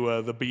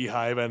into the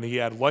Beehive and he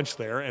had lunch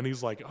there, and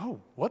he's like,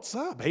 "Oh, what's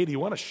up? Hey, do you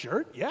want a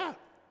shirt? Yeah,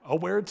 I'll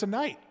wear it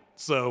tonight."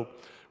 So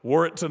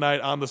wore it tonight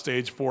on the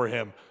stage for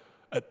him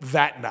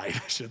that night,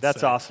 I should say.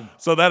 That's awesome.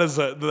 So that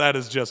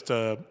is just,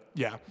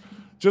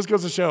 just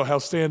goes to show how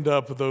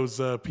stand-up those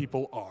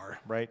people are.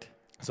 Right.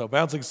 So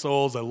Bouncing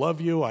Souls, I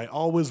love you. I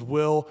always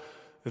will.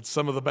 It's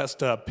some of the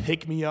best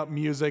pick-me-up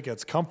music.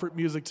 It's comfort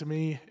music to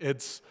me.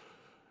 It's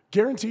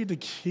guaranteed to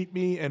keep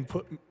me and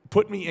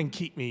put me and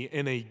keep me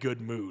in a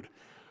good mood.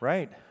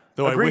 Right.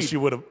 Though Agreed.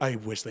 I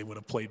wish they would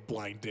have played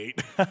Blind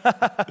Date.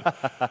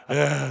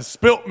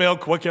 Spilt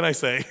milk, what can I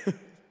say?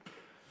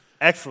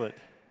 Excellent.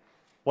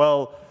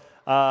 Well,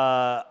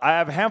 I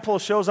have a handful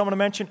of shows I'm going to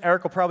mention.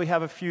 Eric will probably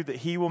have a few that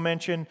he will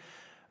mention.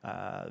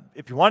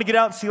 If you want to get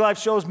out and see live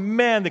shows,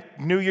 man, the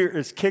new year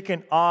is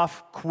kicking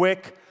off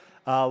quick.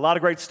 A lot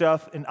of great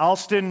stuff. In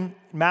Allston,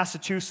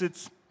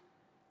 Massachusetts,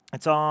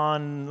 it's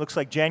on, looks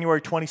like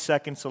January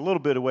 22nd, so a little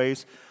bit of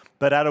ways.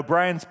 But at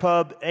O'Brien's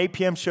Pub, 8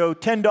 p.m. show,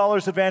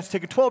 $10 advance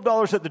ticket,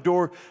 $12 at the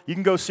door. You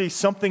can go see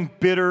Something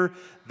Bitter.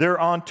 They're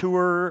on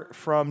tour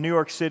from New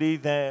York City.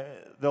 They'll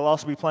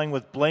also be playing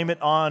with Blame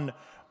It on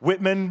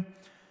Whitman,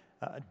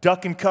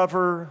 Duck and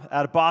Cover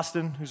out of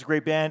Boston, who's a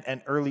great band,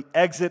 and Early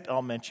Exit.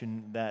 I'll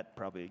mention that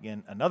probably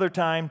again another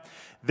time.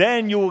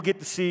 Then you will get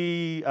to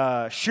see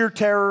Sheer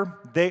Terror.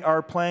 They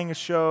are playing a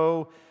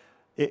show.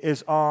 It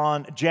is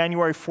on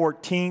January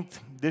 14th.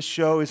 This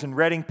show is in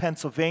Reading,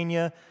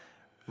 Pennsylvania.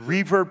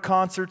 Reverb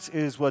Concerts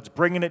is what's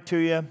bringing it to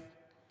you.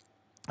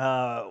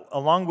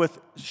 Along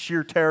with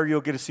Sheer Terror, you'll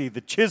get to see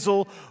The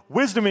Chisel,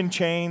 Wisdom in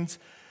Chains,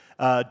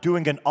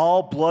 doing an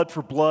all Blood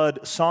for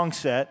Blood song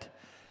set.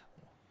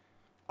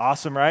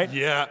 Awesome, right?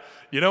 Yeah.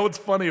 You know what's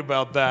funny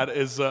about that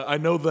is I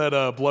know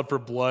that Blood for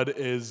Blood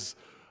is,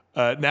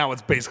 now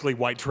it's basically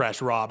White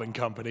Trash Rob and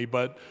company,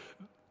 but,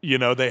 you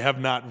know, they have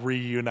not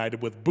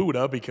reunited with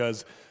Buddha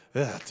because,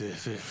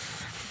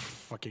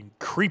 fucking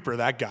creeper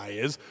that guy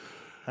is.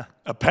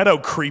 A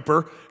pedo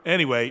creeper.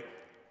 Anyway,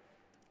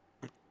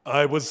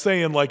 I was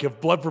saying, like,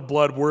 if Blood for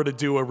Blood were to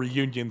do a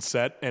reunion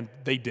set, and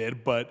they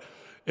did, but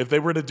if they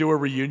were to do a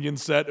reunion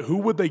set, who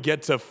would they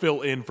get to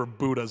fill in for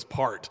Buddha's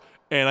part?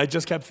 And I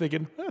just kept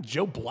thinking,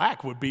 Joe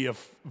Black would be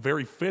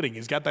very fitting.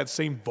 He's got that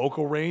same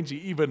vocal range.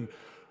 He's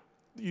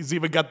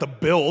even got the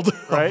build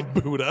of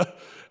Buddha.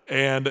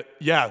 And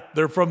yeah,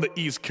 they're from the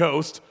East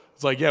Coast.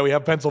 It's like, yeah, we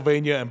have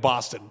Pennsylvania and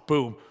Boston.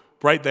 Boom,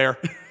 right there.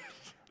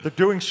 They're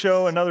doing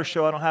another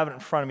show. I don't have it in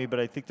front of me, but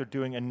I think they're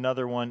doing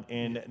another one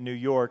in New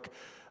York,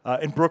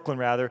 in Brooklyn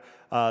rather.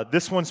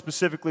 This one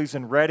specifically is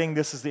in Reading.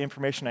 This is the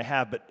information I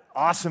have, but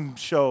awesome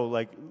show.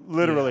 Like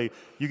literally,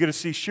 you get to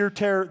see Sheer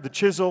Terror, The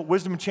Chisel,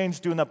 Wisdom in Chains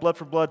doing that Blood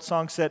for Blood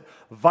song set,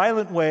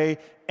 Violent Way,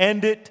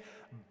 End It,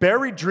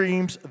 Buried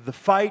Dreams, The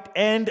Fight,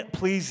 and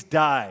Please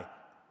Die.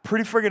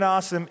 Pretty friggin'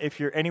 awesome.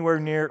 If you're anywhere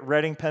near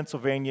Reading,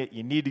 Pennsylvania,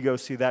 you need to go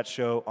see that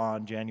show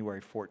on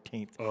January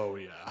 14th. Oh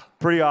yeah,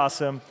 pretty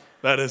awesome.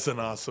 That is an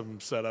awesome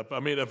setup.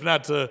 I mean, if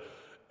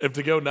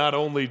to go not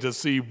only to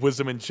see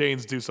Wisdom in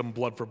Chains do some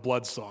Blood for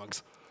Blood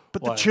songs,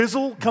 but The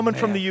Chisel coming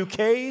from the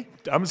UK.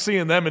 I'm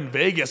seeing them in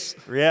Vegas.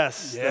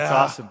 Yes, yeah. That's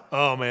awesome.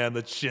 Oh man,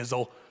 The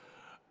Chisel.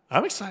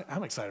 I'm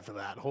excited for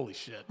that. Holy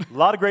shit. A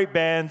lot of great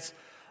bands.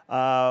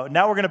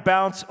 Now we're going to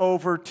bounce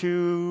over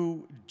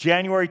to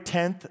January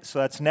 10th. So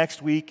that's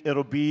next week.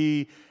 It'll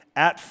be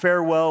at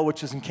Farewell,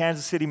 which is in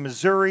Kansas City,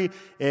 Missouri.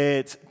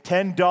 It's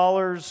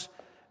 $10.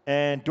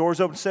 And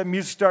doors open at 7.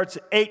 Music starts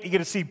at 8. You get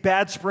to see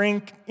Bad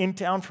Spring in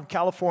town from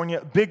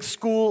California. Big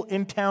School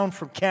in town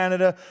from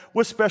Canada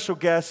with special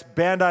guests.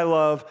 Band I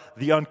love,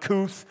 The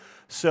Uncouth.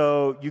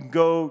 So you can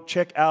go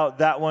check out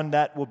that one.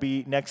 That will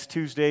be next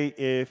Tuesday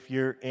if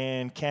you're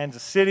in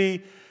Kansas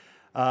City.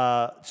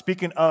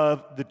 Speaking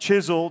of The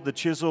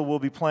Chisel will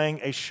be playing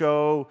a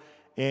show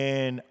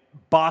in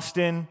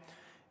Boston.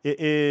 It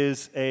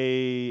is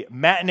a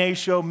matinee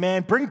show.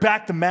 Man, bring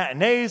back the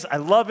matinees. I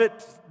love it.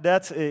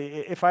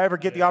 If I ever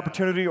get the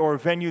opportunity or a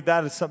venue,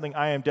 that is something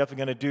I am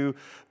definitely going to do.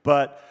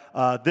 But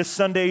a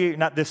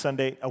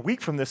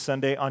week from this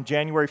Sunday, on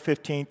January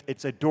 15th,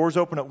 it's a doors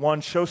open at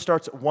 1. Show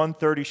starts at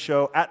 1:30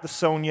 show at the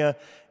Sonia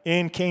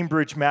in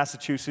Cambridge,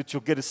 Massachusetts.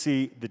 You'll get to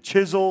see The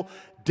Chisel,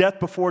 Death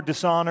Before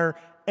Dishonor,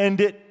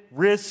 End It,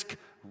 Risk,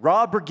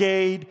 Raw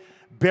Brigade,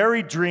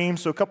 Buried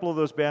Dreams. So a couple of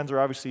those bands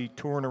are obviously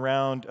touring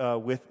around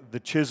with The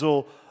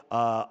Chisel.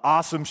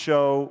 Awesome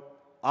show,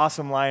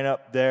 awesome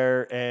lineup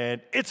there,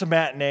 and it's a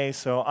matinee,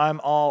 so I'm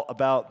all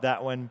about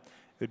that one.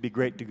 It would be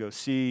great to go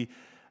see.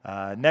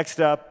 Next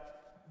up,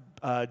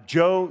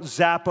 Joe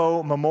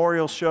Zippo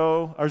Memorial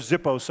Show.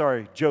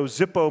 Joe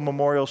Zippo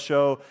Memorial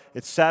Show.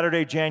 It's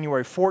Saturday,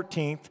 January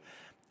 14th,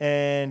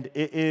 and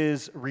it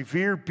is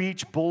Revere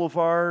Beach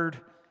Boulevard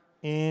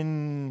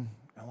in,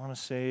 I want to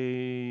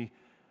say,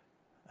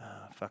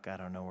 I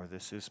don't know where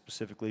this is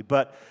specifically,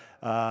 but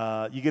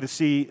you get to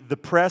see The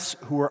Press,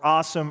 who are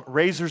awesome,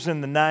 Razors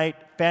in the Night,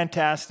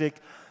 fantastic,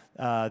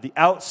 The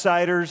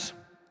Outsiders,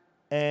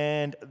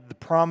 and The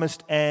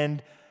Promised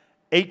End,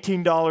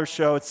 $18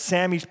 show. It's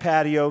Sammy's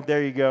Patio.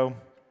 There you go.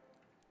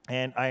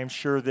 And I am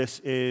sure this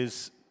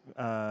is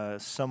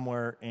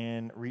somewhere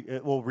in,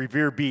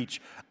 Revere Beach.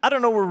 I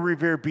don't know where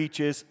Revere Beach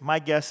is. My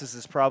guess is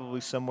it's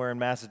probably somewhere in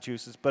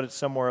Massachusetts, but it's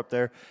somewhere up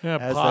there. Yeah,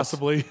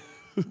 possibly.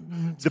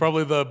 It's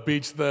probably the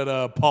beach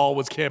that Paul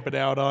was camping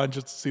out on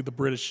just to see the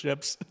British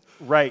ships.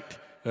 Right.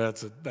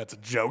 That's a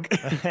joke.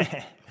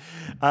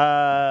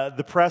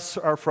 The Press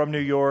are from New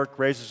York,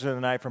 Razors in the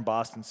Night from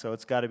Boston, so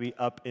it's got to be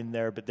up in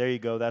there. But there you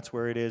go. That's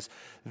where it is.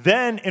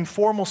 Then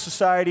Informal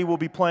Society will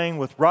be playing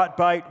with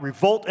Rotbite,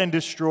 Revolt and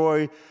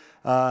Destroy.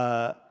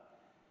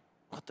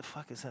 what the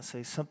fuck does that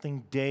say?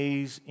 Something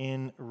Days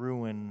in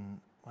Ruin.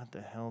 What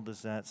the hell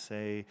does that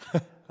say?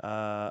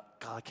 God,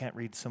 I can't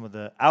read some of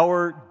the...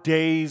 Our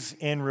Days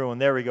in Ruin.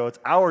 There we go. It's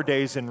Our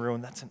Days in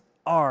Ruin. That's an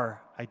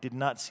R. I did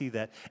not see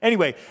that.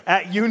 Anyway,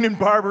 at Union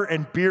Barber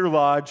and Beer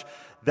Lodge,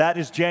 that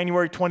is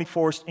January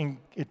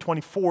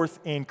 24th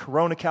in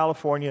Corona,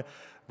 California.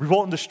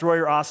 Revolt and Destroy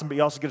are awesome, but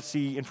you also get to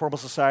see Informal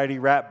Society,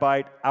 Rat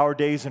Bite, Our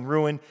Days in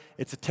Ruin.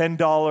 It's a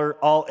 $10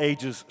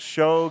 all-ages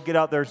show. Get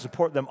out there and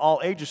support them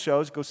all-ages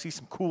shows. Go see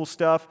some cool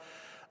stuff.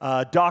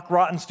 Doc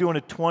Rotten's doing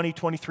a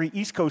 2023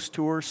 East Coast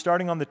tour.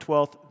 Starting on the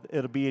 12th,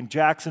 it'll be in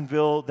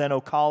Jacksonville, then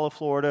Ocala,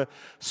 Florida,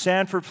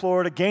 Sanford,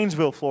 Florida,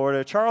 Gainesville,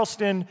 Florida,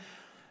 Charleston,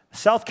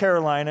 South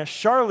Carolina,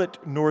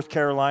 Charlotte, North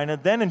Carolina,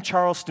 then in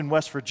Charleston,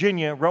 West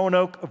Virginia,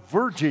 Roanoke,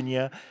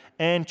 Virginia,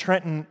 and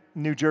Trenton,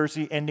 New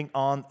Jersey, ending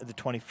on the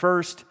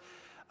 21st.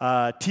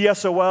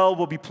 TSOL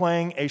will be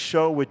playing a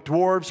show with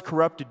Dwarves,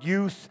 Corrupted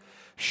Youth,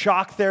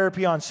 Shock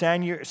Therapy on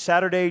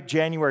Saturday,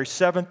 January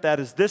 7th. That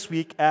is this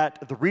week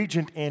at the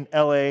Regent in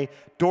LA.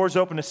 Doors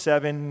open at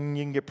 7.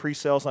 You can get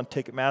pre-sales on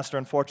Ticketmaster.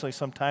 Unfortunately,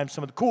 sometimes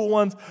some of the cool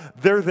ones,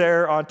 they're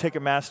there on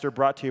Ticketmaster,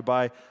 brought to you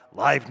by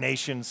Live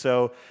Nation.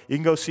 So you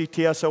can go see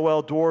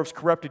TSOL, Dwarves,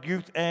 Corrupted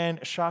Youth,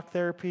 and Shock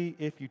Therapy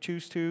if you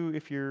choose to,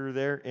 if you're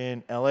there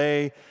in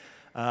LA.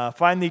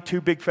 Find the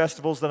two big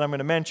festivals that I'm going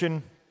to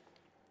mention.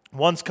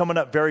 One's coming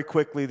up very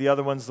quickly. The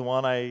other one's the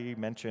one I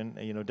mentioned,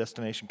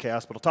 Destination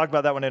Chaos. But I'll talk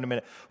about that one in a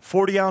minute.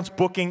 40 Ounce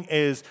Booking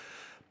is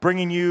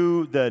bringing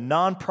you the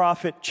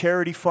nonprofit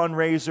charity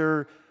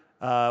fundraiser,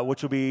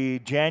 which will be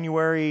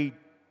January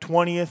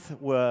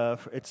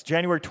 20th. It's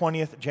January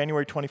 20th,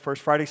 January 21st,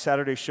 Friday,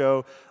 Saturday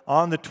show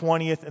on the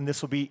 20th, and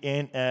this will be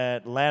in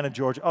Atlanta,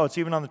 Georgia. Oh, it's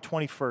even on the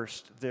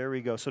 21st. There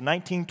we go. So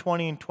 19,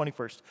 20, and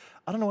 21st.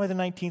 I don't know why the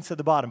 19th's at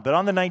the bottom, but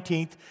on the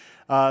 19th,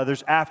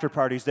 there's after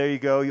parties. There you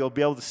go. You'll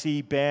be able to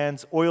see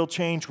bands Oil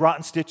Change,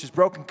 Rotten Stitches,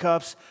 Broken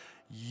Cuffs,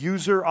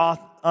 User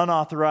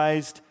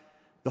Unauthorized,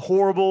 The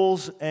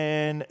Horribles,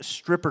 and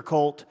Stripper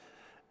Cult.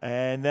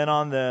 And then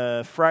on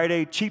the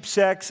Friday, Cheap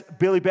Sex,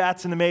 Billy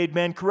Bats and the Made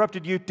Men,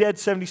 Corrupted Youth, Dead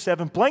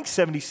 77, Blank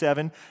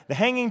 77, The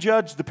Hanging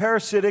Judge, The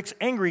Parasitics,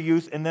 Angry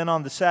Youth. And then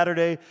on the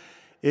Saturday,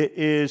 it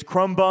is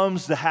Crumb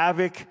Bums, The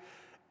Havoc,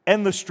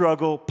 Endless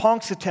Struggle,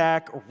 Punks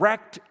Attack,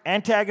 Wrecked,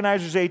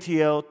 Antagonizers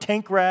ATL,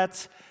 Tank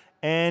Rats,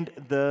 and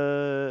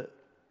the...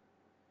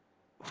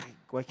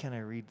 Why can't I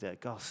read that?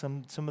 God,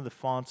 some of the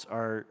fonts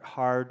are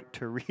hard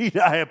to read.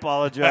 I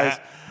apologize.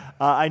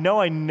 I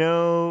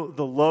know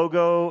the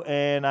logo,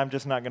 and I'm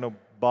just not going to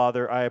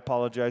bother. I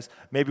apologize.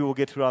 Maybe we'll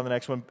get to it on the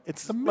next one.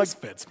 It's the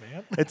Misfits,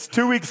 man. It's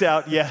 2 weeks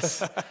out,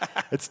 yes.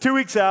 It's 2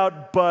 weeks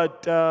out,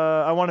 but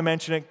I want to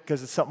mention it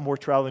because it's something worth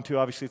traveling to.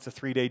 Obviously, it's a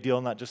 3-day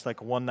deal, not just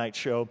like a one-night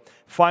show.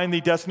 Find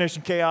the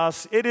Destination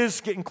Chaos. It is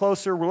getting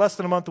closer. We're less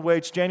than a month away.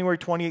 It's January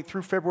 28th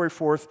through February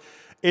 4th.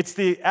 It's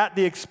at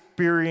the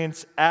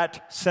Experience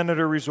at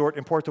Senator Resort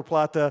in Puerto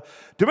Plata,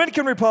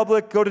 Dominican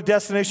Republic. Go to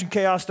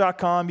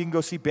DestinationChaos.com. You can go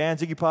see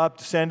bands, Iggy Pop,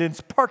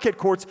 Descendants, Parquet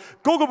Courts,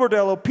 Gogo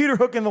Bordello, Peter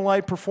Hook and the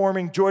Light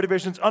performing, Joy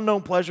Division's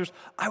Unknown Pleasures.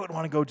 I would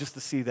want to go just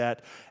to see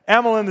that.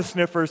 Amel and the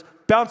Sniffers,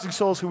 Bouncing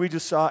Souls, who we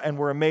just saw and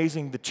were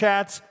amazing. The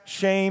Chats,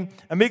 Shame,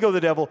 Amigo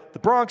the Devil, The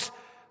Bronx,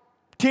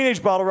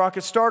 Teenage Bottle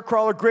Rocket,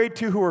 Starcrawler, Grade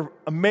 2, who are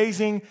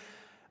amazing.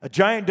 A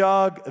Giant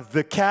Dog,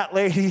 The Cat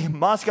Lady,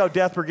 Moscow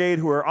Death Brigade,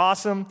 who are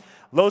awesome.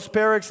 Los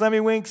Perix, Lemmy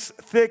Winks,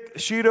 Thick,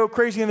 Shido,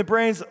 Crazy in the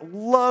Brains.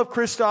 Love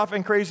Christoph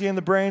and Crazy in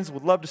the Brains.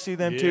 Would love to see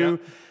them too.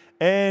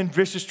 And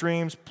Vicious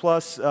Dreams,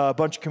 plus a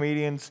bunch of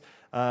comedians.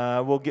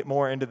 We'll get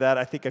more into that.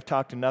 I think I've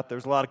talked enough.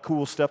 There's a lot of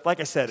cool stuff. Like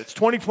I said, it's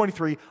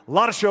 2023. A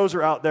lot of shows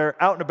are out there,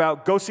 out and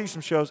about. Go see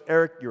some shows.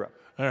 Eric, you're up.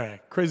 All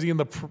right. Crazy in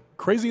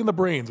the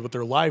Brains with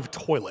their live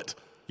toilet.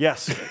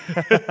 Yes.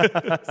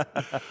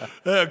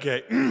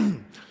 Okay.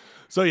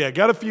 So, yeah,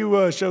 got a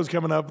few shows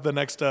coming up the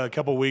next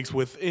couple weeks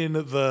within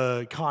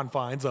the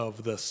confines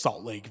of the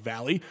Salt Lake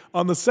Valley.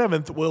 On the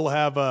 7th, we'll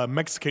have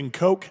Mexican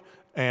Coke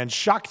and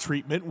Shock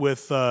Treatment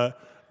with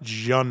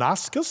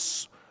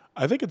Jonascus.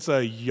 I think it's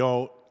a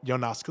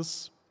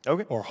Jonascus.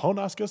 Okay. Or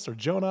Honascus or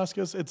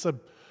Jonascus.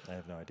 I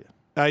have no idea.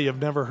 You've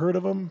never heard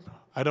of them?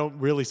 I don't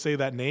really say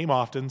that name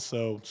often,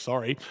 so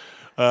sorry.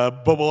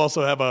 But we'll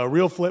also have a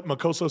Real Flip,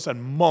 Makosos,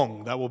 and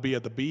Hmong. That will be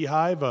at the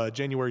Beehive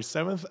January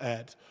 7th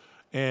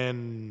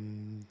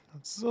and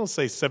I'll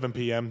say 7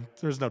 p.m.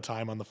 There's no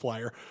time on the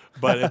flyer,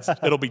 but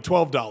it'll be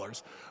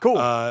 $12. Cool.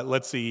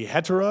 Let's see.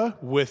 Hetera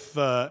with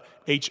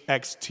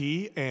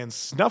HXT and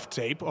Snuff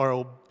Tape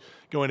are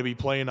going to be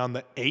playing on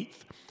the 8th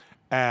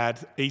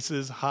at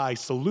Aces High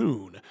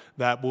Saloon.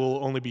 That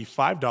will only be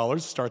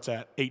 $5. Starts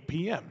at 8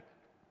 p.m.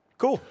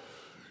 Cool.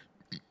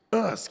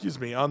 Excuse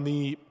me. On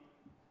the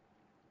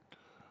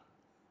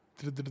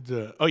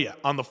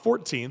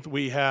 14th,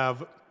 we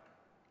have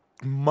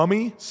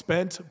Mummy,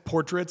 Spent,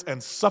 Portraits,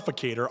 and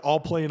Suffocator all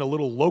playing a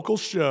little local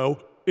show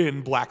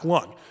in Black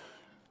Lung.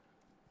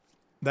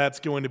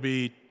 That's going to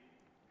be,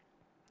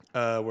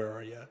 where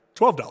are you?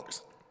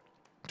 $12.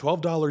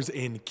 $12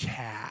 in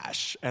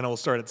cash, and it will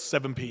start at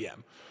 7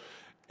 p.m.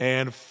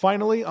 And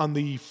finally, on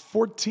the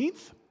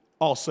 14th,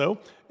 also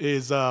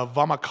is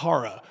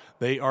Vamakara.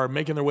 They are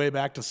making their way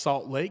back to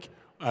Salt Lake.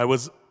 I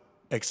was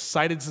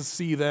excited to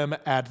see them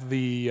at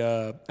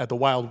the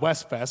Wild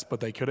West Fest, but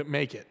they couldn't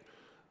make it.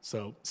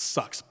 So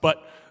sucks.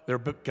 But they're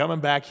coming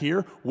back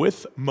here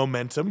with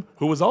Momentum,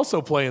 who was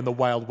also playing the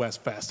Wild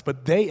West Fest,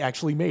 but they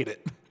actually made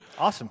it.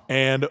 Awesome.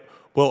 And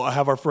we'll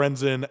have our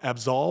friends in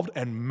Absolved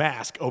and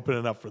Mask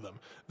opening up for them.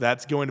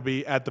 That's going to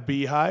be at the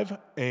Beehive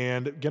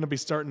and going to be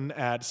starting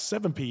at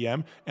 7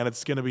 p.m. and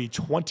it's going to be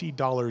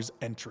 $20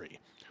 entry.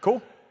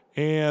 Cool.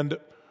 And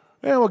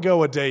we'll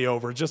go a day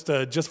over just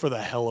for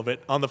the hell of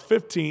it. On the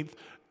 15th,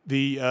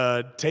 the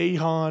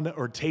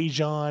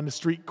Tejon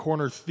Street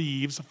Corner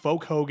Thieves,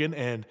 Folk Hogan,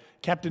 and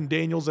Captain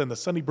Daniels and the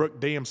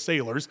Sunnybrook Dam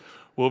Sailors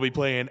will be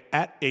playing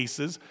at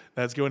Aces.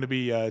 That's going to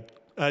be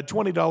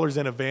 $20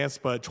 in advance,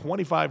 but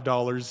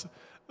 $25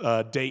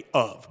 day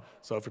of.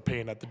 So if you're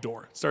paying at the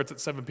door. Starts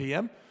at 7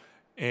 p.m.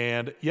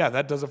 And yeah,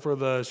 that does it for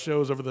the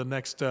shows over the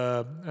next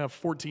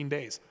 14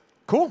 days.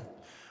 Cool.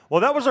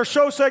 Well, that was our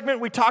show segment.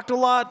 We talked a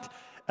lot.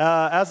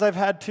 As I've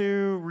had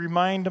to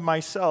remind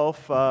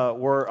myself,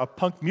 we're a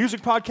punk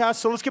music podcast,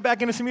 so let's get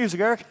back into some music,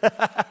 Eric.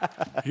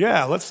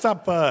 Yeah, let's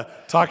stop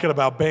talking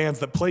about bands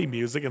that play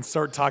music and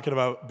start talking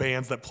about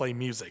bands that play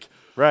music.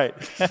 Right.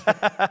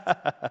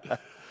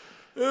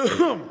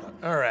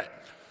 All right.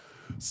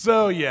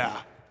 So, yeah,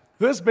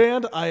 this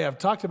band I have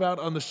talked about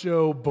on the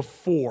show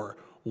before.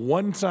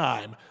 One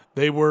time,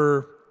 it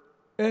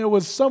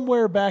was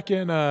somewhere back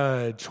in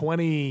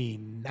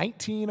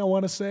 2019, I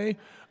want to say.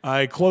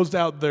 I closed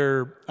out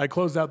the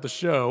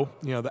show,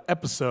 the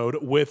episode,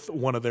 with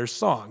one of their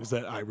songs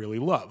that I really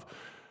love.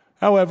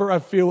 However, I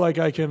feel like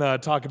I can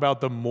talk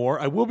about them more.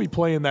 I will be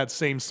playing that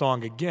same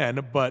song again,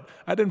 but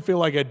I didn't feel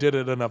like I did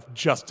it enough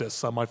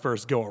justice on my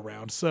first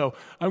go-around. So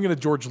I'm going to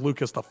George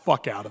Lucas the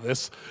fuck out of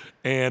this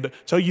and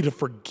tell you to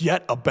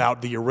forget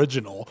about the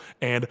original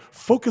and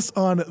focus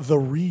on the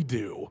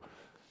redo.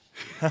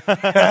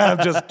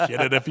 I'm just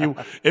kidding.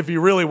 If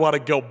you really want to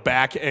go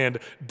back and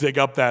dig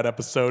up that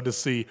episode to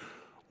see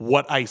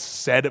what I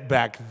said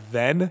back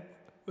then,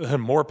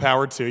 more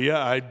power to you.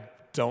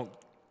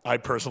 I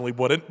personally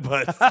wouldn't,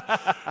 but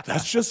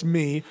that's just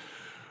me.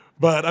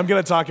 But I'm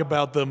going to talk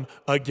about them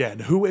again.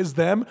 Who is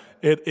them?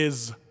 It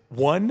is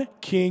One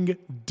King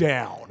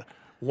Down.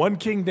 One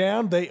King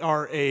Down, they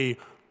are a,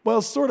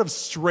 sort of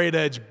straight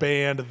edge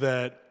band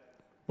that,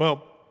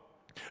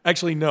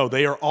 actually, no,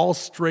 they are all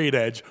straight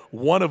edge.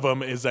 One of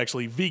them is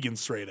actually vegan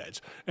straight edge.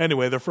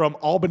 Anyway, they're from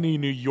Albany,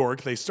 New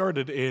York. They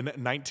started in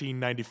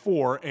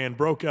 1994 and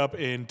broke up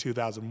in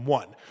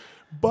 2001,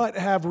 but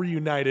have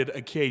reunited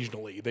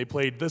occasionally. They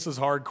played This Is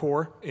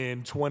Hardcore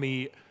in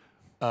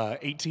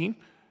 2018,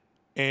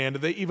 and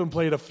they even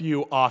played a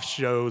few off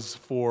shows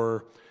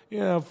for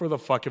the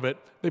fuck of it.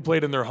 They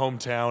played in their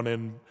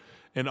hometown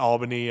in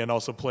Albany and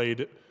also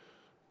played,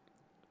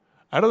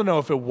 I don't know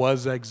if it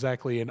was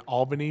exactly in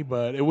Albany,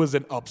 but it was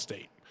in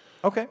upstate.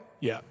 Okay.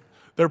 Yeah.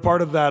 They're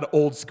part of that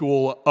old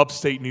school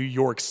upstate New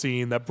York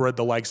scene that bred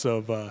the likes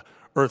of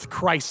Earth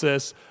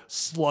Crisis,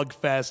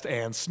 Slugfest,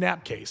 and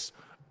Snapcase.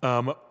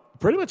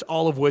 Pretty much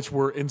all of which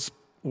were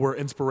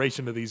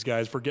inspiration to these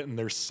guys for getting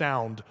their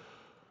sound,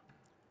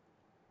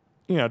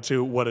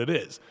 to what it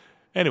is.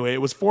 Anyway,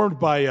 it was formed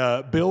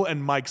by Bill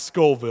and Mike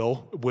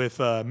Scoville with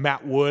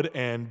Matt Wood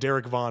and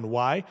Derek Von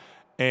Y.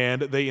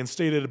 And they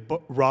instated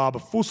Rob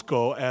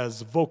Fusco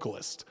as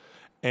vocalist.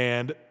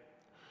 And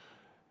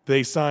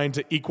they signed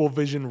to Equal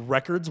Vision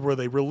Records, where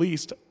they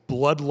released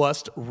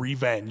Bloodlust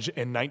Revenge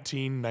in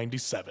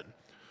 1997.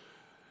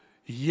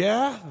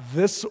 Yeah,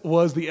 this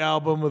was the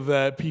album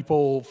that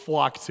people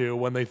flock to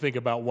when they think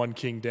about One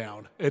King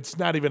Down. It's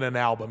not even an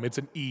album, it's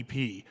an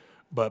EP.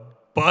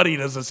 But buddy,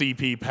 does this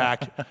EP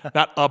pack,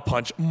 not a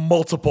punch,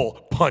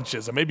 multiple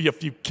punches, and maybe a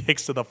few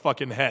kicks to the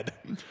fucking head.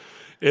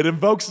 It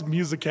invokes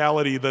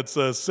musicality that's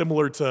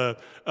similar to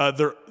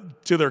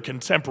their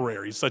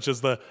contemporaries, such as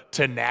the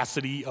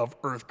tenacity of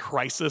Earth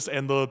Crisis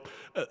and the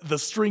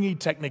stringy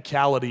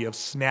technicality of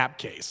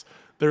Snapcase.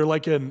 They're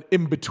like an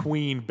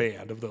in-between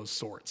band of those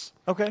sorts.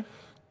 Okay.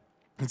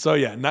 And so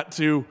yeah, not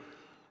too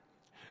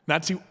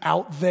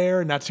out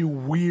there, not too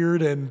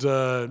weird, and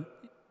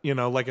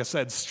like I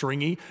said,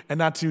 stringy, and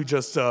not too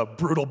just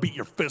brutal, beat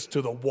your fist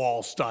to the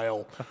wall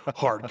style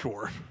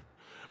hardcore.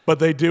 But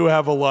they do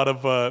have a lot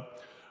of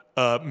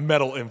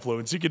metal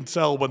influence. You can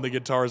tell when the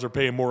guitars are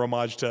paying more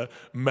homage to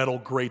metal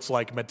greats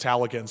like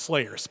Metallica and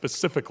Slayer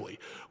specifically.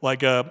 Like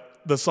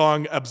the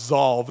song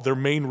Absolve, their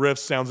main riff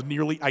sounds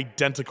nearly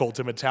identical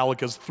to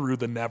Metallica's Through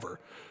the Never.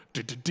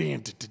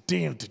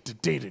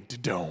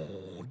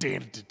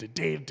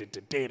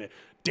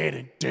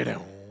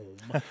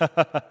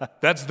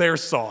 That's their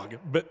song,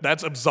 but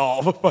that's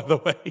Absolve, by the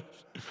way.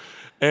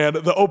 And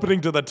the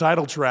opening to the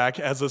title track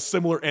has a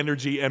similar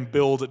energy and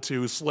build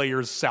to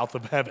Slayer's South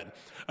of Heaven.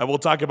 I will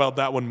talk about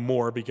that one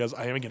more because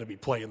I am going to be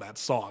playing that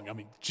song. I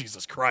mean,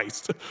 Jesus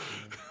Christ.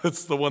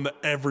 It's the one that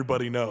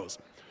everybody knows.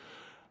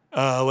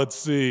 Let's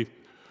see.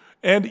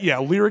 And yeah,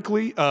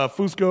 lyrically,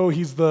 Fusco,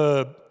 he's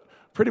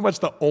pretty much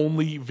the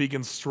only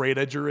vegan straight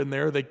edger in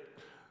there.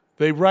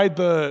 They ride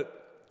the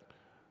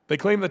They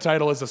claim the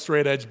title is a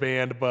straight edge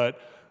band, but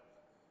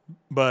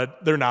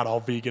they're not all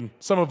vegan.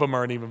 Some of them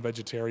aren't even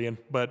vegetarian,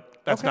 but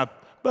that's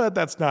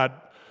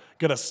not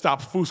gonna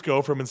stop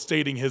Fusco from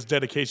instating his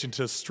dedication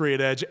to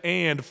straight edge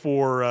and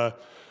for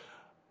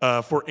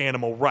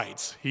animal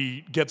rights.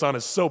 He gets on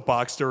his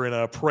soapbox during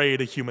a Pray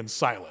to Human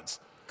Silence.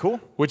 Cool.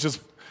 Which is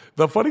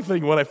the funny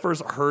thing, when I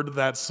first heard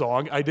that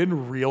song, I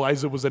didn't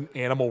realize it was an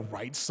animal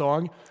rights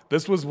song.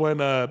 This was when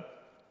the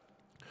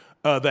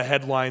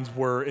headlines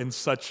were in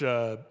such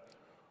a...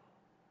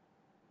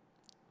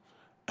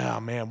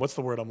 Oh, man, what's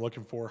the word I'm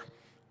looking for?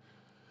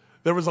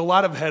 There was a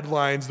lot of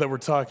headlines that were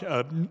talking,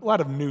 a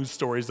lot of news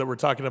stories that were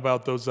talking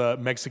about those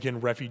Mexican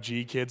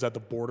refugee kids at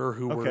the border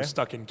who were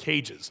stuck in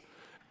cages.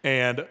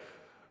 And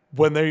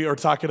when they are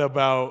talking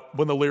about,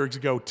 when the lyrics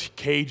go,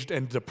 caged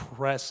and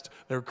depressed,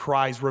 their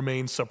cries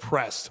remain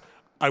suppressed,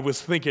 I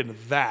was thinking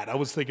that. I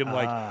was thinking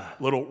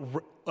like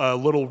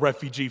little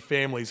refugee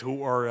families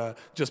who are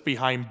just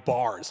behind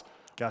bars.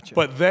 Gotcha.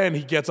 But then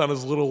he gets on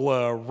his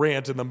little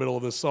rant in the middle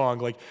of the song,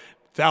 like,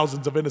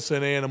 thousands of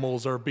innocent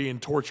animals are being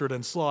tortured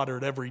and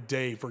slaughtered every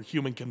day for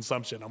human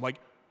consumption. I'm like,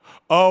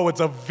 oh,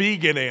 it's a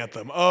vegan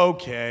anthem.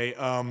 Okay.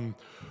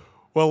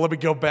 Well, let me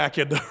go back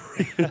and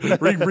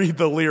reread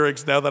the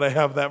lyrics now that I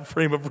have that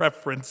frame of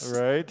reference.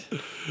 Right.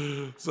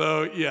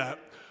 So, yeah.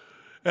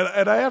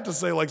 And I have to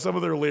say, like, some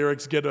of their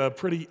lyrics get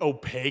pretty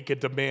opaque.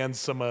 It demands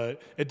some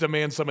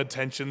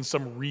attention,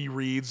 some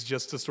rereads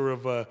just to sort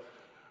of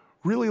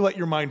really let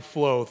your mind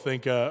flow.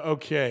 Think,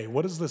 okay,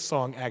 what is this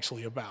song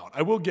actually about?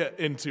 I will get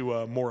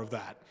into more of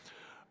that.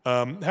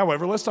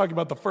 However, let's talk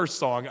about the first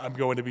song I'm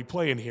going to be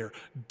playing here.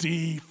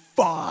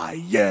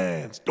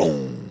 Defiance.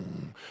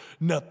 Boom.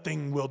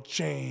 Nothing will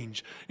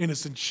change.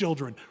 Innocent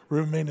children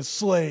remain as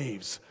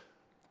slaves.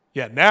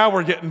 Yeah, now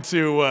we're getting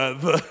to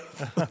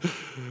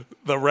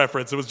the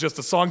reference. It was just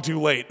a song too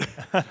late.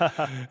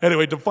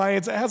 Anyway,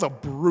 Defiance, it has a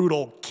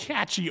brutal,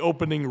 catchy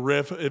opening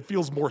riff. It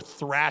feels more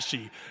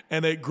thrashy,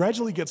 and it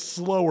gradually gets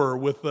slower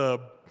with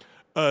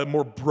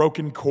more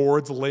broken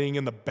chords laying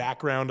in the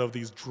background of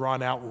these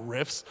drawn-out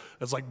riffs.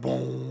 It's like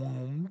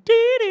boom,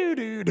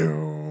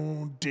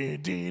 dee-doo-doo-doo,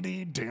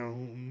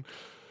 dee-dee-dee-doo.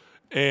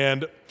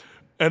 And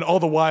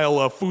all the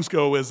while,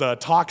 Fusco is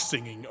talk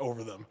singing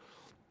over them.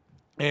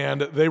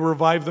 And they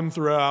revive them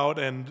throughout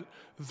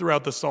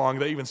the song.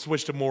 They even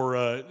switch to more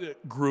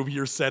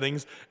groovier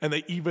settings, and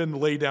they even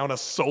lay down a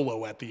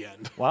solo at the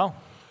end. Wow.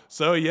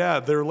 So yeah,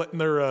 they're letting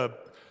their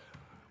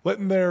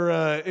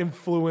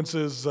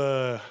influences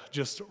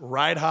just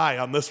ride high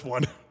on this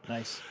one.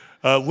 Nice.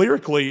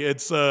 Lyrically,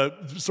 it's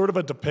sort of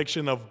a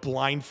depiction of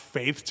blind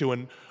faith to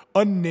an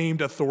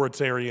unnamed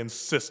authoritarian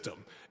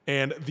system,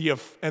 and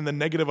the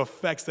negative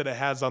effects that it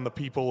has on the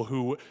people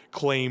who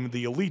claim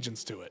the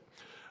allegiance to it.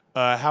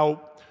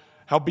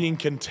 How being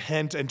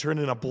content and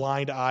turning a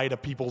blind eye to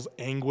people's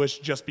anguish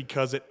just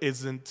because it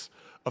isn't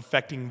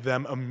affecting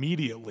them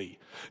immediately,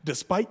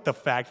 despite the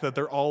fact that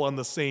they're all on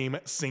the same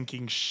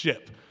sinking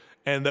ship,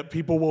 and that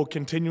people will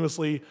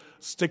continuously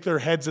stick their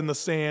heads in the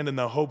sand in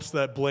the hopes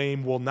that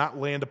blame will not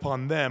land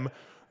upon them,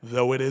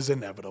 though it is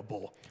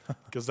inevitable.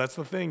 Because that's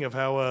the thing of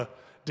how a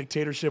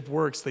dictatorship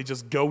works. They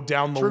just go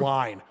down the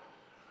line.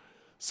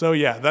 So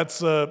yeah,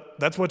 that's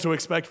what to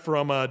expect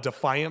from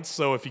Defiance.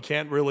 So if you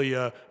can't really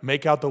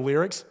make out the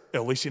lyrics,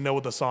 at least you know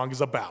what the song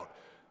is about.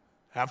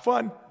 Have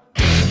fun.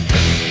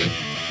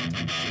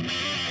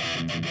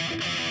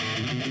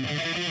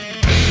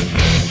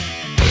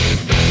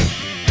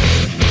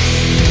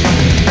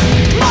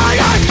 My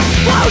eyes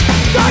closed,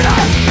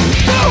 tighter,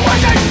 to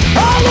witness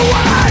all the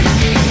way.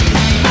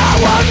 No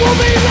one will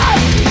be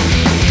left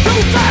to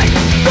take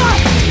the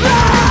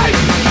blame.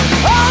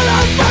 All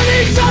of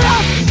each other.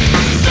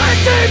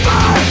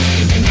 Deeper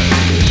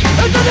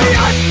into the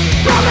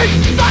unbroken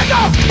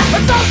cycle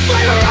of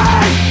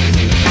self-slavery.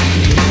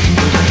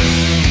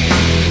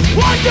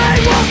 One day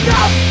we'll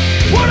stop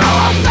what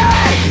all will be.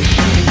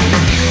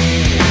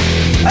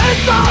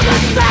 It's all the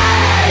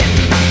same.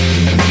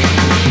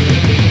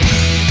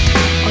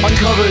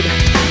 Uncovered,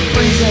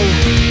 freezing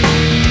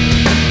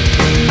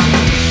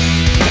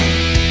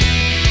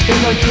in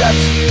the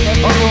depths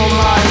of your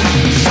mind,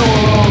 so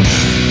alone.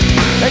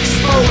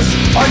 Exposed,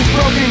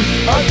 unbroken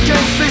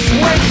against this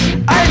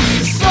wind and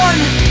sun.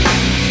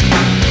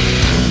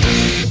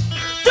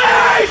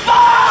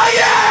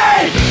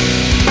 Defying!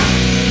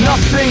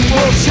 Nothing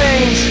will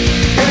change.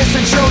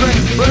 Innocent children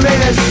remain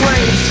as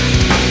slaves.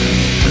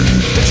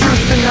 The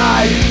truth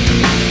denied.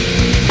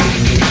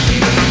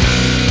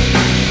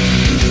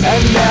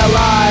 And their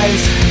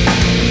lies.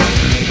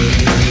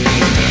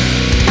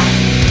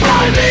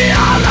 Find the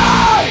other!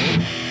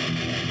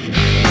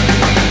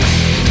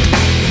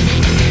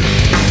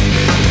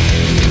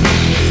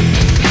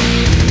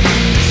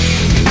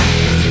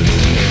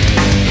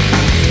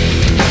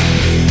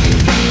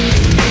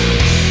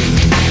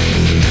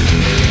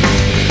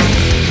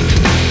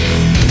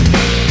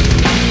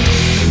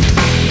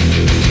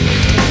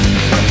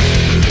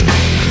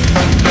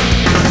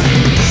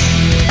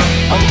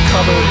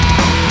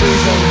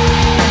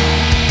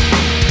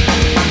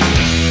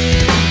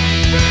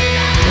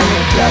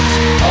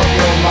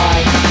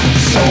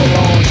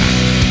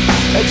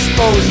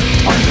 exposed,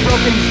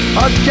 unbroken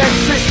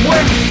against this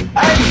wind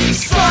and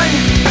sun.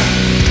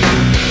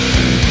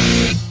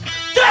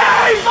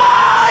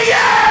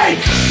 Defying!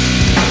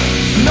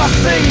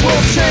 Nothing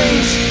will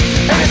change.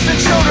 Innocent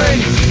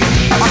children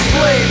are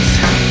slaves.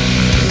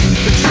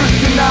 The truth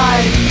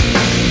denied,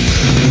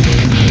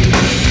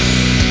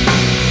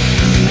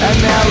 and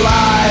their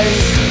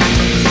lies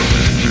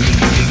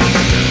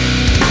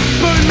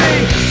burn me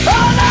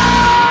alive.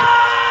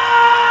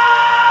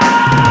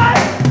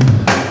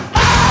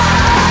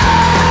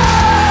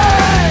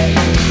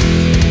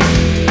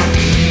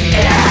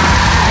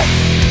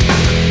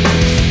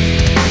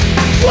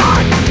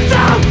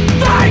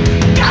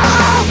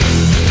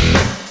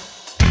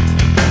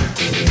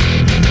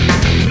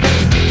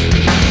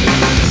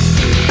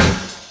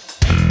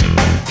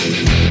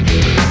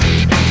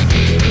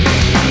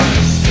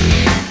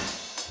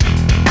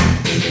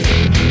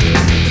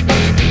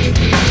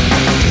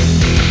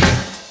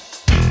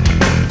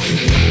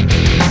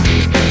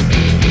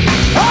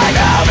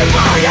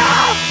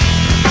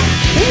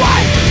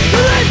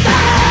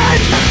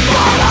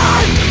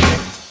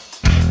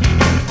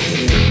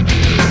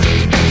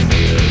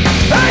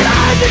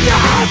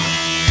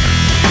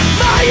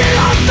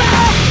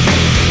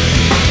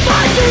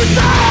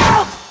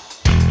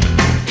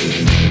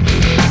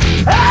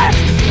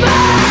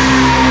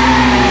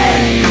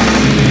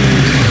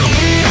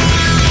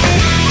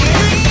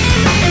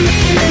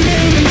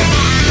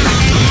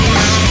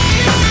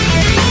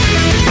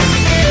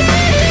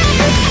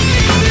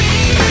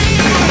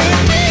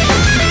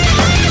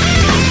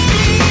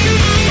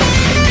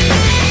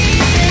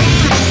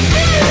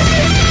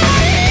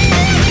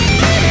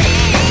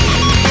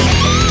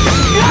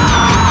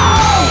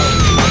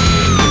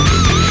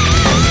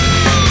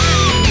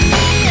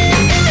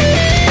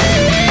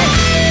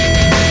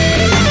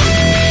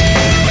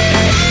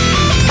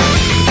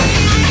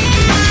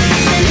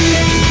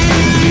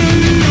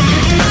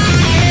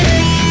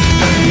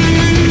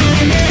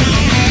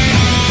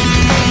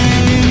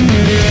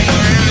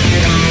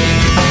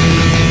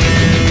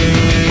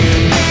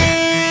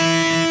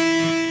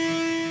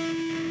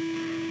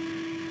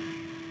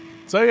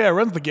 So yeah, it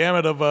runs the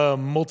gamut of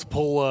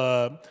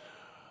multiple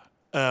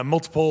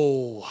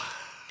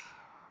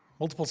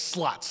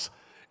slots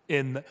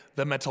in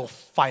the metal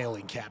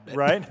filing cabinet.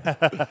 Right?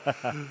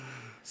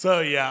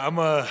 So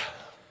yeah,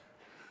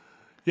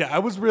 I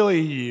was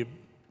really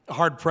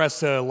hard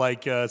pressed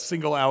to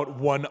single out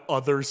one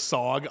other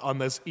song on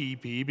this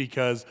EP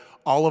because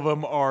all of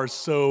them are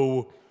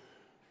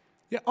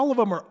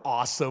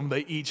awesome.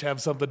 They each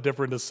have something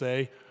different to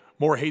say.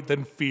 More Hate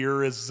Than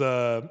Fear is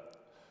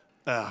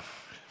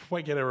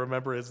why can't I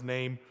remember his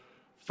name?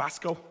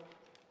 Fasco?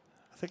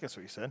 I think that's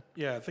what you said.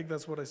 Yeah, I think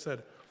that's what I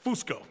said.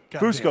 Fusco.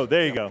 God Fusco, damn.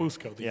 there you Yeah, go.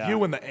 Fusco. The Yeah.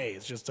 U and the A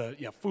is just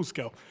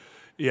Fusco.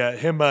 Yeah,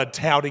 him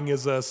touting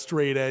his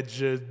straight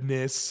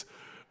edgeness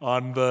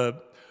on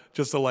the,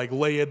 just to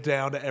lay it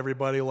down to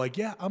everybody like,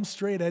 yeah, I'm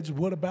straight edge.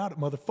 What about it,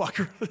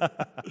 motherfucker?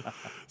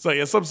 So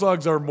yeah, some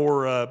songs are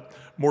more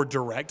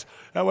direct.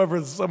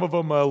 However, some of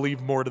them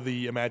leave more to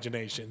the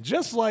imagination.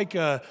 Just like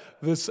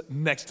this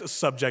next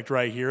subject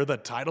right here, the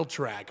title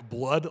track,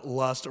 Blood,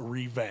 Lust,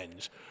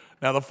 Revenge.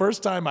 Now, the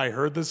first time I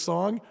heard this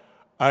song,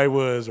 I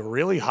was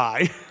really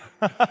high.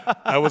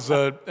 I was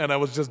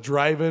just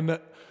driving in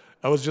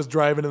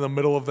the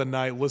middle of the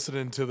night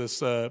listening to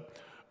this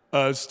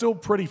still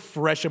pretty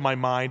fresh in my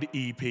mind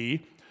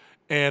EP.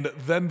 And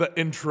then the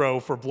intro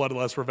for Blood,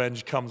 Lust,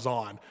 Revenge comes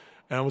on.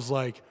 And I was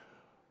like,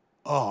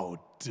 oh,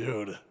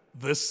 dude,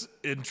 this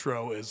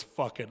intro is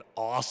fucking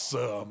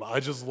awesome.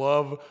 I just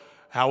love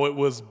how it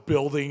was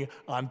building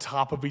on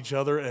top of each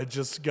other. It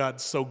just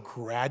got so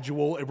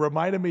gradual. It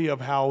reminded me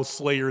of how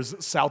Slayer's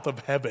South of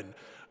Heaven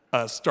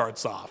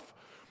starts off.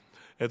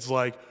 It's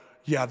like,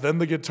 yeah, then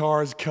the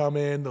guitars come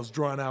in, those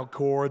drawn out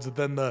chords, and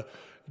then the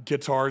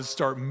guitars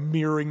start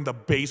mirroring the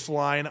bass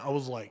line. I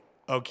was like,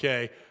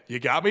 okay, you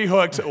got me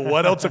hooked.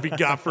 What else have you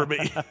got for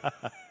me?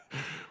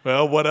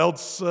 Well, what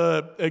else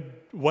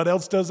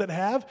does it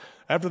have?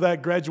 After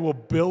that gradual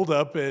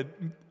build-up,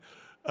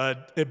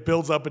 it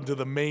builds up into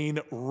the main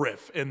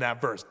riff in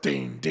that verse.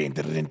 Ding, ding,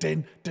 ding,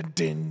 ding, ding,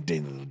 ding,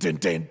 ding, ding,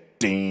 ding,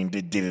 ding,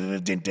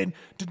 ding, ding,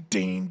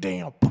 ding,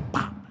 ding,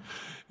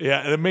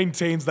 yeah, and it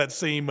maintains that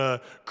same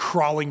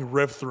crawling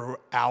riff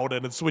throughout,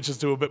 and it switches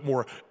to a bit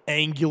more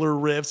angular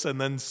riffs and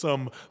then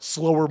some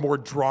slower, more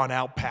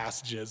drawn-out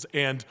passages,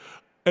 and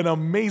an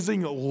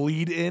amazing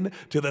lead-in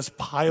to this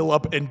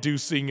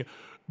pile-up-inducing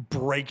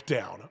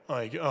breakdown.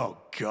 Like, oh,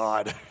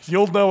 God.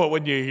 You'll know it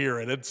when you hear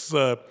it. It's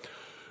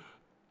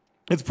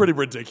pretty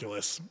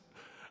ridiculous.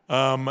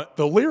 The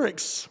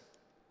lyrics,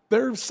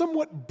 they're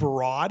somewhat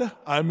broad.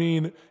 I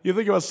mean, you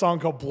think of a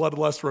song called Blood,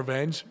 Lust,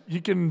 Revenge, you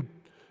can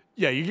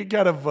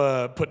kind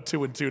of put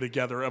two and two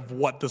together of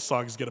what the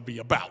song is going to be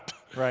about.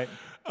 Right.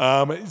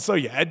 So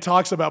yeah, it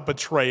talks about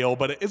betrayal,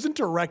 but it isn't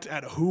direct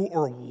at who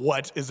or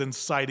what is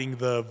inciting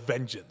the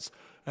vengeance.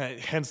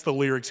 Hence the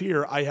lyrics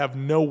here, I have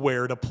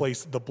nowhere to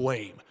place the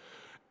blame.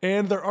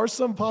 And there are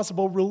some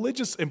possible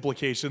religious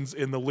implications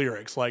in the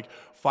lyrics, like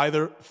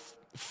Father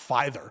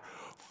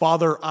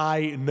Father,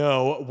 I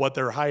know what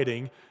they're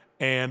hiding,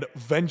 and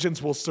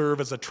vengeance will serve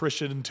as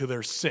attrition to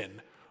their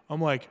sin. I'm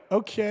like,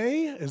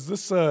 okay, is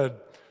this are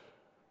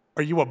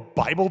you a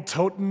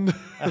Bible-toting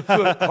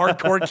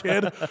hardcore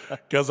kid?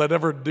 Because I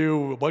never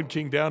knew One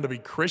King Down to be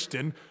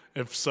Christian.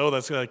 If so,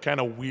 that's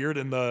kind of weird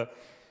in the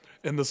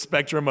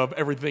spectrum of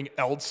everything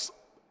else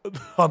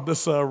on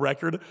this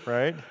record.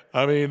 Right.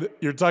 I mean,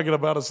 you're talking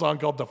about a song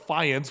called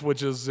Defiance,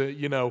 which is,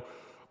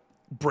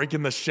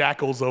 breaking the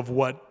shackles of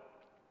what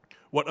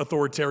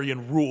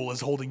authoritarian rule is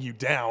holding you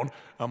down.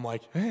 I'm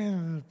like,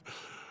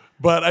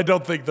 But I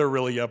don't think they're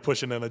really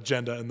pushing an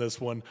agenda in this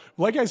one.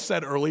 Like I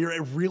said earlier,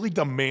 it really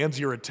demands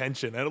your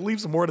attention, and it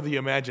leaves more to the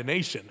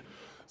imagination.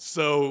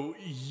 So,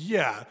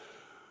 yeah,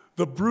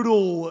 the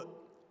brutal...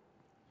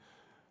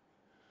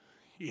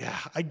 Yeah,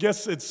 I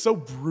guess it's so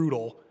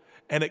brutal,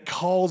 and it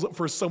calls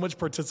for so much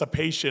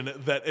participation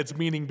that its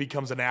meaning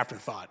becomes an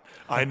afterthought.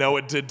 I know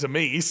it did to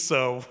me,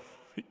 so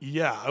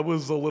yeah, I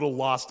was a little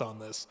lost on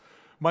this.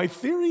 My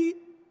theory,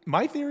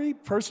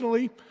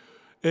 personally,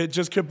 it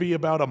just could be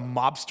about a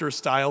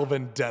mobster-style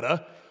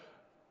vendetta,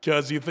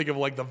 because you think of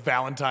like the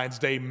Valentine's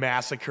Day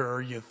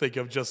Massacre, you think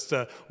of just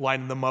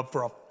lining them up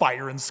for a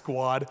firing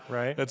squad.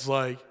 Right. It's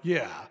like,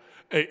 yeah.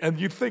 And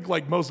you think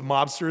like most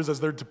mobsters,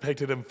 as they're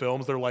depicted in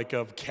films, they're like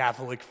of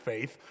Catholic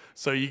faith.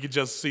 So you could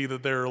just see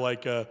that they're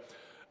like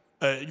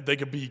they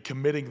could be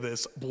committing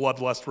this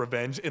bloodlust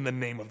revenge in the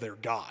name of their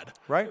God.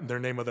 Right. In their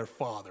name of their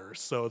father.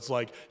 So it's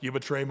like, you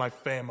betray my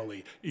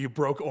family, you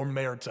broke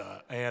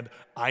Omerta, and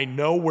I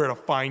know where to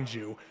find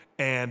you,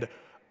 and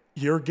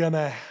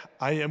I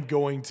am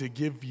going to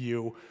give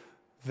you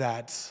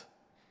that...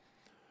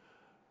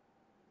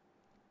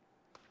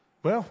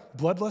 Well,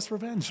 Bloodlust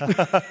Revenge.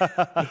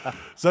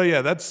 So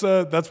yeah, that's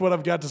what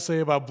I've got to say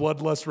about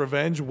Bloodlust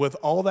Revenge. With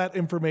all that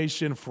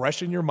information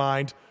fresh in your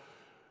mind,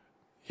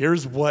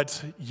 here's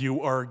what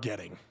you are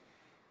getting.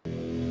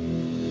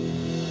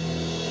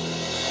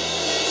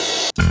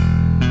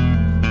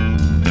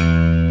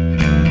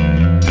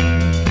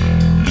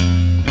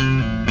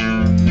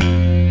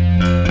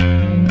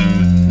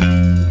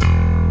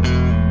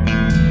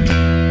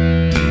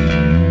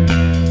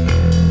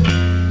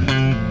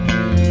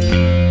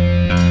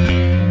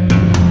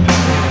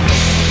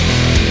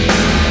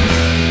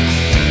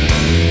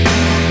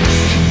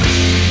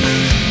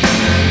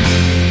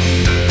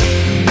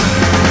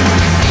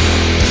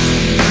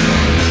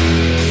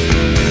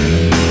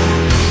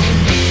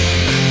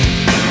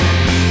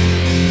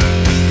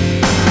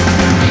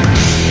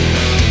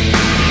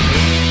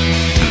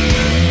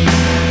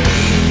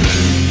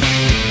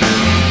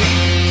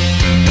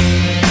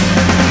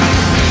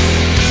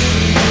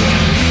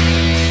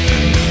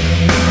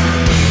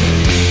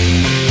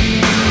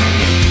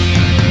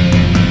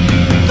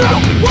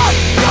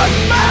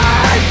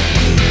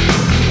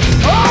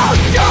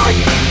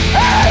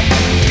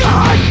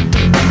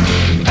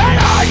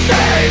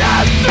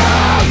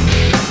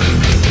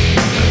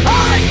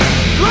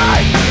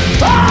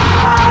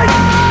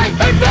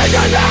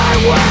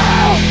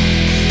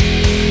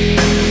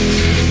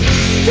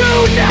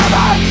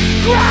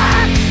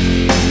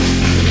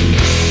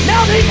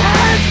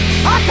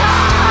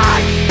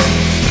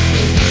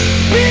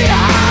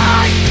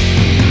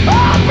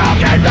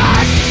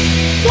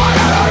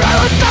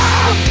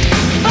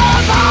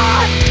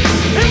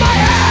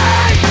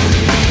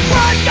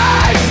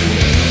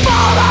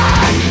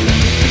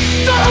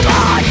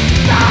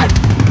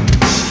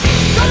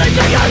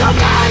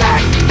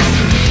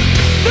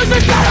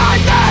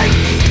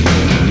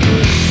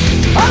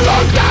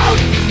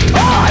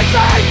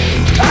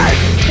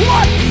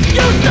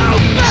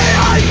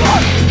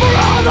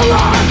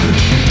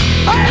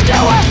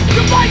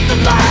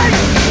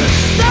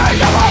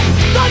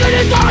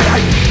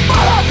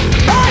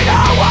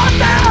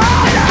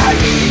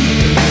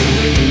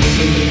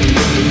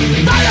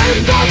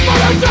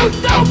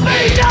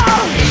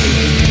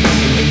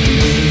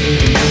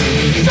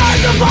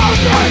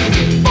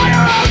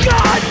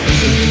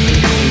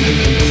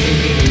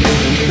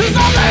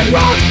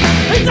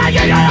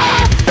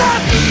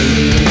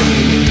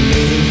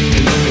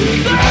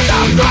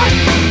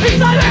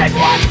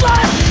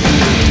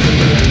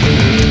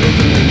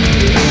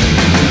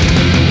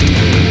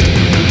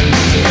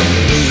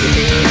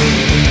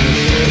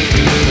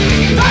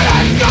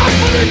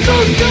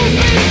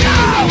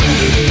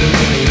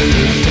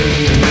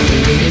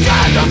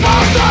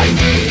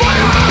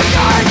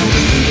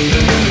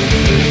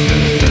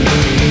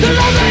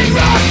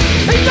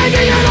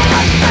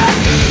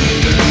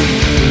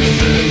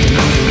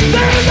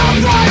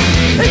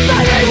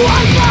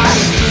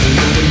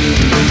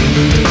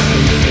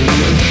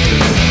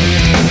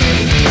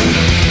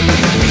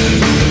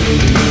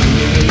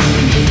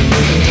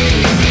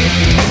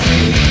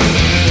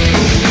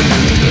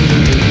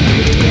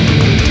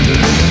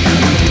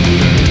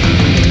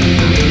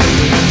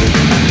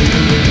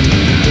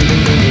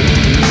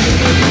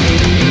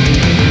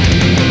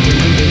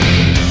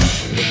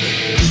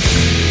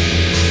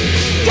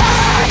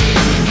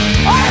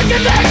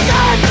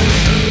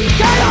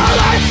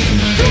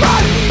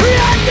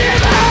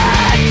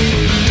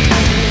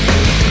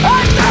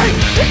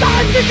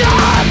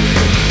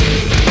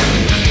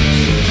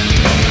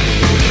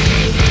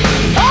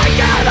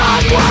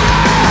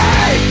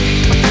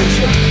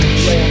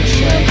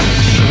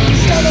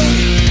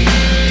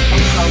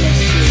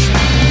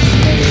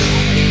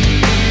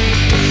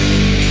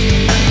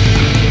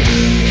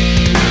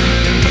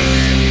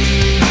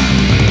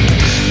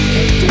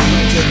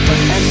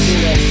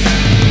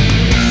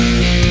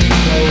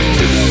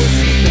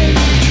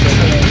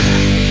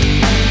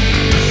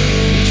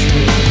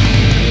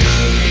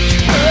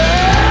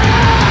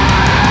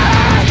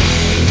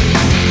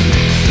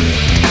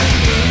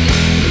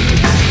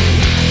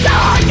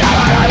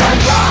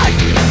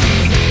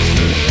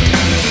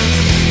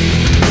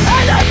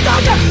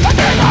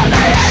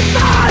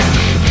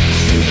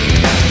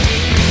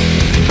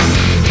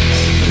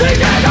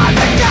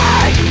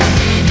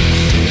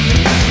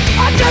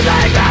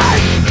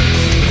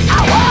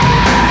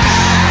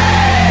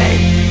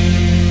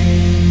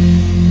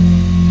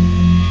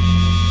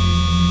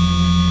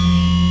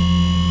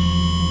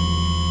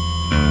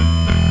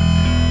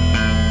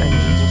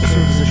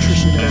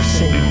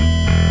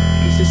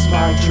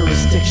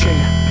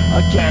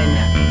 again.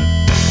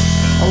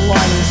 A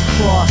line is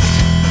crossed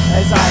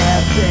as I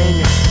have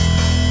been.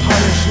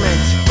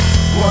 Punishment,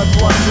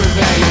 bloodlust,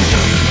 revenge.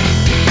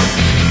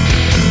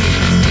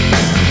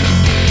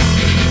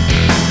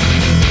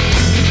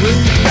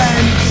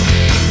 Revenge,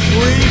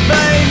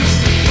 revenge,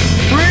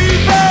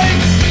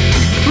 revenge,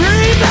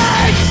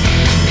 revenge,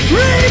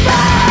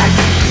 revenge,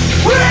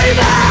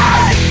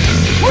 revenge,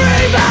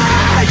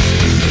 revenge,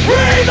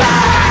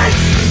 revenge,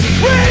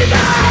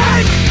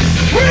 revenge,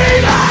 revenge,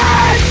 revenge,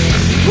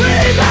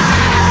 revenge.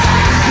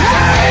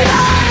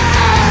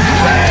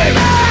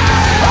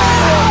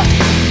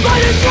 But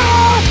it's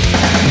lost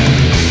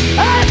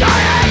as I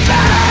have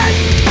been.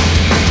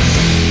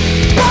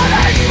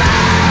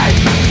 Punishment,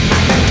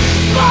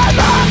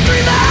 bloodlust,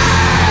 revenge.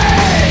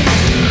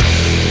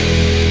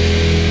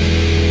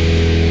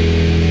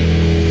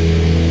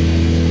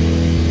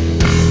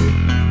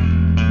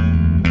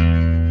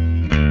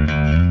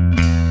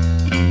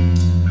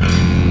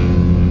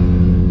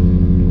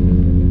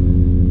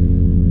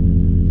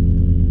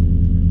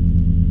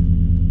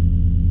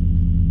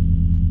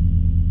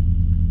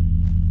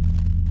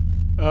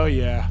 Oh,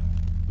 yeah.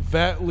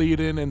 That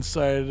lead-in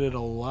incited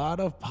a lot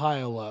of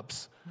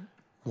pile-ups.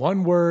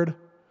 One word,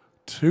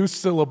 2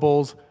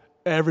 syllables.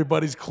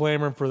 Everybody's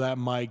clamoring for that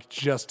mic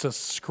just to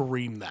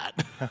scream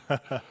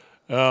that.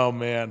 Oh,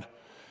 man.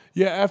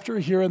 Yeah, after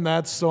hearing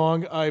that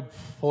song, I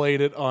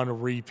played it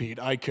on repeat.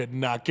 I could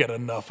not get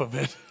enough of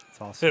it.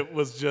 That's awesome. It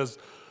was just,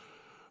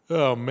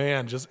 oh,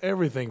 man, just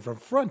everything from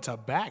front to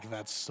back,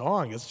 that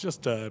song. It's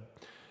just a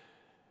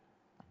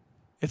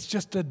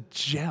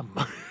gem.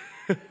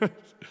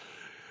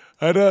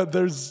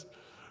 There's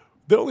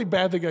the only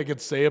bad thing I could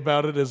say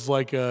about it is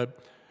like it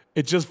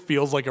just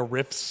feels like a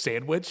riff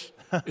sandwich.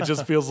 It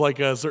just feels like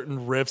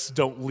certain riffs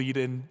don't lead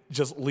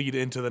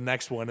into the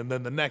next one, and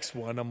then the next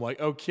one. I'm like,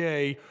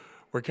 okay,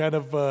 we're kind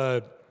of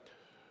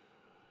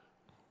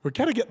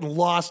getting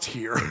lost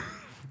here,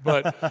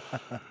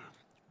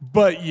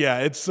 but yeah,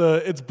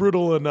 it's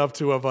brutal enough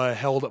to have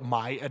held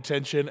my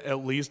attention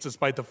at least,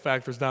 despite the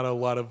fact there's not a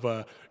lot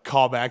of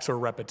callbacks or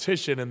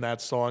repetition in that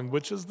song,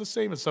 which is the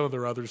same as some of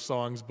their other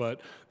songs. But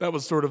that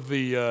was sort of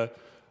the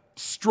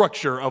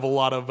structure of a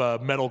lot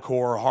of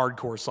metalcore,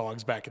 hardcore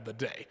songs back in the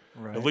day.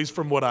 Right. At least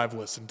from what I've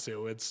listened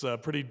to, it's they're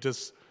pretty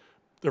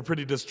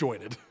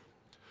disjointed.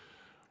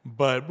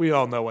 But we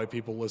all know why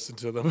people listen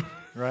to them.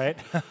 Right?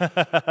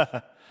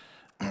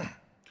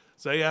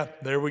 So yeah,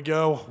 there we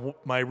go.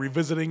 My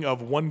revisiting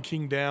of One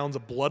King Down's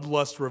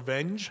Bloodlust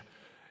Revenge.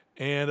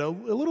 And a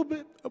little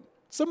bit,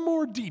 some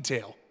more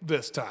detail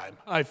this time,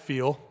 I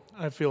feel.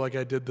 I feel like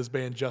I did this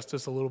band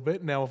justice a little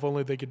bit. Now, if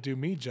only they could do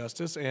me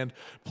justice and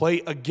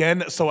play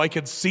again so I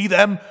could see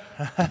them.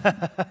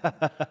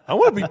 I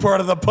want to be part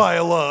of the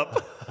pile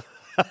up.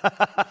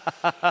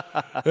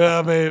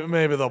 Yeah,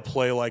 maybe they'll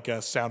play like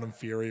a Sound and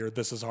Fury or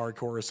This Is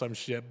Hardcore or some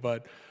shit,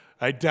 but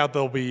I doubt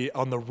they'll be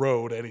on the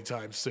road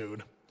anytime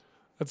soon.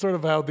 That's sort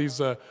of how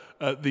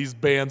these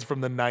bands from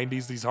the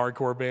 90s, these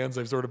hardcore bands,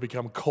 they've sort of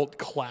become cult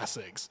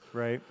classics.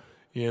 Right.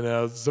 You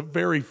know,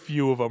 very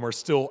few of them are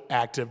still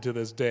active to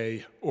this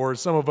day, or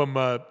some of them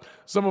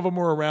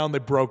were around, they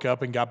broke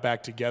up and got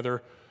back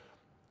together.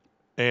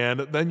 And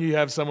then you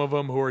have some of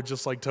them who are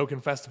just like token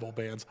festival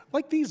bands,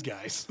 like these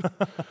guys.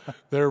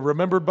 They're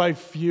remembered by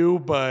few,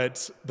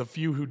 but the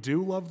few who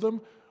do love them,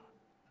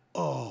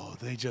 oh,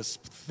 they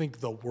just think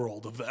the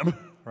world of them.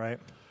 Right.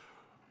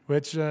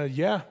 Which,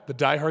 yeah, the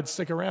diehards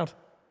stick around.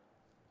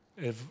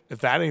 If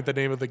that ain't the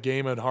name of the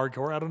game in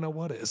hardcore, I don't know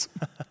what is.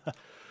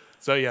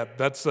 So yeah,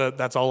 that's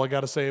all I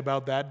got to say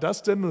about that.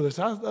 Dustin, let's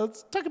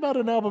talk about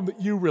an album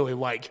that you really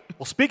like.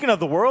 Well, speaking of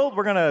the world,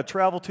 we're going to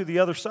travel to the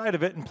other side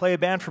of it and play a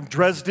band from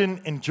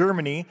Dresden in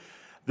Germany.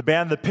 The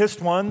band The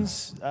Pissed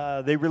Ones,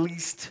 they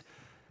released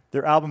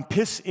their album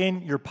Piss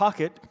in Your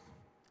Pocket.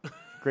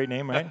 Great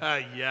name,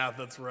 right? Yeah,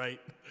 that's right.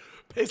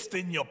 Pissed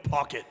in your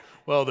pocket.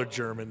 Well, they're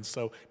German,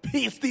 so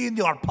pissed in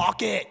your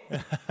pocket.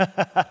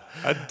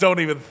 I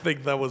don't even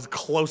think that was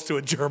close to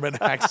a German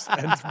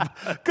accent.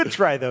 Good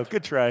try, though.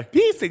 Good try.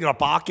 Pissed in your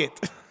pocket.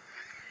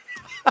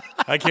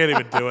 I can't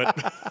even do it.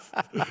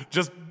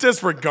 Just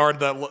disregard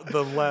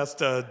the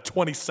last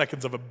 20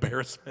 seconds of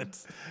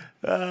embarrassment.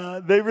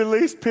 They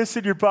released Piss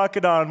in Your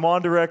Pocket on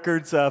Vonda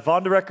Records.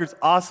 Vonda Records,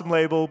 awesome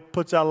label,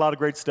 puts out a lot of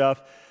great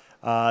stuff.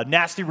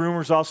 Nasty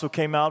Rumors also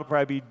came out. I'll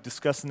probably be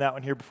discussing that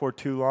one here before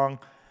too long.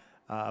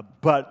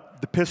 But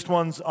the Pissed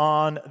Ones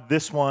on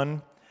this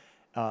one,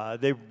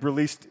 they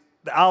released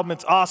the album.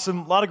 It's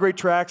awesome. A lot of great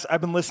tracks.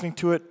 I've been listening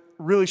to it.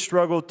 Really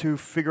struggled to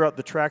figure out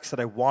the tracks that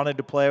I wanted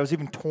to play. I was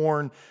even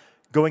torn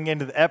going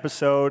into the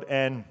episode.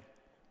 And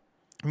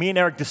me and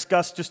Eric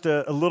discussed just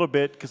a little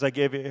bit because I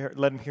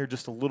let him hear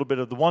just a little bit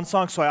of the one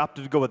song. So I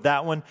opted to go with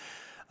that one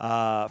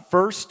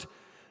first.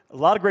 A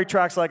lot of great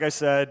tracks, like I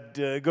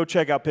said. Go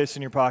check out Piss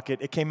in Your Pocket.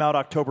 It came out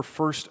October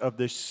 1st of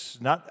this.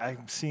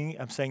 I'm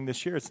saying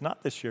this year. It's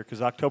not this year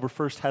because October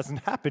 1st hasn't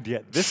happened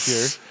yet this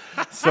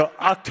year. So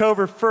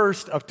October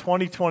 1st of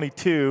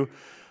 2022,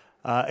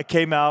 it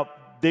came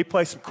out. They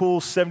play some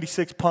cool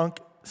 76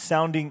 punk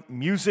sounding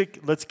music.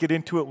 Let's get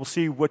into it. We'll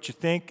see what you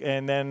think.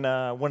 And then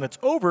when it's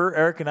over,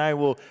 Eric and I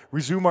will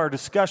resume our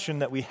discussion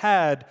that we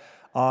had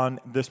on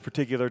this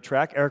particular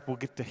track. Eric will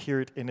get to hear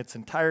it in its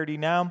entirety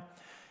now.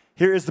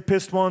 Here is the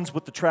Pissed Ones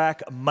with the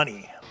track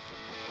Money.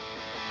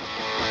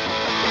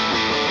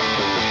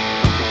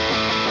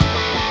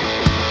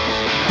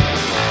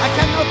 I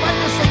cannot find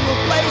a single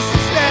place to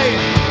stay.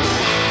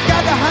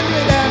 Got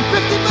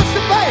 150 bucks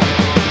to pay.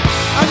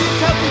 I need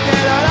help to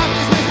get out of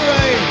this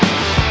misery.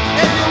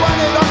 If you want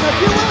it on the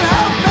you will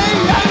help me.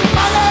 I need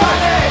money.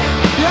 Money.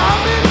 Yeah,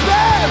 I'm in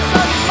bed. So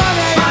I need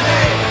money.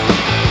 Money.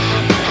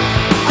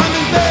 I'm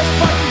in bed.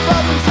 Fucking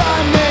problems. I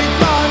need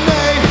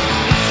money.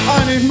 I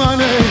need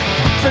money.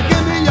 So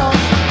give me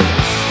yours.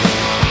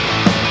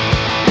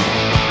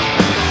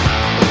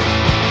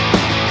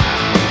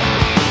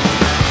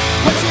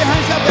 Put your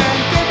hands up and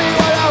give me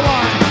what I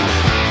want.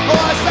 Or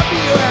I'll stop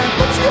you and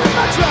put you in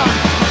my trunk.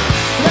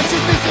 Let you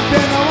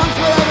disappear, no one's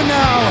will ever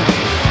know.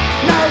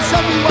 Now show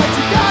me what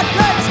you got,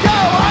 let's go.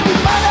 I need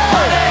money.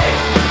 Money.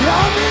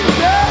 Yeah, I'm in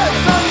bed,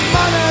 so I need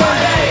money.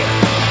 Money.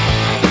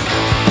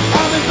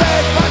 I'm in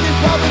bed, fucking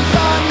problems,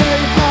 I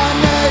need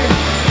money.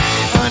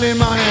 I need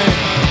money,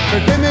 so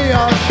give me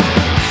yours.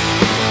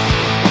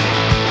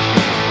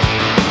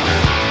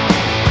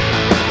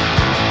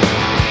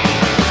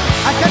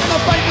 I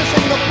cannot find a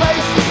single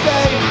place to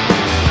stay.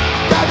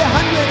 Got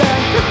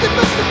 150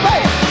 bucks to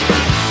pay.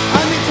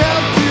 I need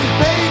help to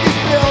pay these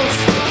bills.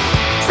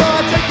 So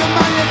I take your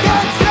money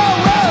against your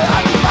will. I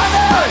need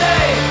money.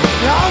 Money.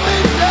 Yeah, I'm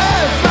in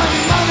debt. I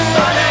need money.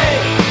 Money.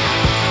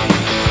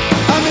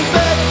 I'm in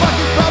bed.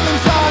 Fucking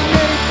problems. I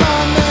need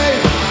money.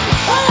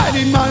 I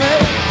need money.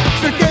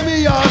 So give me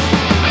yours.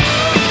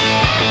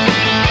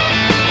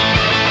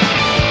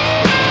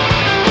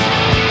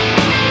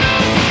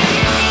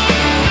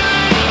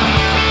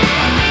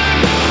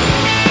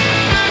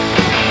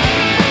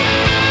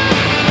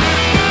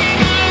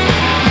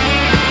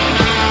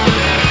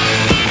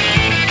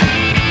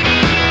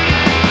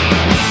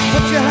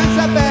 Put your hands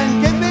up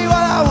and give me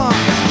what I want.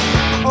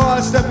 Or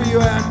I'll step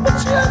you and put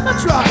you in my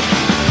trunk.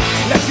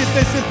 Let you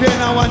disappear,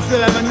 no one's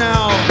will ever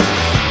know.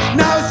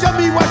 Now show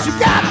me what you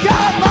got,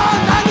 come on.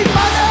 I need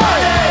money.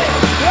 Money.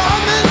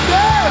 I'm in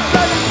bed, so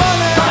I need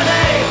money.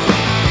 Money.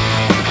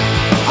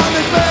 I'm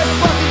in bed,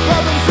 fucking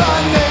problems, I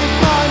need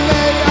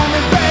money. I'm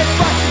in bed,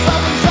 fucking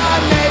problems, I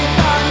need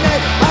money.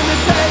 I'm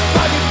in bed,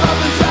 fucking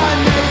problems, I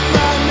need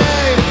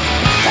money.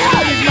 I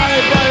need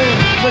money, buddy,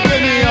 so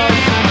give me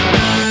yours.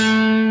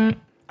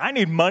 I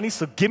need money,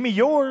 so give me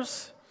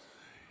yours.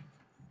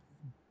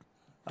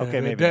 Okay,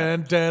 maybe.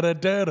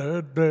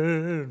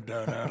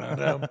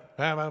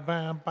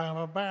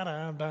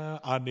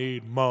 not. I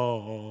need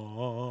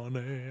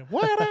money.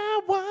 What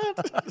I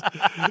want.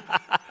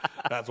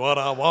 That's what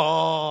I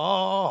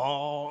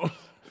want.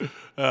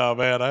 Oh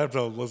man, I have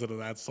to listen to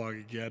that song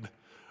again.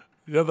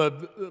 You know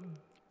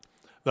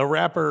the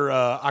rapper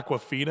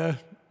Aquafina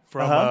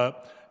from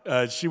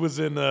she was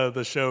in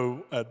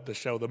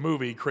the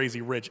movie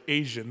Crazy Rich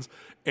Asians,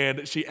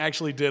 and she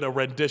actually did a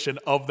rendition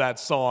of that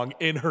song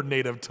in her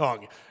native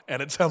tongue,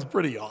 and it sounds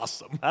pretty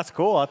awesome. That's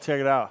cool. I'll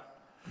check it out.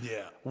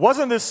 Yeah.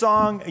 Wasn't this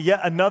song yet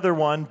another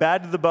one?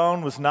 Bad to the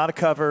Bone was not a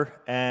cover,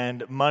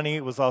 and Money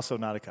was also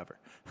not a cover.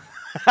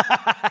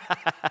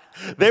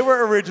 They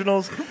were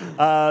originals,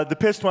 the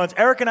Pissed Ones.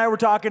 Eric and I were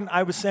talking.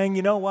 I was saying,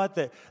 you know what?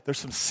 There's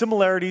some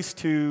similarities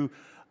to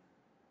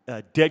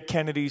Dead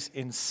Kennedys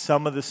in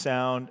some of the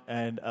sound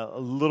and a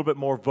little bit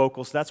more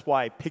vocals. That's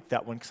why I picked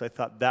that one, because I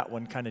thought that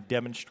one kind of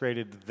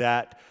demonstrated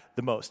that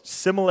the most.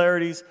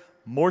 Similarities,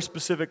 more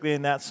specifically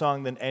in that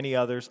song than any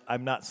others.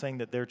 I'm not saying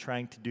that they're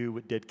trying to do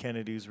what Dead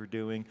Kennedys were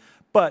doing,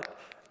 but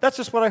that's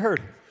just what I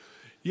heard.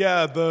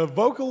 Yeah, the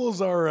vocals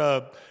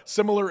are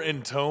similar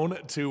in tone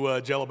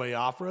to Jello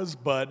Biafra's,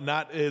 but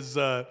not as...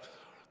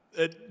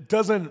 it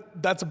doesn't.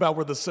 That's about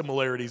where the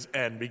similarities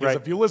end. Because Right.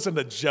 if you listen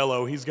to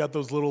Jello, he's got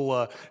those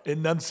little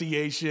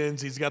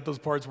enunciations. He's got those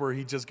parts where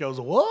he just goes,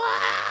 "Wah!"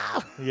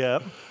 Yeah.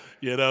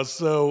 You know,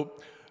 so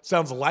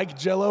sounds like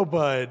Jello,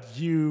 but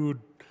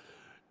you'd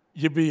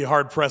be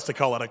hard pressed to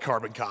call it a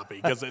carbon copy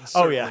because it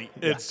certainly,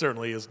 it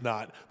certainly is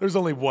not. There's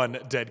only one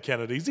Dead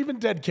Kennedys. Even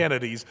Dead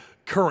Kennedys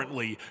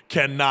currently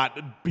cannot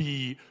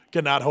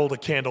hold a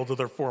candle to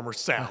their former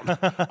sound.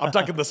 I'm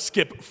talking the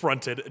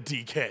skip-fronted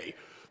DK.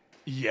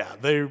 Yeah,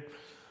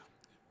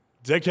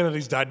 Dead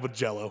Kennedys died with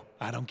Jello.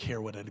 I don't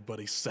care what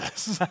anybody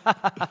says.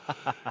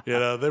 You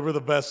know, they were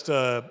the best.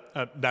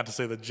 Not to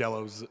say that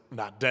Jello's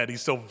not dead.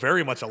 He's still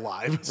very much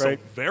alive. So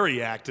Right.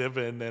 very active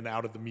and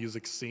out of the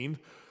music scene.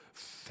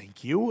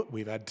 Thank you.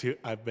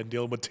 I've been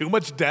dealing with too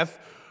much death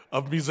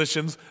of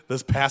musicians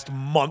this past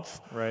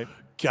month. Right.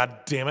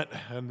 God damn it.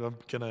 And I'm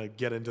going to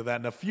get into that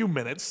in a few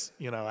minutes,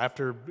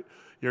 after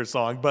your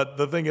song. But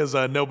the thing is,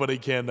 nobody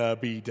can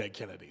be Dead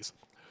Kennedys.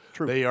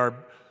 True.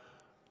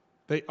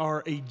 They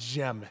are a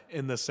gem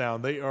in the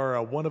sound. They are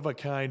a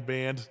one-of-a-kind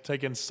band,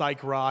 taking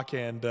psych rock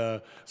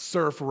and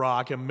surf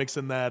rock and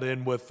mixing that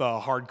in with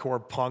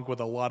hardcore punk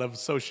with a lot of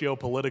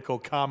socio-political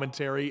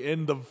commentary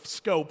in the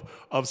scope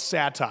of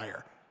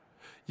satire.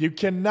 You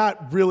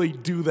cannot really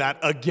do that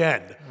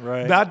again.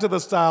 Right. Not to the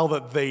style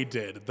that they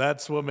did.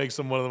 That's what makes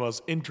them one of the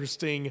most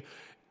interesting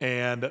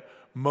and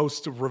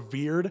most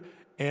revered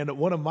and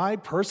one of my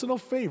personal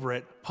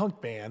favorite punk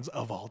bands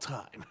of all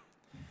time.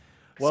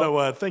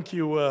 So thank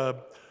you,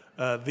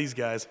 these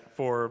guys,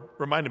 for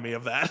reminding me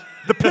of that.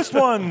 The Pissed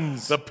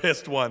Ones. The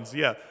Pissed Ones,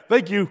 yeah.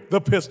 Thank you,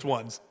 the Pissed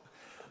Ones.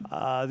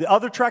 The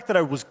other track that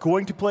I was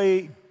going to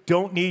play,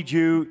 Don't Need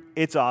You.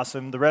 It's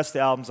awesome. The rest of the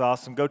album's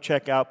awesome. Go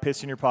check out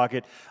Piss in Your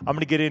Pocket. I'm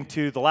going to get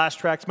into the last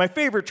track. It's my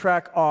favorite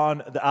track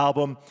on the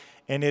album,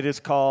 and it is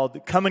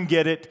called Come and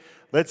Get It.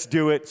 Let's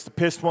do it. It's the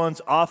Pissed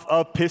Ones off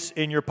of Piss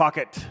in Your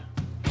Pocket.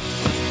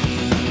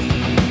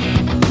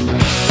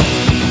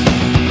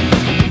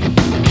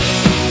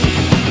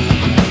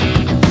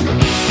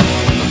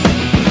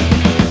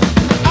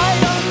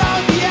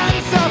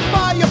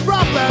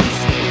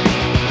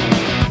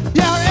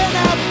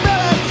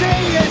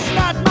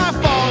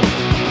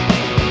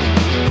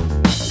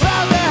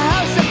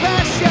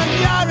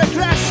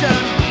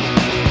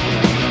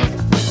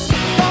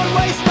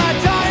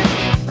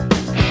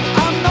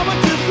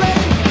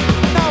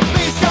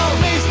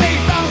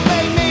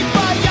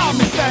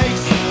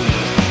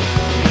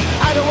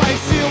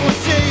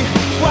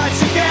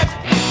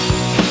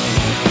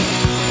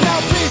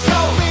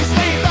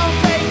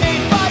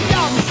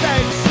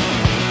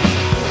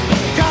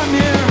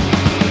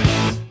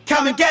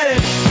 Come and get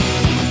it.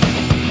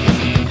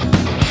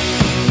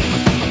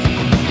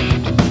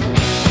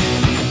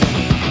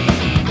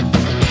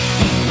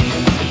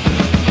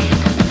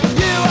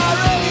 You are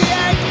really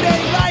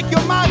acting like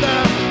your mother,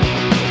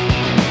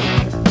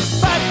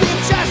 but you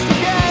just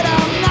forget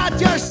I'm not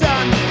your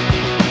son.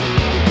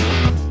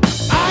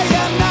 I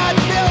am not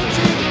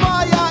guilty for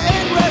your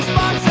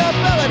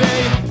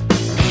irresponsibility.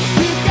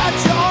 You've got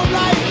your own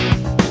life,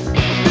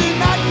 do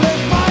not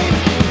live mine.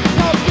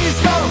 No, please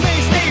go,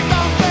 please leave,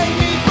 don't blame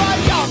me for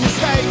your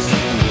mistakes.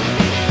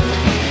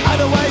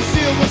 Otherwise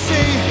you will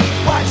see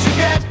what you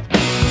get.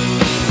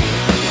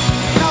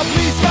 No,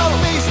 please go,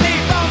 please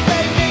leave, don't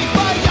blame me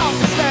for your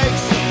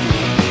mistakes.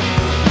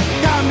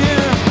 Come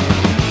here,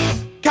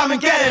 come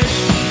and get it.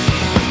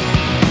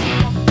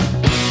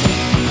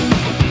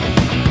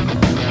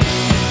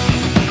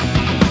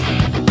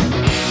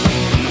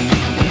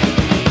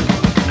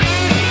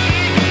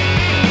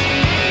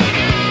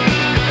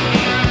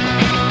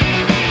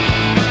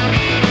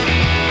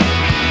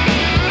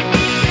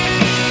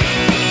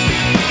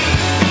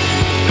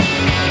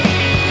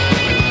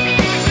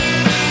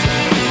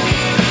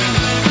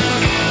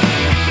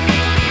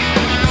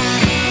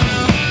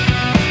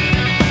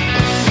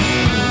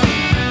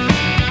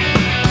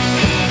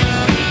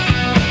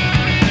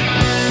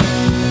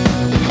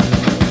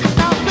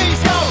 Now please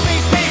go,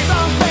 please leave,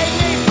 don't blame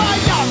me for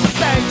your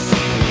mistakes.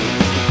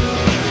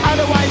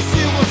 Otherwise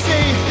you will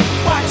see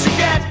what you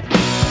get.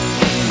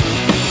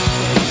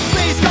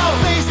 Please go,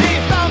 please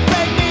leave, don't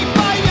blame me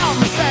for your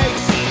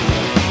mistakes.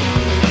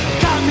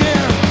 Come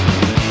here,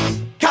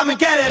 come and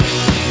get it.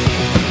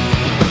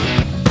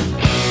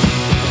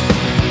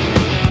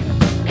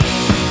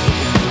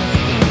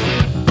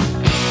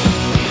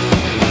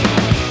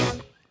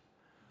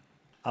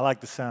 I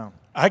like the sound.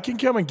 I can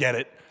come and get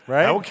it.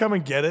 Right? I will come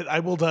and get it. I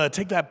will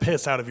take that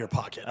piss out of your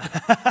pocket.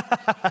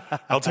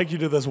 I'll take you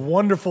to this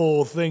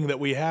wonderful thing that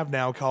we have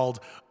now called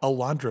a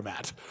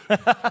laundromat.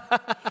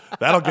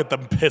 That'll get the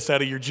piss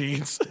out of your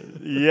jeans.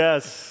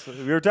 Yes.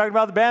 We were talking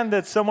about the band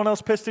that someone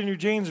else pissed in your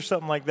jeans or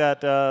something like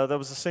that. That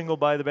was a single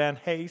by the band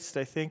Haste,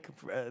 I think.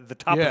 The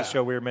top of Yeah. the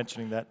show we were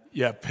mentioning that.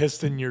 Yeah,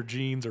 pissed in your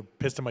jeans or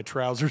pissed in my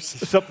trousers.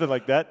 Something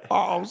like that.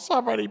 Oh,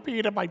 somebody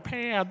peed in my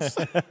pants.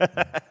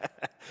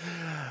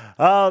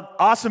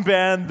 Awesome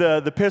band,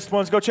 the Pissed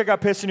Ones. Go check out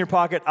Piss in Your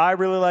Pocket. I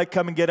really like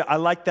Come and Get It. I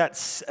like that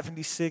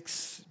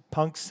 76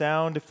 punk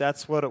sound, if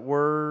that's what it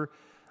were.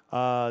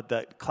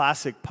 That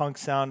classic punk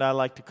sound, I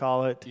like to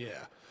call it. Yeah.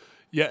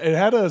 Yeah, it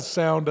had a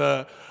sound.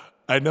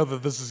 I know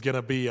that this is going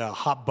to be a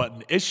hot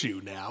button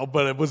issue now,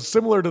 but it was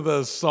similar to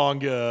the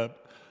song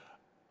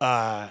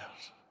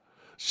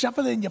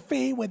Shuffling Your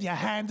Feet with Your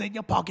Hands in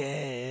Your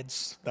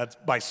Pockets. That's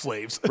by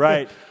Slaves.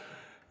 Right.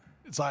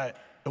 It's like,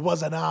 it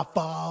wasn't our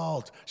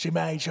fault. She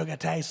made sugar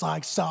taste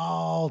like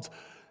salt.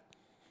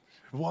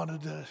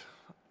 Wanted to.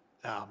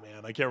 Oh,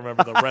 man, I can't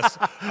remember the rest.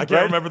 I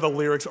can't remember the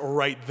lyrics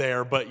right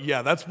there, but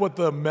yeah, that's what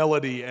the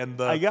melody and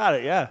the. I got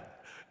it, yeah.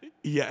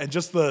 Yeah, and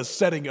just the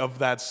setting of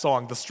that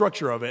song, the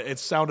structure of it, it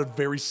sounded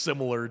very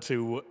similar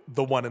to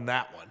the one in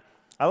that one.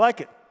 I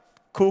like it.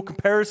 Cool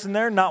comparison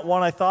there. Not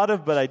one I thought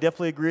of, but I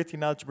definitely agree with you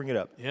now that you bring it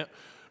up. Yeah.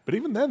 But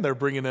even then, they're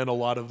bringing in a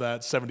lot of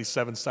that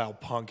 77 style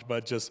punk,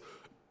 but just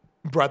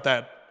brought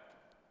that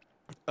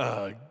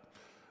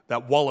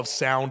wall of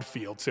sound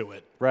feel to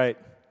it, Right.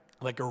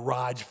 like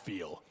garage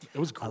feel. It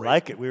was I great.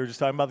 like it. We were just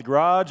talking about the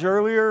garage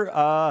earlier.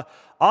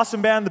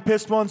 Awesome band, the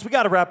Pissed Ones. We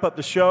got to wrap up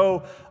the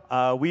show.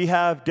 We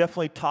have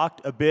definitely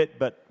talked a bit,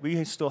 but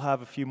we still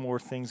have a few more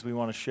things we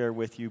want to share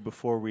with you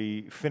before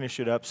we finish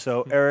it up.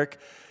 So, Eric,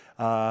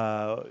 what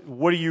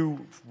are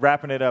you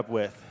wrapping it up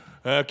with?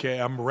 Okay,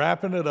 I'm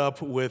wrapping it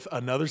up with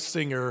another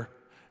singer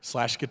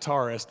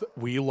guitarist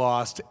we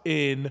lost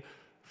in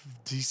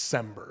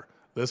December.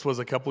 This was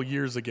a couple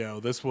years ago.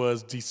 This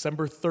was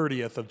December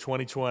 30th of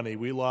 2020.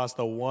 We lost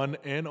the one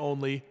and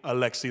only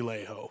Alexi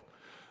Laiho,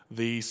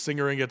 the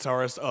singer and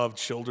guitarist of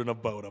Children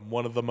of Bodom,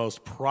 one of the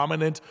most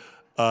prominent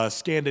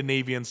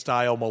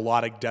Scandinavian-style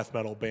melodic death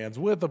metal bands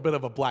with a bit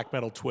of a black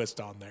metal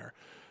twist on there.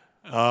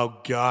 Oh,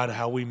 God,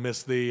 how we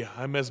miss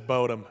I miss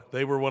Bodom.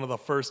 They were one of the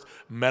first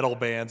metal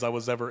bands I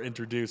was ever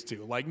introduced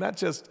to. Like, not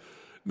just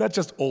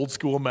old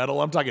school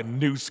metal. I'm talking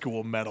new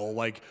school metal,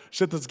 like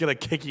shit that's gonna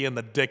kick you in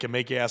the dick and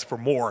make you ask for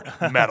more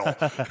metal.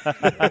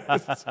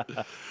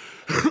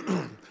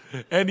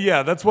 And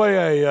yeah, that's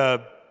why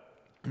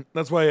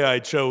I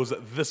chose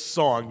this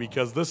song,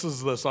 because this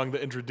is the song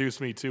that introduced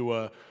me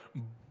to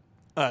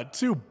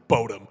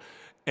Bodom.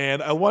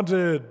 And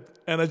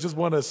I just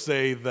want to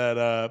say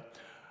that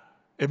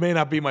it may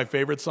not be my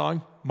favorite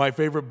song. My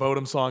favorite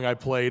Bodom song I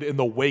played in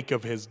the wake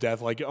of his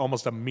death, like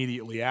almost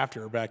immediately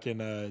after, back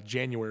in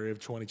January of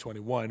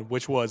 2021,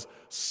 which was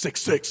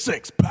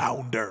 666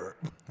 Pounder.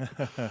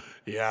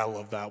 Yeah, I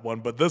love that one.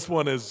 But this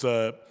one is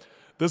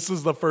this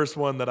is the first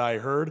one that I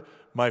heard.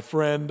 My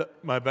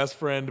best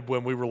friend,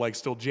 when we were like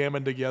still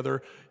jamming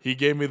together, he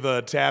gave me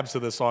the tabs to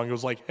this song. He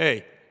was like,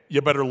 "Hey,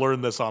 you better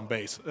learn this on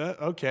bass."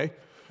 Okay.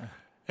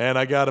 And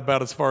I got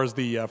about as far as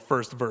the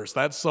first verse.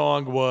 That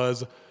song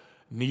was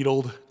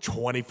needled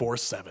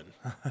 24/7.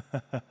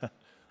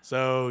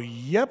 So,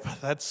 yep,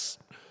 that's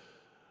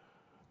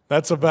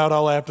about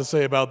all I have to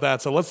say about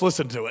that. So let's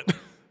listen to it.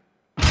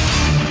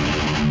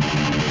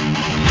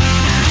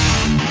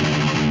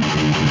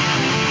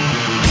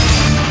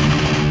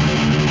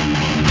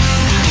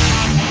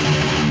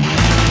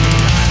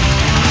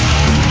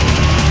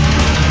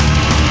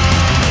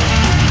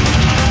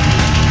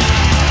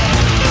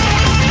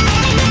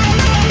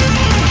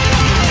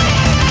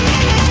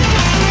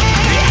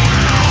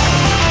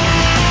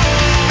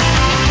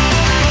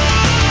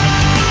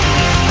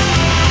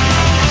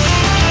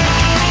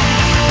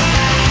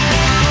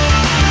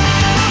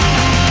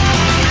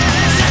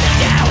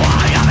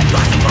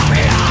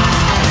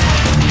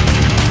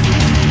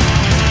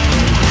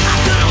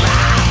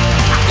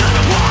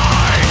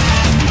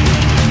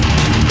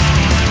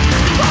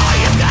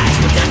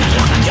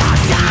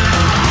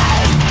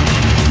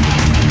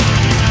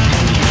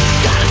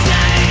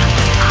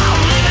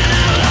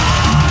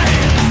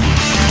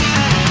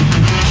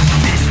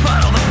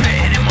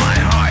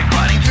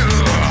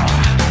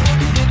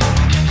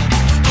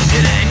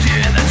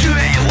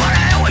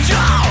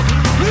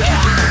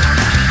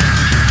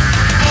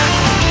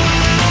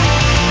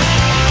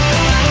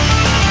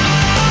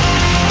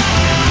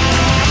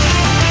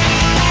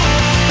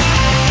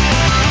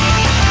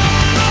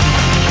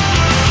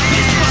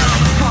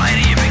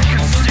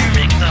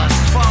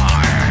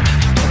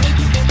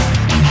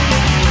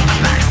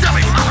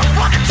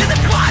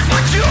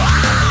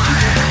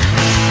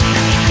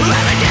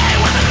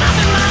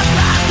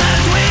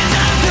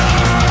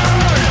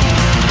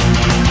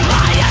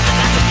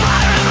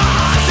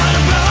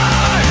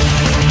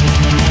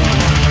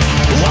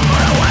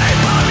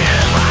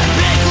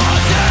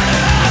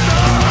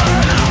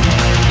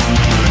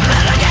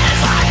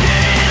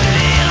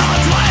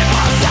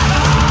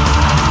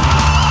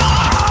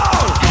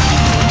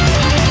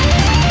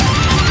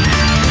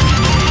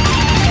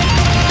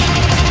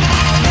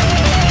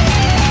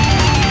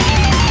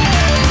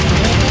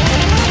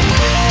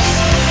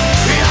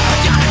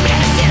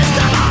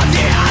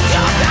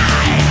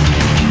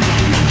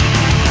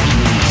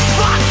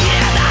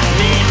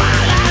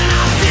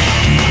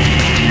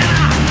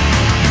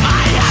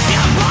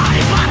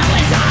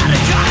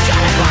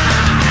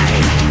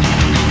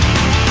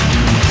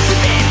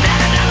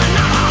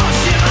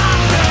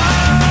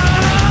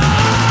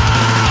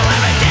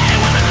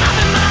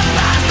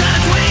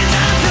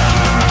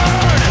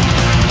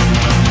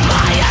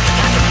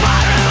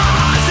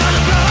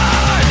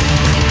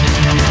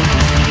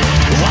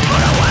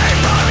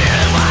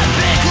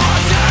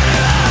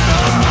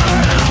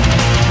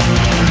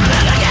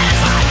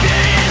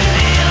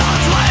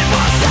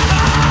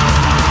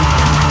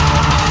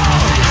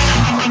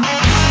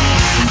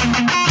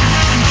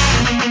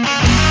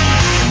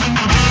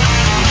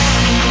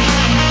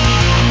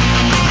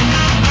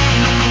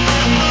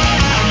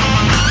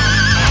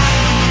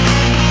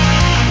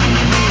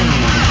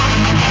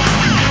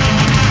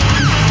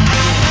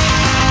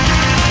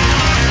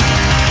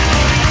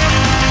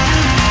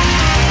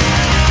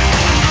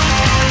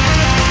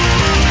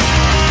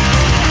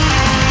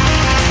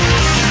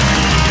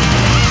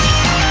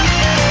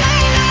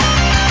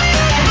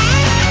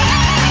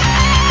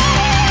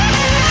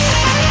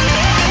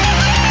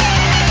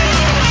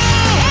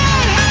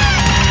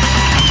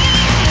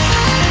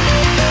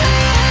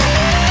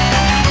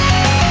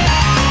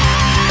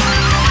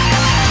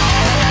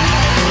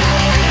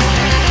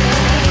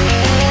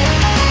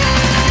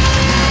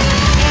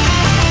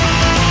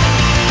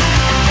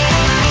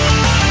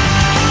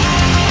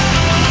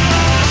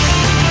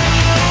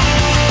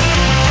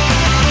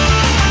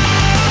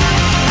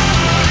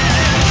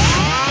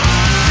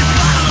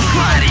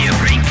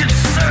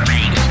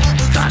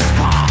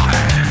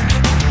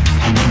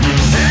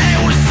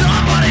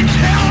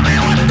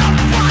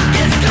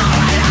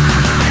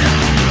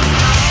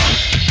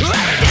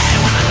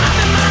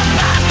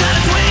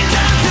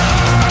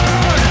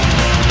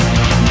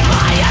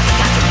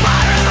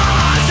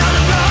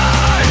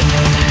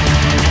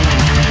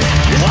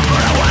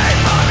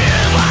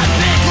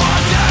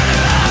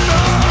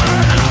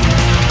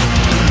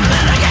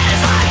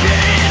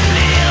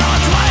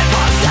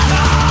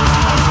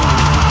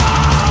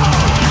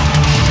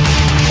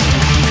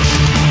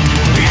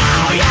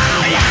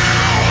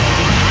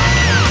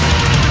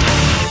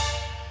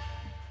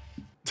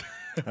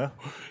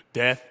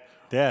 Death?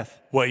 Death.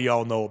 What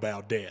y'all know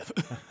about Death?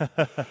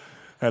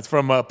 That's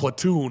from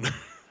Platoon.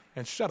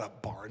 And shut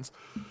up, Barnes.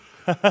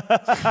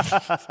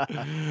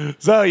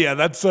 So yeah,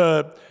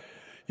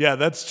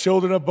 that's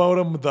Children of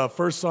Bodom, the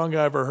first song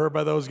I ever heard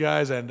by those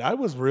guys, and I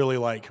was really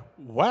like,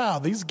 wow,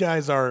 these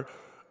guys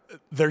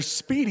they're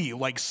speedy,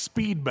 like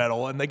speed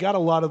metal, and they got a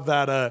lot of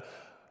that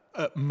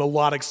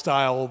melodic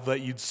style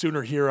that you'd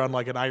sooner hear on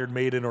like an Iron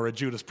Maiden or a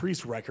Judas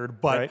Priest record,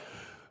 but Right.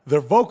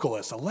 their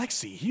vocalist,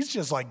 Alexi, he's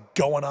just like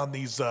going on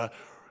these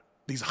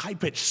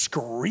high-pitched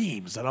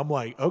screams, and I'm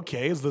like,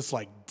 okay, is this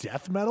like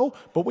death metal?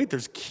 But wait,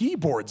 there's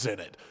keyboards in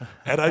it.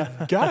 And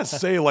I gotta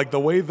say, like the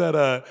way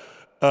that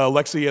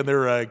Alexi and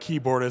their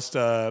keyboardist,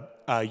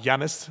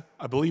 Yanis,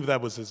 I believe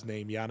that was his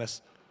name,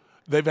 Yanis,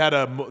 they've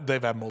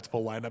had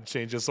multiple lineup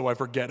changes, so I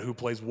forget who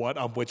plays what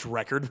on which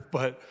record,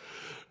 but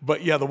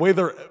yeah, the way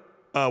they're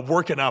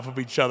working off of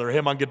each other,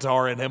 him on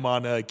guitar and him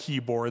on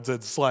keyboards,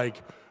 it's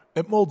like,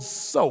 it molds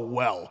so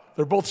well.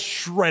 They're both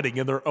shredding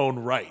in their own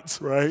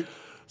rights. Right.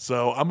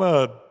 So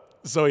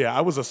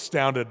I was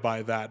astounded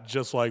by that.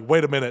 Just like,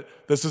 wait a minute,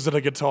 this isn't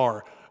a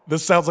guitar.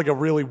 This sounds like a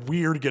really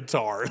weird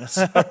guitar.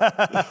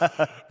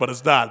 But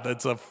it's not.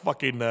 It's a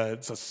fucking,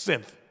 it's a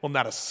synth. Well,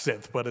 not a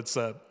synth, but it's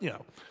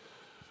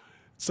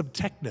some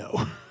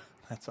techno.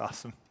 That's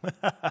awesome.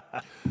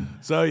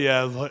 So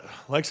yeah,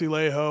 Lexi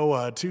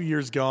Laiho, 2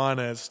 years gone,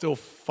 and it still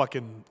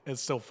fucking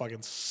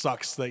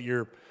sucks that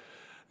you're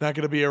not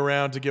going to be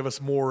around to give us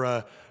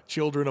more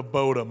Children of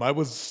Bodom. I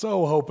was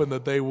so hoping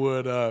that they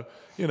would, their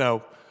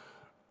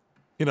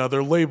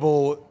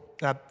label,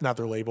 not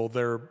their label,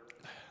 their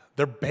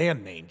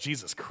band name.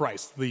 Jesus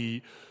Christ,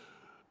 the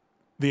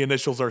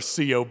initials are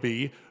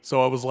COB.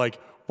 So I was like,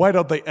 why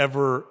haven't they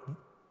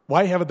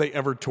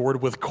ever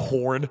toured with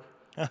Korn?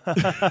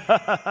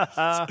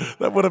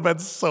 That would have been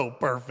so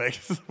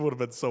perfect. It would have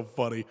been so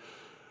funny.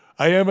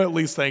 I am at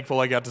least thankful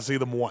I got to see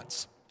them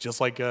once. Just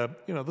like,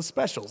 the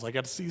Specials. I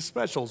got to see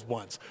Specials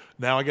once.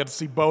 Now I got to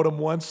see Bodom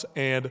once.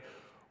 And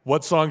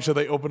what song should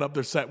they open up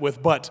their set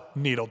with but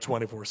Needle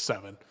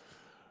 24/7?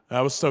 I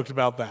was stoked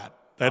about that.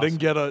 Awesome.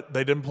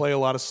 They didn't play a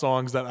lot of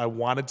songs that I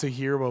wanted to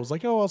hear, but I was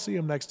like, oh, I'll see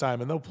them next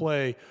time. And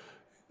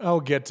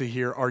I'll get to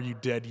hear Are You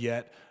Dead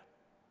Yet?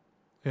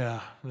 Yeah,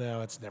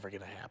 no, it's never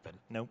going to happen.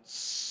 Nope.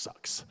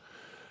 Sucks.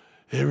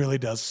 It really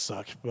does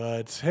suck.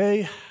 But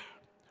hey,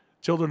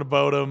 Children of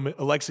Bodom,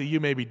 Alexi, you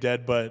may be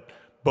dead, but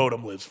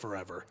Bodom lives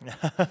forever.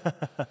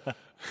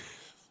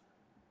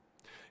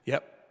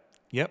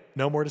 Yep.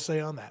 No more to say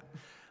on that.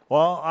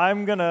 Well,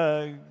 I'm going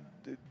to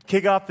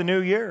kick off the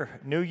new year.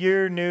 New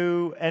year,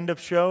 new end of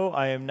show.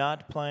 I am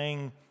not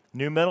playing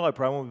new metal. I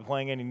probably won't be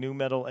playing any new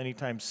metal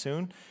anytime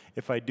soon.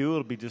 If I do,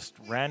 it'll be just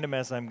random,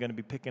 as I'm going to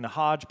be picking a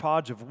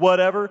hodgepodge of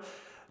whatever.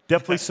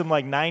 Definitely some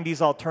like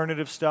 90s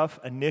alternative stuff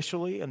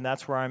initially, and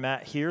that's where I'm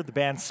at here. The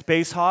band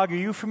Space Hog. Are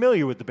you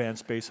familiar with the band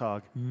Space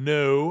Hog?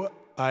 No,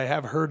 I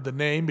have heard the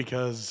name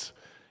because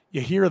you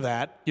hear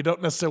that, you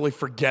don't necessarily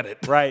forget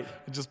it. Right.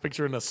 You're just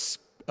picturing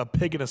a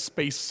pig in a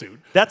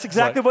spacesuit. That's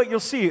exactly what you'll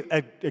see,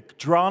 a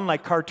drawn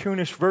like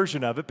cartoonish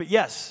version of it, but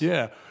yes.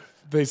 Yeah.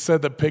 They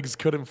said that pigs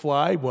couldn't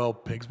fly. Well,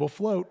 pigs will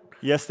float.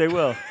 Yes, they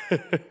will.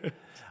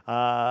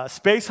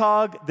 Space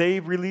Hog, they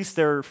released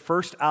their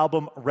first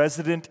album,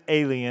 Resident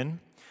Alien,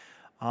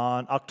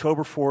 on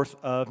October 4th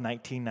of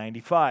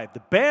 1995. The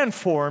band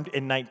formed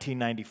in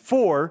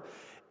 1994,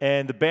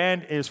 and the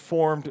band is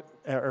formed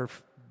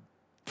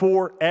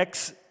four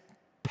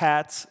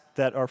expats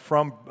that are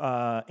from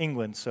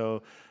England.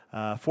 So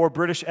 4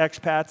 British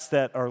expats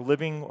that are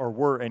living, or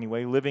were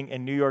anyway, living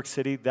in New York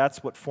City.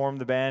 That's what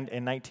formed the band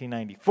in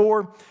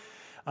 1994.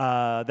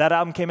 That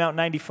album came out in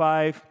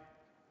 95.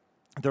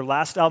 Their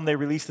last album they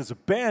released as a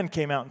band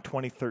came out in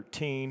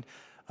 2013.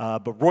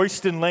 But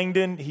Royston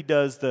Langdon, he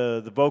does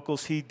the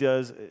vocals. He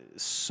does did a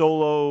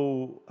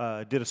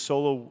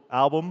solo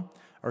album,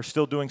 or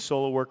still doing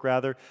solo work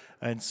rather.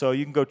 And so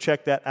you can go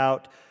check that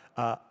out.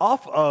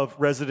 Off of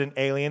Resident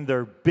Alien,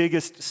 their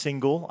biggest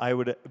single, I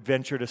would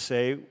venture to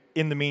say,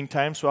 In the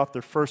Meantime. So off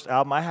their first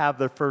album, I have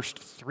their first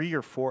 3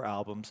 or 4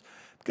 albums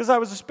because I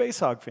was a Space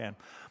Hog fan.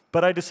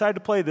 But I decided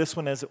to play this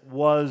one as it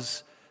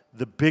was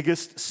the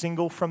biggest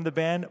single from the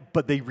band,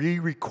 but they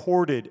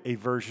re-recorded a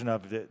version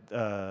of it,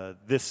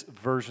 this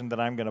version that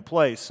I'm going to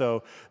play.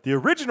 So the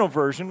original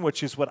version,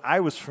 which is what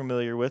I was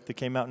familiar with, that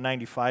came out in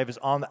 95, is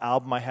on the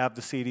album. I have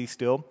the CD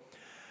still.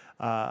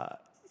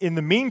 In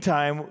the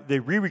meantime, they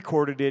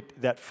re-recorded it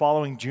that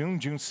following June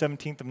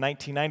 17th of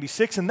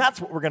 1996, and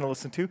that's what we're going to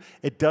listen to.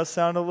 It does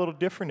sound a little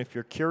different. If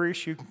you're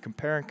curious, you can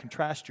compare and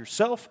contrast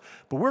yourself,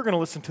 but we're going to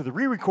listen to the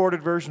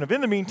re-recorded version of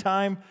In the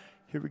Meantime.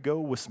 Here we go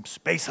with some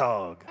Space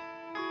Hog.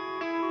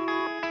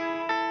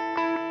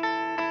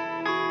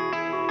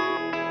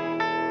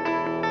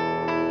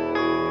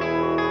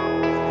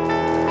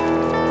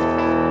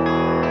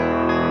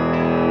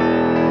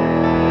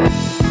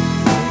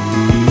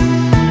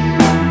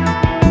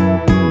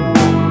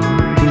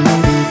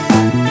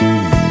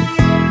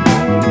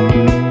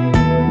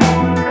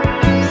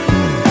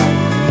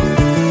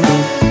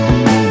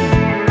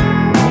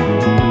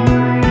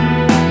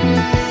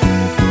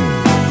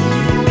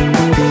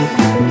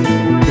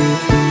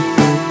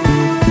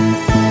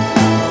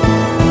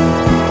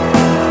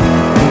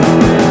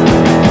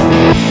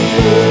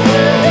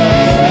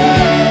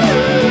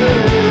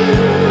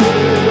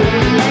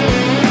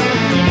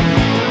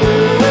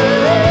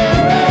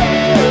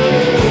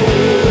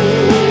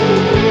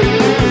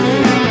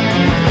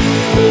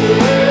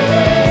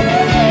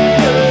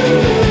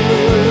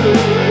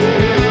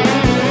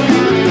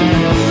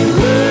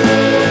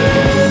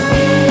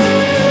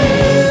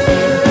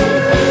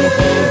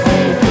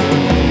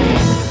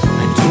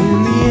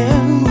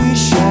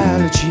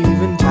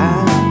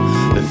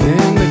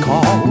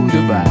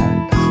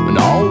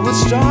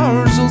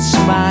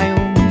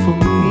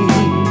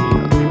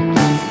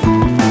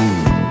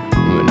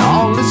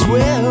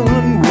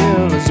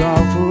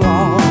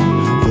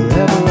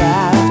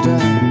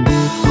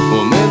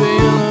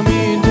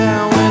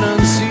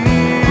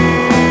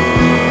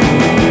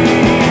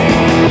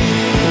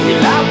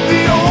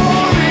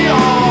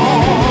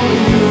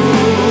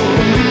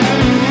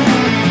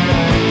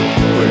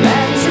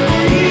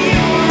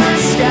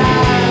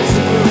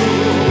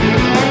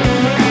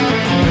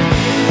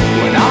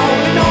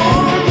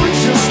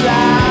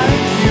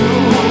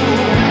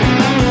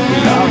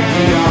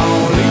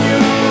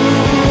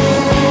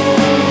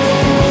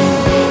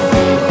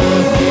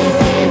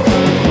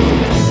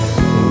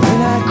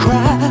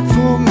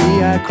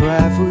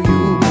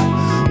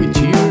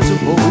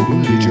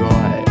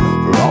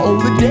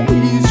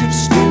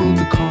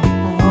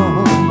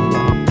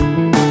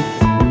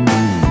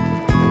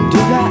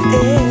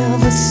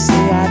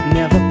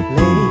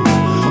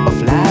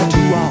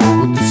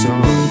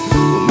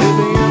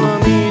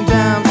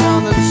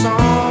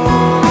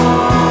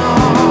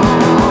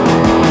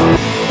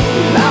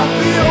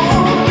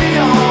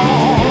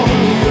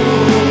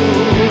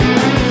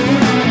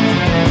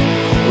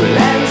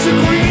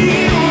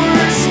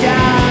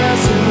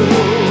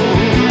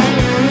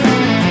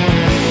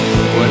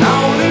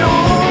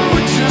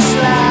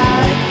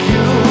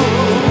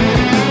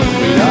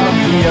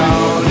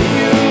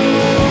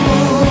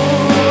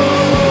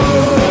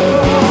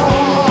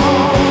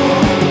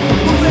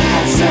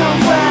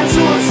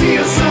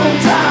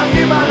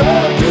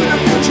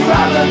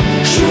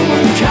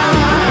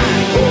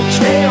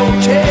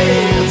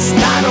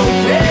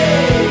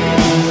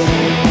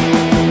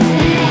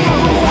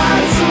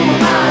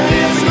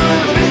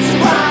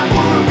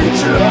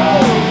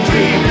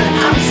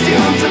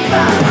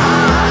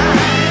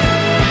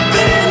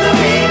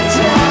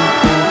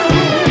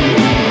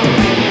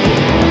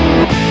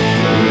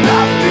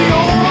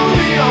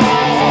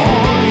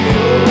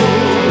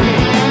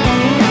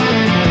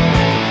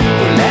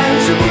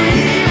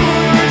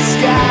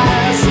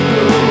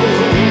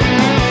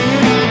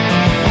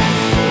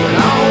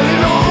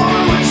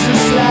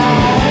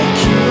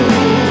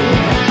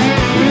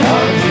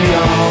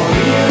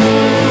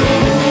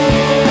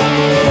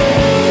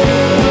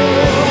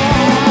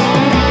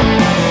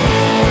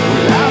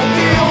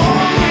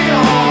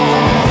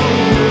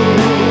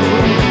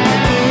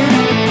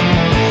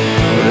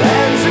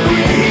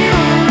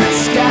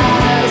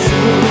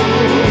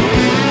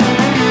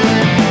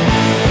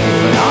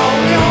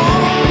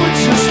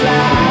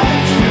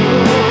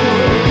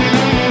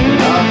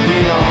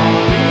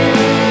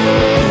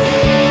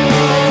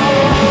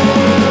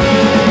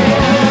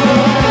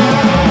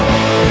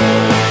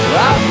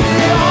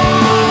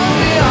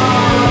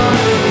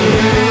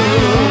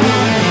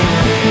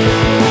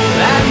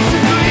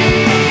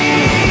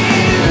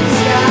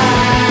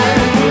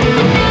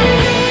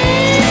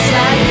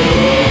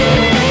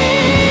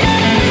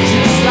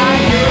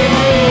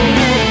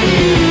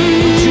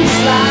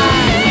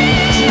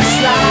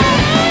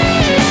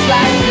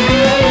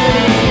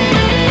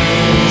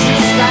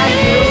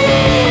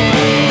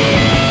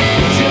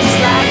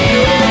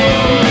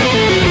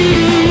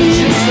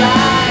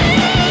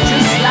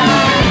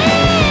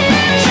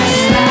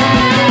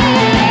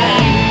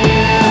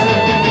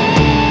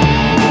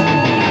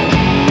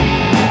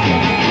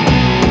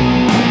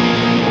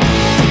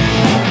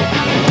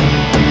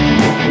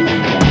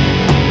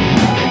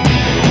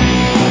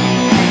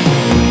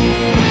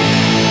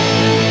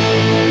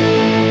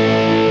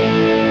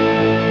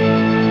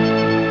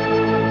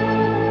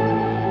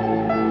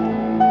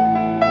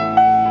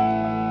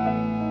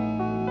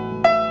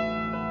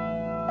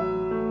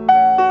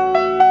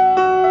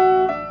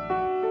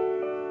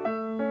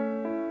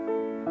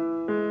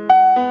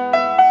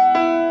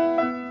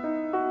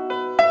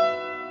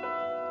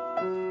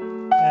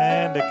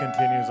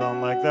 continues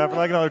on like that for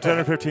like another 10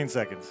 or 15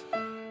 seconds.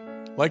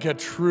 Like a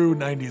true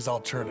 90s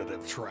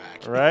alternative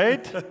track.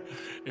 Right?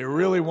 It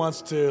really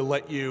wants to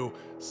let you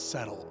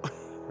settle.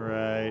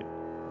 Right.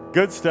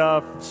 Good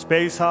stuff.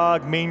 Space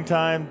Hog,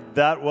 meantime,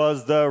 that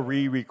was the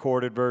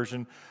re-recorded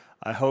version.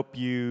 I hope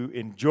you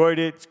enjoyed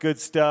it. It's good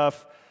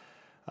stuff.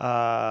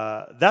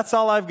 That's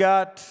all I've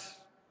got.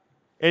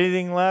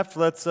 Anything left?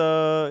 Let's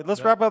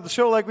wrap up the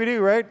show like we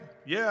do, right?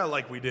 Yeah,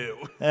 like we do.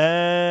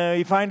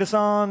 You find us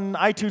on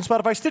iTunes,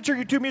 Spotify, Stitcher,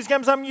 YouTube Music,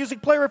 Amazon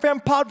Music, Player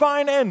FM,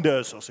 Podvine, and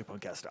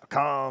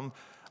socialpodcast.com.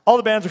 All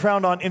the bands are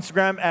found on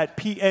Instagram at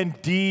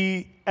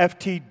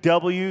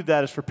PNDFTW.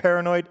 That is for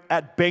Paranoid.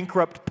 At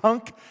Bankrupt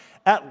Punk.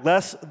 At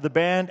Les the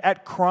Band.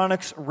 At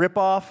Chronics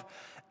Ripoff.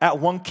 At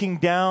One King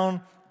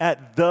Down.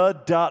 At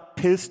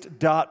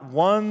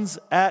the.pissed.ones.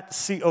 At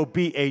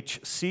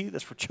COBHC.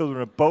 That's for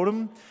Children of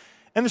Bodom.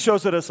 And the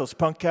show's at SOS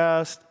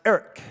Punkcast.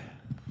 Eric,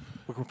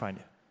 where can we find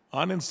you?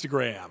 On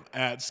Instagram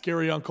at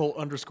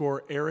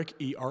scaryuncle_Eric,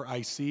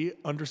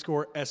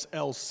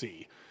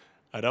 ERIC_SLC.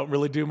 I don't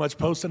really do much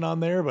posting on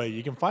there, but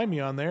you can find me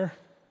on there.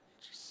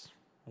 Just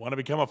want to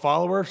become a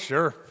follower?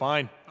 Sure,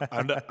 fine.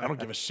 I don't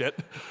give a shit.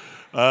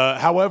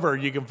 However,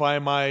 you can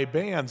find my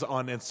bands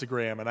on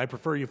Instagram, and I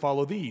prefer you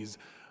follow these.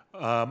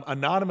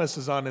 Anonymous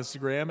is on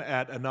Instagram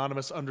at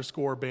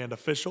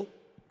anonymous_bandofficial,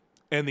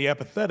 and the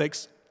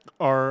Apathetics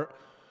are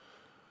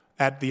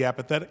at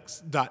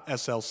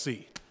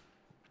theapathetics.slc.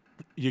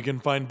 You can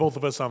find both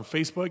of us on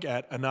Facebook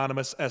at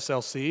Anonymous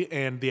SLC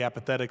and The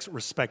Apathetics,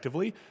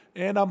 respectively,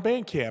 and on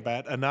Bandcamp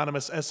at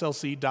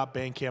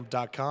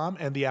anonymousslc.bandcamp.com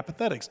and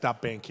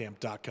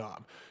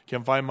theapathetics.bandcamp.com. You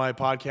can find my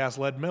podcast,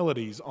 Lead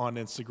Melodies, on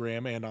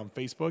Instagram and on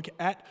Facebook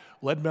at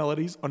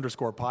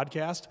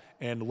leadmelodies_podcast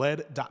and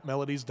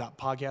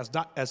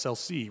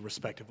lead.melodies.podcast.slc,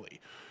 respectively.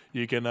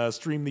 You can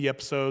stream the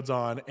episodes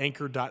on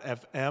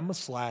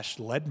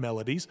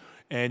anchor.fm/leadmelodies,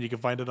 and you can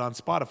find it on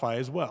Spotify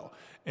as well.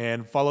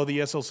 And follow the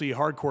SLC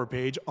Hardcore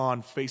page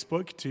on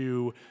Facebook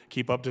to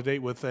keep up to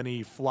date with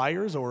any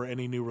flyers or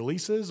any new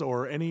releases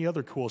or any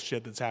other cool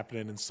shit that's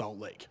happening in Salt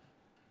Lake.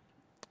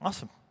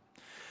 Awesome.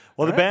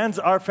 Well, the bands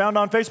are found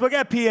on Facebook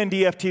at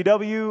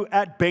PNDFTW,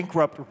 at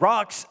Bankrupt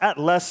Rocks, at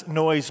Less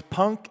Noise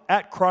Punk,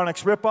 at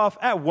Chronics Ripoff,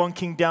 at One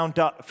King Down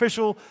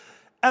Official,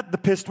 at The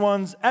Pissed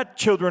Ones, at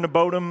Children of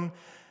Bodom.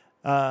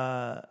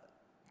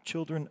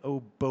 Children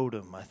of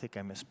Bodom. I think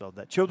I misspelled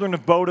that. Children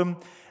of Bodom,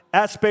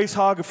 at Space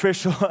Hog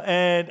Official,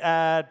 and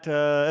at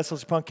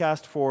SLC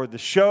Punkcast for the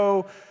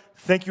show.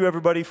 Thank you,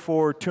 everybody,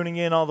 for tuning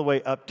in all the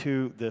way up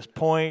to this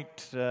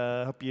point.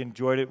 Hope you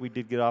enjoyed it. We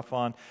did get off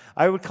on,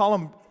 I would call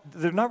them,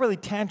 they're not really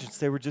tangents.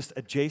 They were just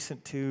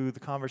adjacent to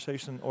the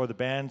conversation or the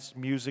band's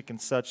music and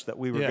such that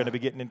we were going to be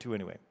getting into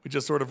anyway. We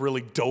just sort of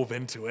really dove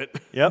into it.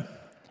 Yep.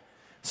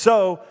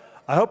 So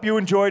I hope you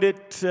enjoyed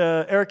it.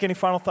 Eric, any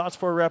final thoughts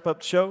before we wrap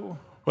up the show?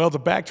 Well, to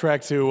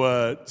backtrack to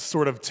a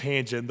sort of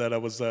tangent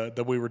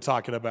that we were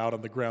talking about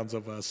on the grounds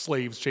of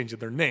slaves changing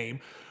their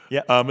name.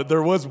 Yeah.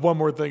 There was one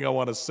more thing I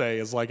want to say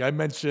is like I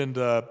mentioned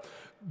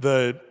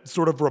the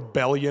sort of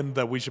rebellion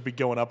that we should be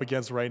going up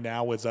against right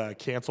now is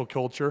cancel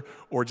culture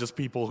or just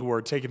people who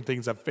are taking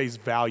things at face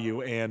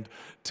value and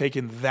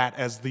taking that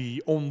as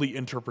the only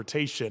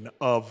interpretation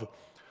of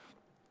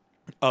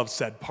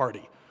said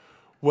party.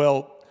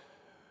 Well,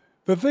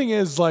 the thing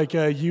is, like,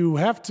 you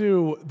have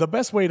to, the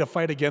best way to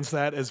fight against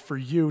that is for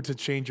you to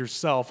change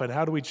yourself. And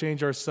how do we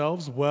change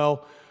ourselves?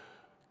 Well,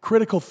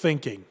 critical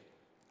thinking.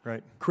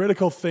 Right.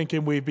 Critical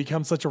thinking, we've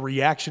become such a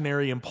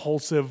reactionary,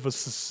 impulsive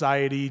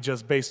society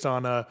just based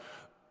on,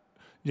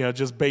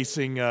 just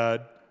basing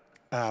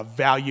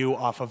value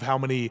off of how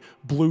many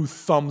blue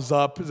thumbs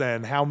up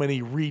and how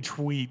many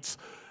retweets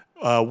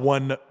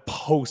one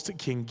post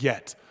can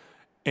get.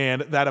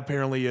 And that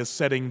apparently is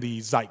setting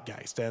the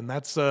zeitgeist. And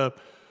that's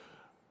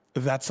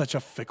such a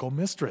fickle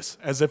mistress,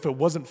 as if it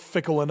wasn't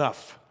fickle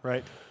enough.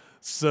 Right.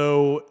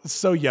 So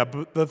yeah,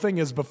 but the thing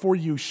is, before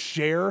you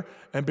share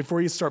and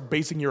before you start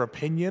basing your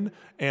opinion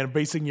and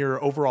basing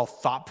your overall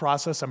thought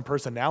process and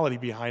personality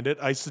behind it,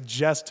 I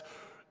suggest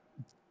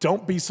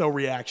don't be so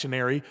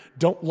reactionary.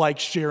 Don't like,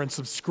 share, and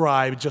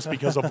subscribe just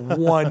because of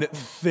one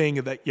thing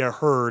that you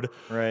heard.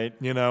 Right.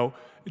 You know,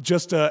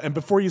 just and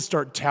before you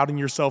start touting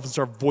yourself and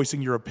start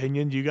voicing your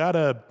opinion, you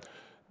gotta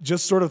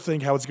just sort of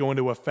think how it's going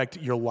to affect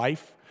your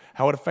life,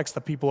 how it affects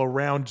the people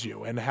around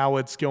you, and how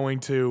it's going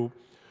to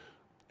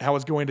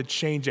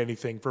change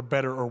anything for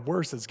better or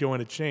worse. It's going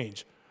to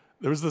change.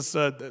 There's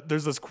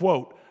this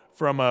quote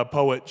from a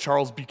poet,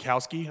 Charles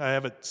Bukowski. I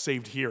have it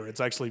saved here. It's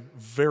actually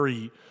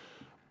very,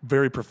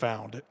 very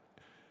profound.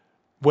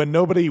 When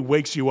nobody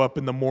wakes you up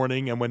in the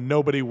morning and when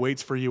nobody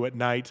waits for you at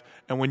night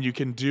and when you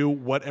can do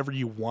whatever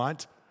you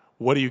want,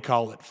 what do you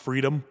call it?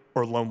 Freedom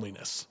or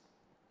loneliness?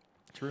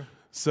 True.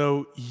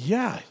 So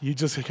yeah, you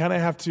just kind of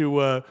have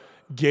to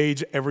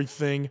gauge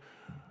everything.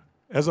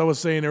 As I was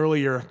saying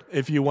earlier,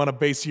 if you want to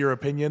base your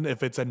opinion,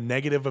 if it's a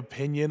negative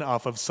opinion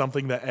off of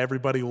something that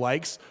everybody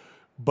likes,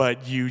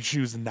 but you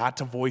choose not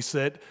to voice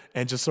it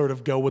and just sort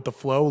of go with the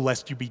flow,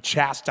 lest you be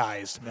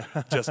chastised,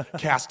 just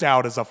cast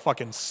out as a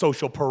fucking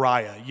social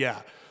pariah.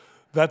 Yeah,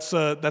 That's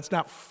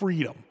not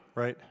freedom.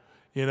 Right.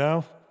 You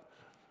know,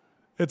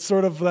 it's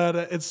sort of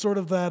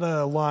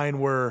that line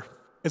where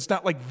it's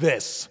not like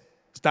this.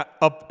 It's not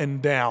up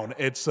and down.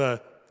 It's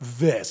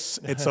this.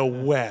 It's a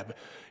web.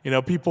 You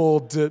know,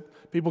 people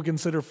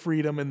consider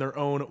freedom in their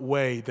own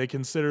way. They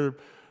consider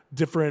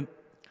different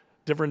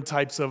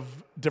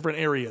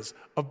areas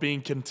of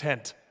being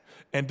content,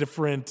 and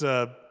different.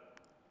 Some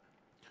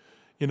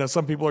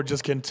people are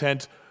just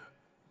content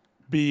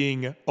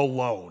being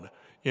alone.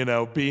 You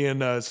know,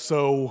 being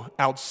so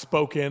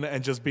outspoken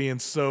and just being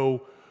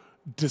so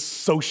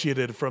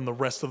dissociated from the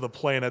rest of the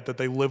planet that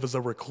they live as a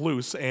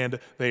recluse, and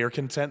they are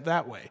content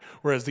that way.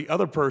 Whereas the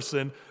other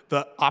person,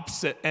 the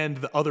opposite end,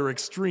 the other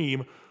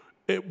extreme,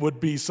 it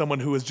would be someone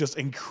who is just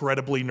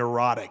incredibly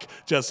neurotic,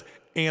 just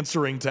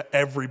answering to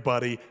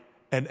everybody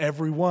and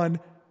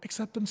everyone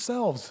except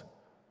themselves.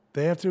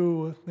 They have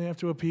to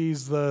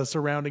appease the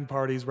surrounding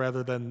parties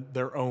rather than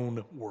their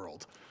own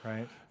world.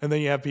 Right. And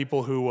then you have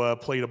people who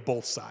play to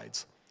both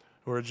sides,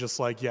 who are just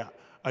like, yeah,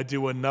 I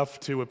do enough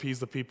to appease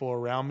the people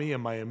around me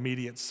in my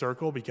immediate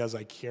circle because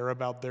I care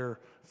about their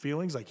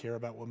feelings. I care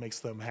about what makes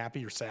them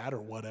happy or sad or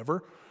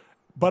whatever.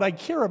 But I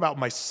care about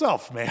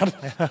myself, man.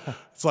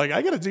 It's like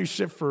I got to do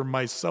shit for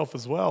myself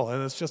as well.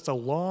 And it's just a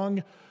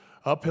long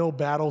uphill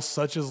battle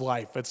such as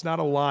life. It's not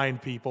a line,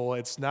 people.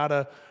 It's not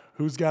a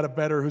who's got it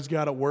better, who's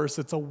got it worse.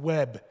 It's a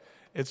web.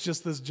 It's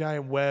just this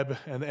giant web,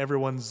 and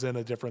everyone's in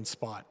a different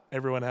spot.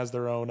 Everyone has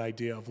their own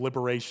idea of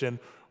liberation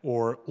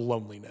or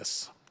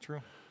loneliness.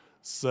 True.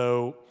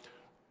 So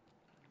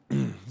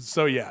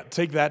yeah,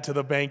 take that to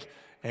the bank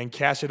and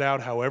cash it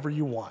out however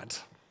you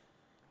want.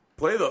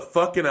 Play the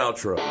fucking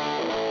outro.